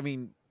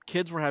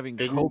kids were having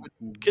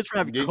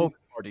COVID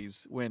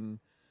parties when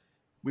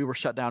we were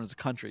shut down as a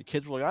country.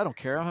 Kids were like, I don't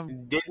care.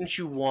 Didn't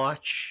you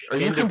watch? Are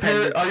you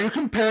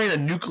comparing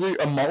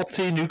a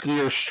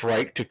multi-nuclear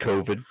strike to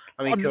COVID?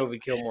 I mean,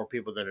 COVID killed more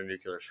people than a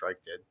nuclear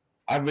strike did.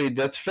 I mean,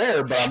 that's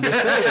fair, but I'm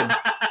just saying.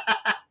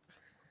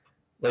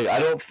 Like, I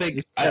don't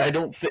think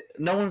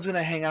no one's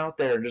gonna hang out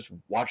there and just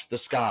watch the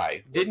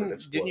sky.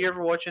 Didn't you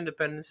ever watch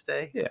Independence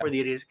Day? Yeah. Where the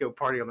idiots go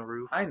party on the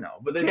roof? I know,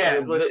 but that's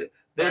how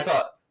they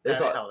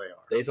are.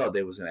 They thought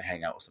they was gonna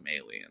hang out with some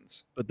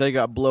aliens, but they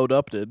got blowed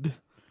up.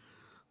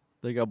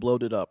 They got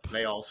bloated up.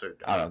 They also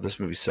died. I don't know. This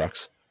movie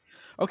sucks.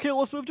 Okay, well,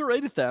 let's move to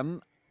rate it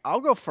then.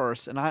 I'll go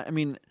first, and I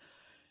mean,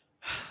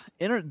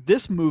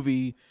 this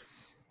movie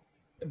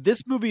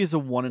is a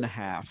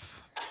 1.5.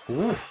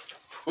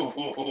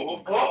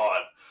 Oh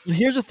God.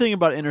 Here's the thing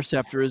about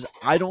Interceptor is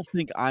I don't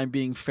think I'm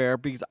being fair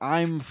because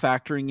I'm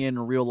factoring in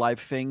real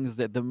life things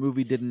that the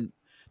movie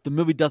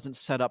doesn't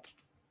set up.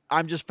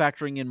 I'm just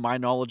factoring in my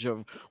knowledge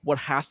of what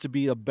has to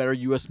be a better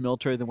U.S.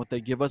 military than what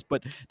they give us,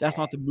 but that's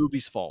not the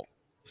movie's fault.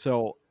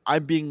 So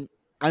I'm being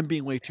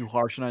way too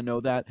harsh, and I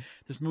know that.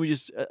 This movie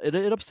just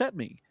it upset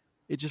me.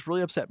 It just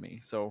really upset me.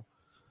 So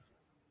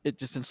it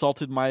just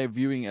insulted my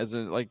viewing as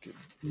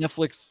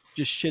Netflix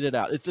just shit it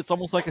out. It's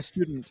almost like a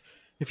student.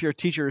 If you're a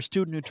teacher, a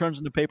student who turns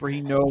in the paper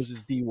he knows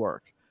is D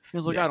work.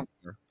 He's like, yeah.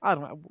 I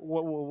don't care.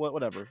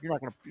 Whatever. You're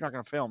not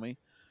gonna fail me.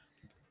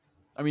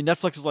 I mean,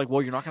 Netflix is like,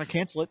 well, you're not gonna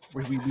cancel it.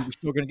 We're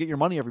still gonna get your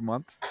money every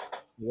month.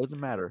 It doesn't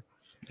matter.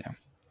 Yeah.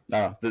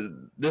 No,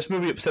 this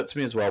movie upsets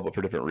me as well, but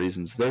for different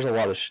reasons. There's a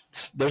lot of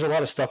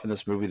stuff in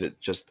this movie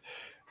that just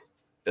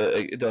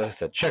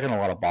checking a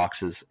lot of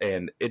boxes,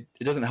 and it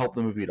doesn't help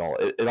the movie at all.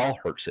 It all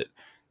hurts it.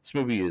 This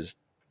movie is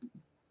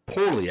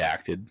poorly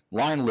acted.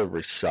 Line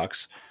delivery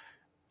sucks.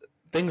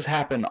 Things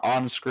happen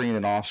on screen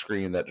and off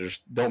screen that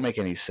just don't make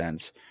any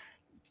sense.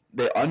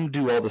 They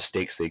undo all the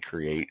stakes they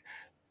create.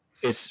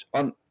 It's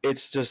not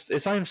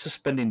even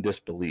suspending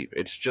disbelief.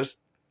 It's just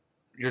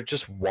you're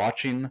just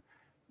watching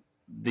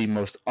the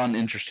most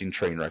uninteresting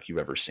train wreck you've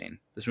ever seen.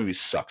 This movie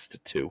sucks to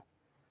 2.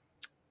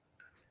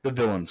 The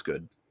villain's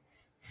good.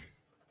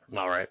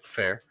 All right,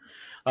 fair.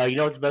 You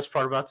know what the best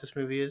part about this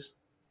movie is?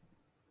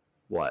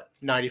 What?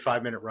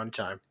 95-minute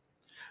runtime.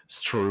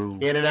 It's true.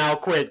 In and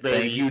out quick, baby.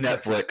 Thank you,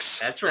 Netflix.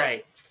 That's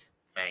right.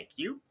 Thank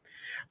you.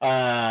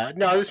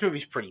 No, this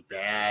movie's pretty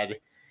bad.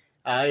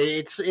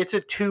 It's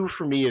a 2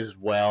 for me as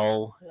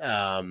well.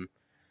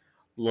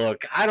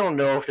 Look, I don't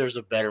know if there's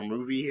a better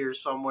movie here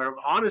somewhere.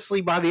 Honestly,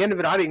 by the end of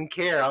it, I didn't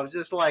care. I was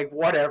just like,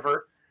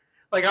 whatever.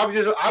 Like, I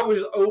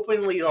was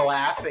openly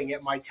laughing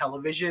at my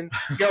television,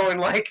 going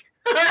like,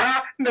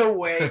 no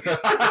way.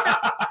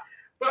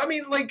 But I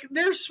mean, like,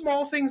 there's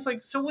small things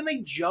like, so when they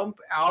jump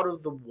out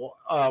of the,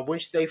 when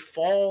they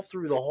fall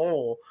through the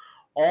hole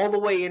all the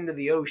way into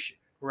the ocean,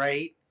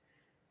 right?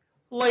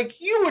 Like,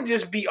 you would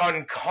just be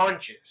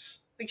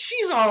unconscious. Like,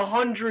 she's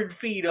 100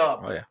 feet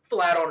up,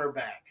 flat on her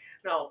back.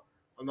 Now,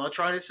 I'm not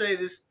trying to say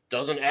this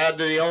doesn't add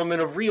to the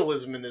element of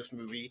realism in this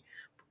movie,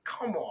 but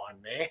come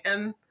on,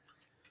 man.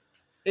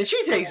 And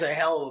she takes a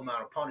hell of an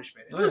amount of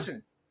punishment. And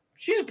listen,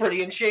 she's a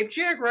pretty in-shape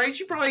chick, right?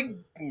 She probably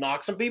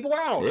knocks some people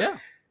out. Yeah.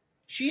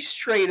 She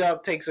straight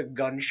up takes a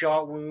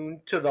gunshot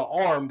wound to the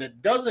arm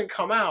that doesn't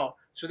come out,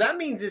 so that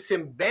means it's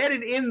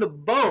embedded in the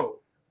bone.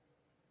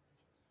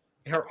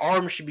 Her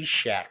arm should be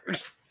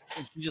shattered.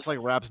 She just like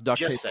wraps duct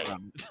Just tape saying.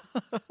 around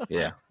it.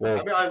 Yeah. I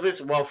Well, mean,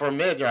 listen. Well, for a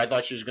minute there, I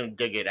thought she was going to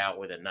dig it out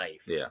with a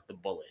knife. Yeah. The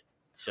bullet.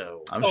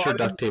 So I'm Oh, sure I mean,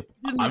 duct tape.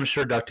 didn't- I'm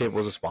sure duct tape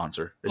was a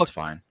sponsor. It's Look,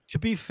 fine. To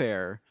be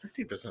fair, duct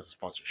tape doesn't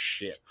sponsor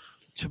shit.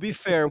 we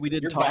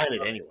didn't You're talk. buying it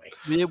About,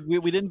 anyway.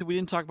 we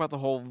didn't talk about the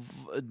whole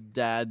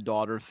dad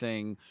daughter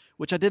thing,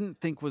 which I didn't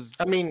think was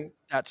I mean,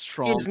 that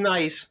strong. it's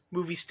nice.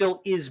 Movie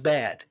still is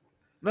bad.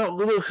 No,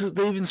 look,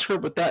 they even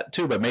script with that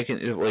too by making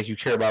it like you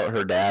care about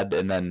her dad,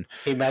 and then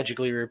He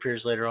magically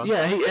reappears later on.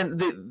 yeah, and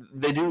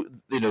they do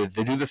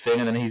they do the thing,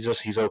 and then he's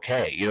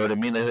okay. You know what I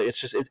mean?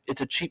 It's just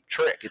it's a cheap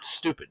trick. It's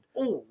stupid.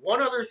 Oh,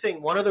 one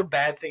other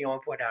bad thing I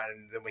want to point out,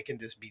 and then we can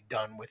just be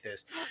done with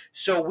this.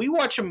 So we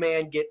watch a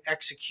man get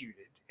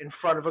executed in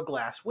front of a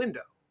glass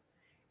window,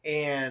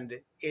 and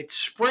it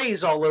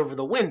sprays all over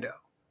the window.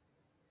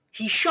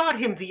 He shot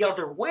him the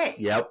other way.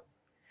 Yep.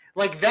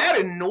 Like, that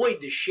annoyed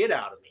the shit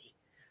out of me.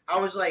 I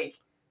was like,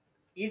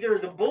 either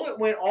the bullet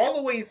went all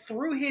the way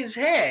through his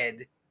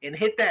head and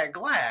hit that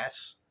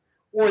glass,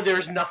 or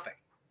there's nothing.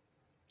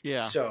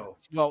 Yeah. So,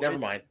 Well, never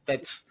mind.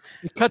 It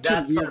cut to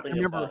That's weird,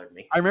 something that bothered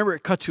me. I remember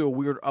it cut to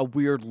a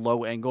weird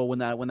low angle when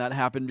that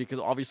happened because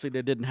obviously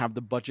they didn't have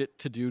the budget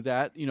to do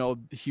that. You know,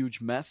 the huge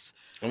mess.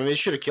 I mean, they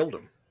should have killed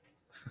him.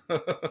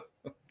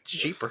 It's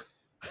cheaper.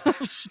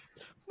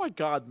 My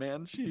God,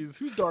 man, jeez,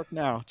 who's dark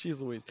now? Jeez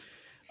Louise.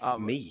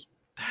 Me.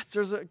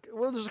 There's a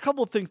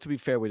couple of things to be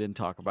fair we didn't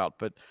talk about,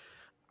 but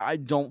I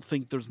don't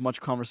think there's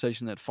much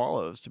conversation that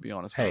follows. To be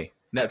honest. Hey,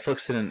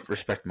 Netflix didn't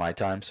respect my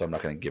time, so I'm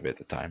not going to give it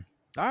the time.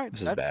 All right,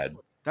 This is bad.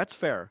 That's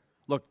fair.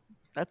 Look,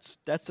 that's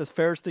the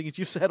fairest thing that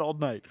you said all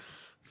night.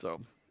 So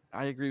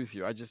I agree with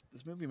you. This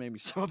movie made me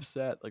so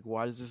upset. Like,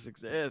 why does this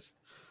exist?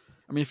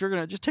 I mean, if you're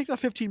gonna just take that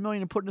 $15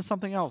 million and put it into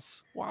something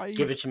else, why?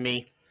 Give it to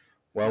me.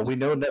 Well, we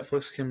know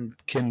Netflix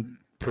can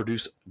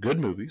produce good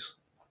movies.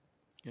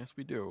 Yes,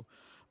 we do.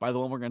 By the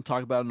way, we're going to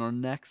talk about in our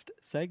next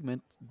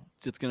segment.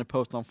 It's going to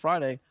post on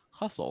Friday.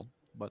 Hustle,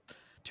 but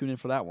tune in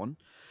for that one.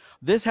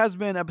 This has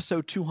been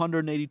episode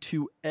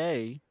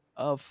 282A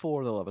of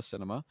For the Love of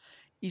Cinema.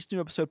 Each new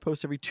episode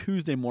posts every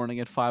Tuesday morning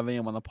at 5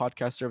 a.m. on the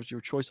podcast service of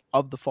your choice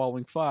of the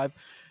following 5: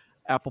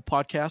 Apple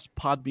Podcasts,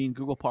 Podbean,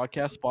 Google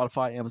Podcasts,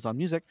 Spotify, Amazon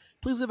Music.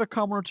 Please leave a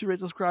comment or 2, rate,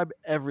 subscribe.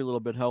 Every little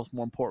bit helps.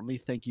 More importantly,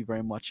 thank you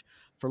very much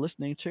for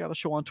listening. Check out the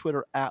show on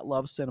Twitter at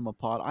Love Cinema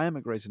Pod. I am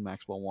at Grayson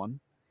Maxwell 1.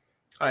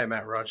 Hi, I'm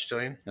Matt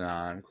Rochstillion. And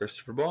I'm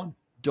Christopher Bond.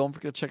 Don't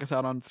forget to check us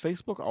out on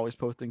Facebook. Always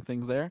posting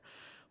things there.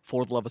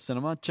 For the Love of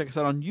Cinema. Check us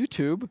out on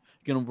YouTube.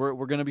 Again, we're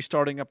going to be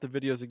starting up the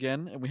videos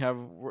again, and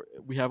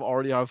we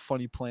already have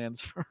funny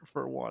plans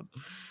for one.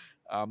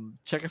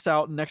 Check us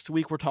out next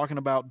week. We're talking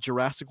about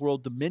Jurassic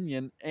World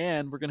Dominion,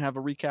 and we're going to have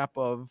a recap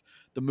of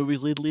the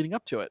movies leading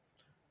up to it.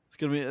 It's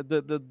going to be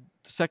the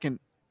second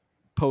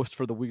post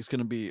for the week is going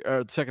to be,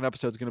 or the second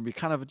episode is going to be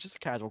kind of just a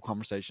casual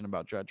conversation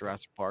about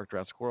Jurassic Park,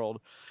 Jurassic World,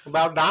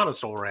 About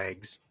dinosaur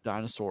eggs.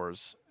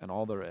 dinosaurs, and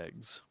all their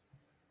eggs.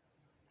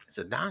 It's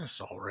a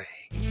dinosaur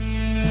egg.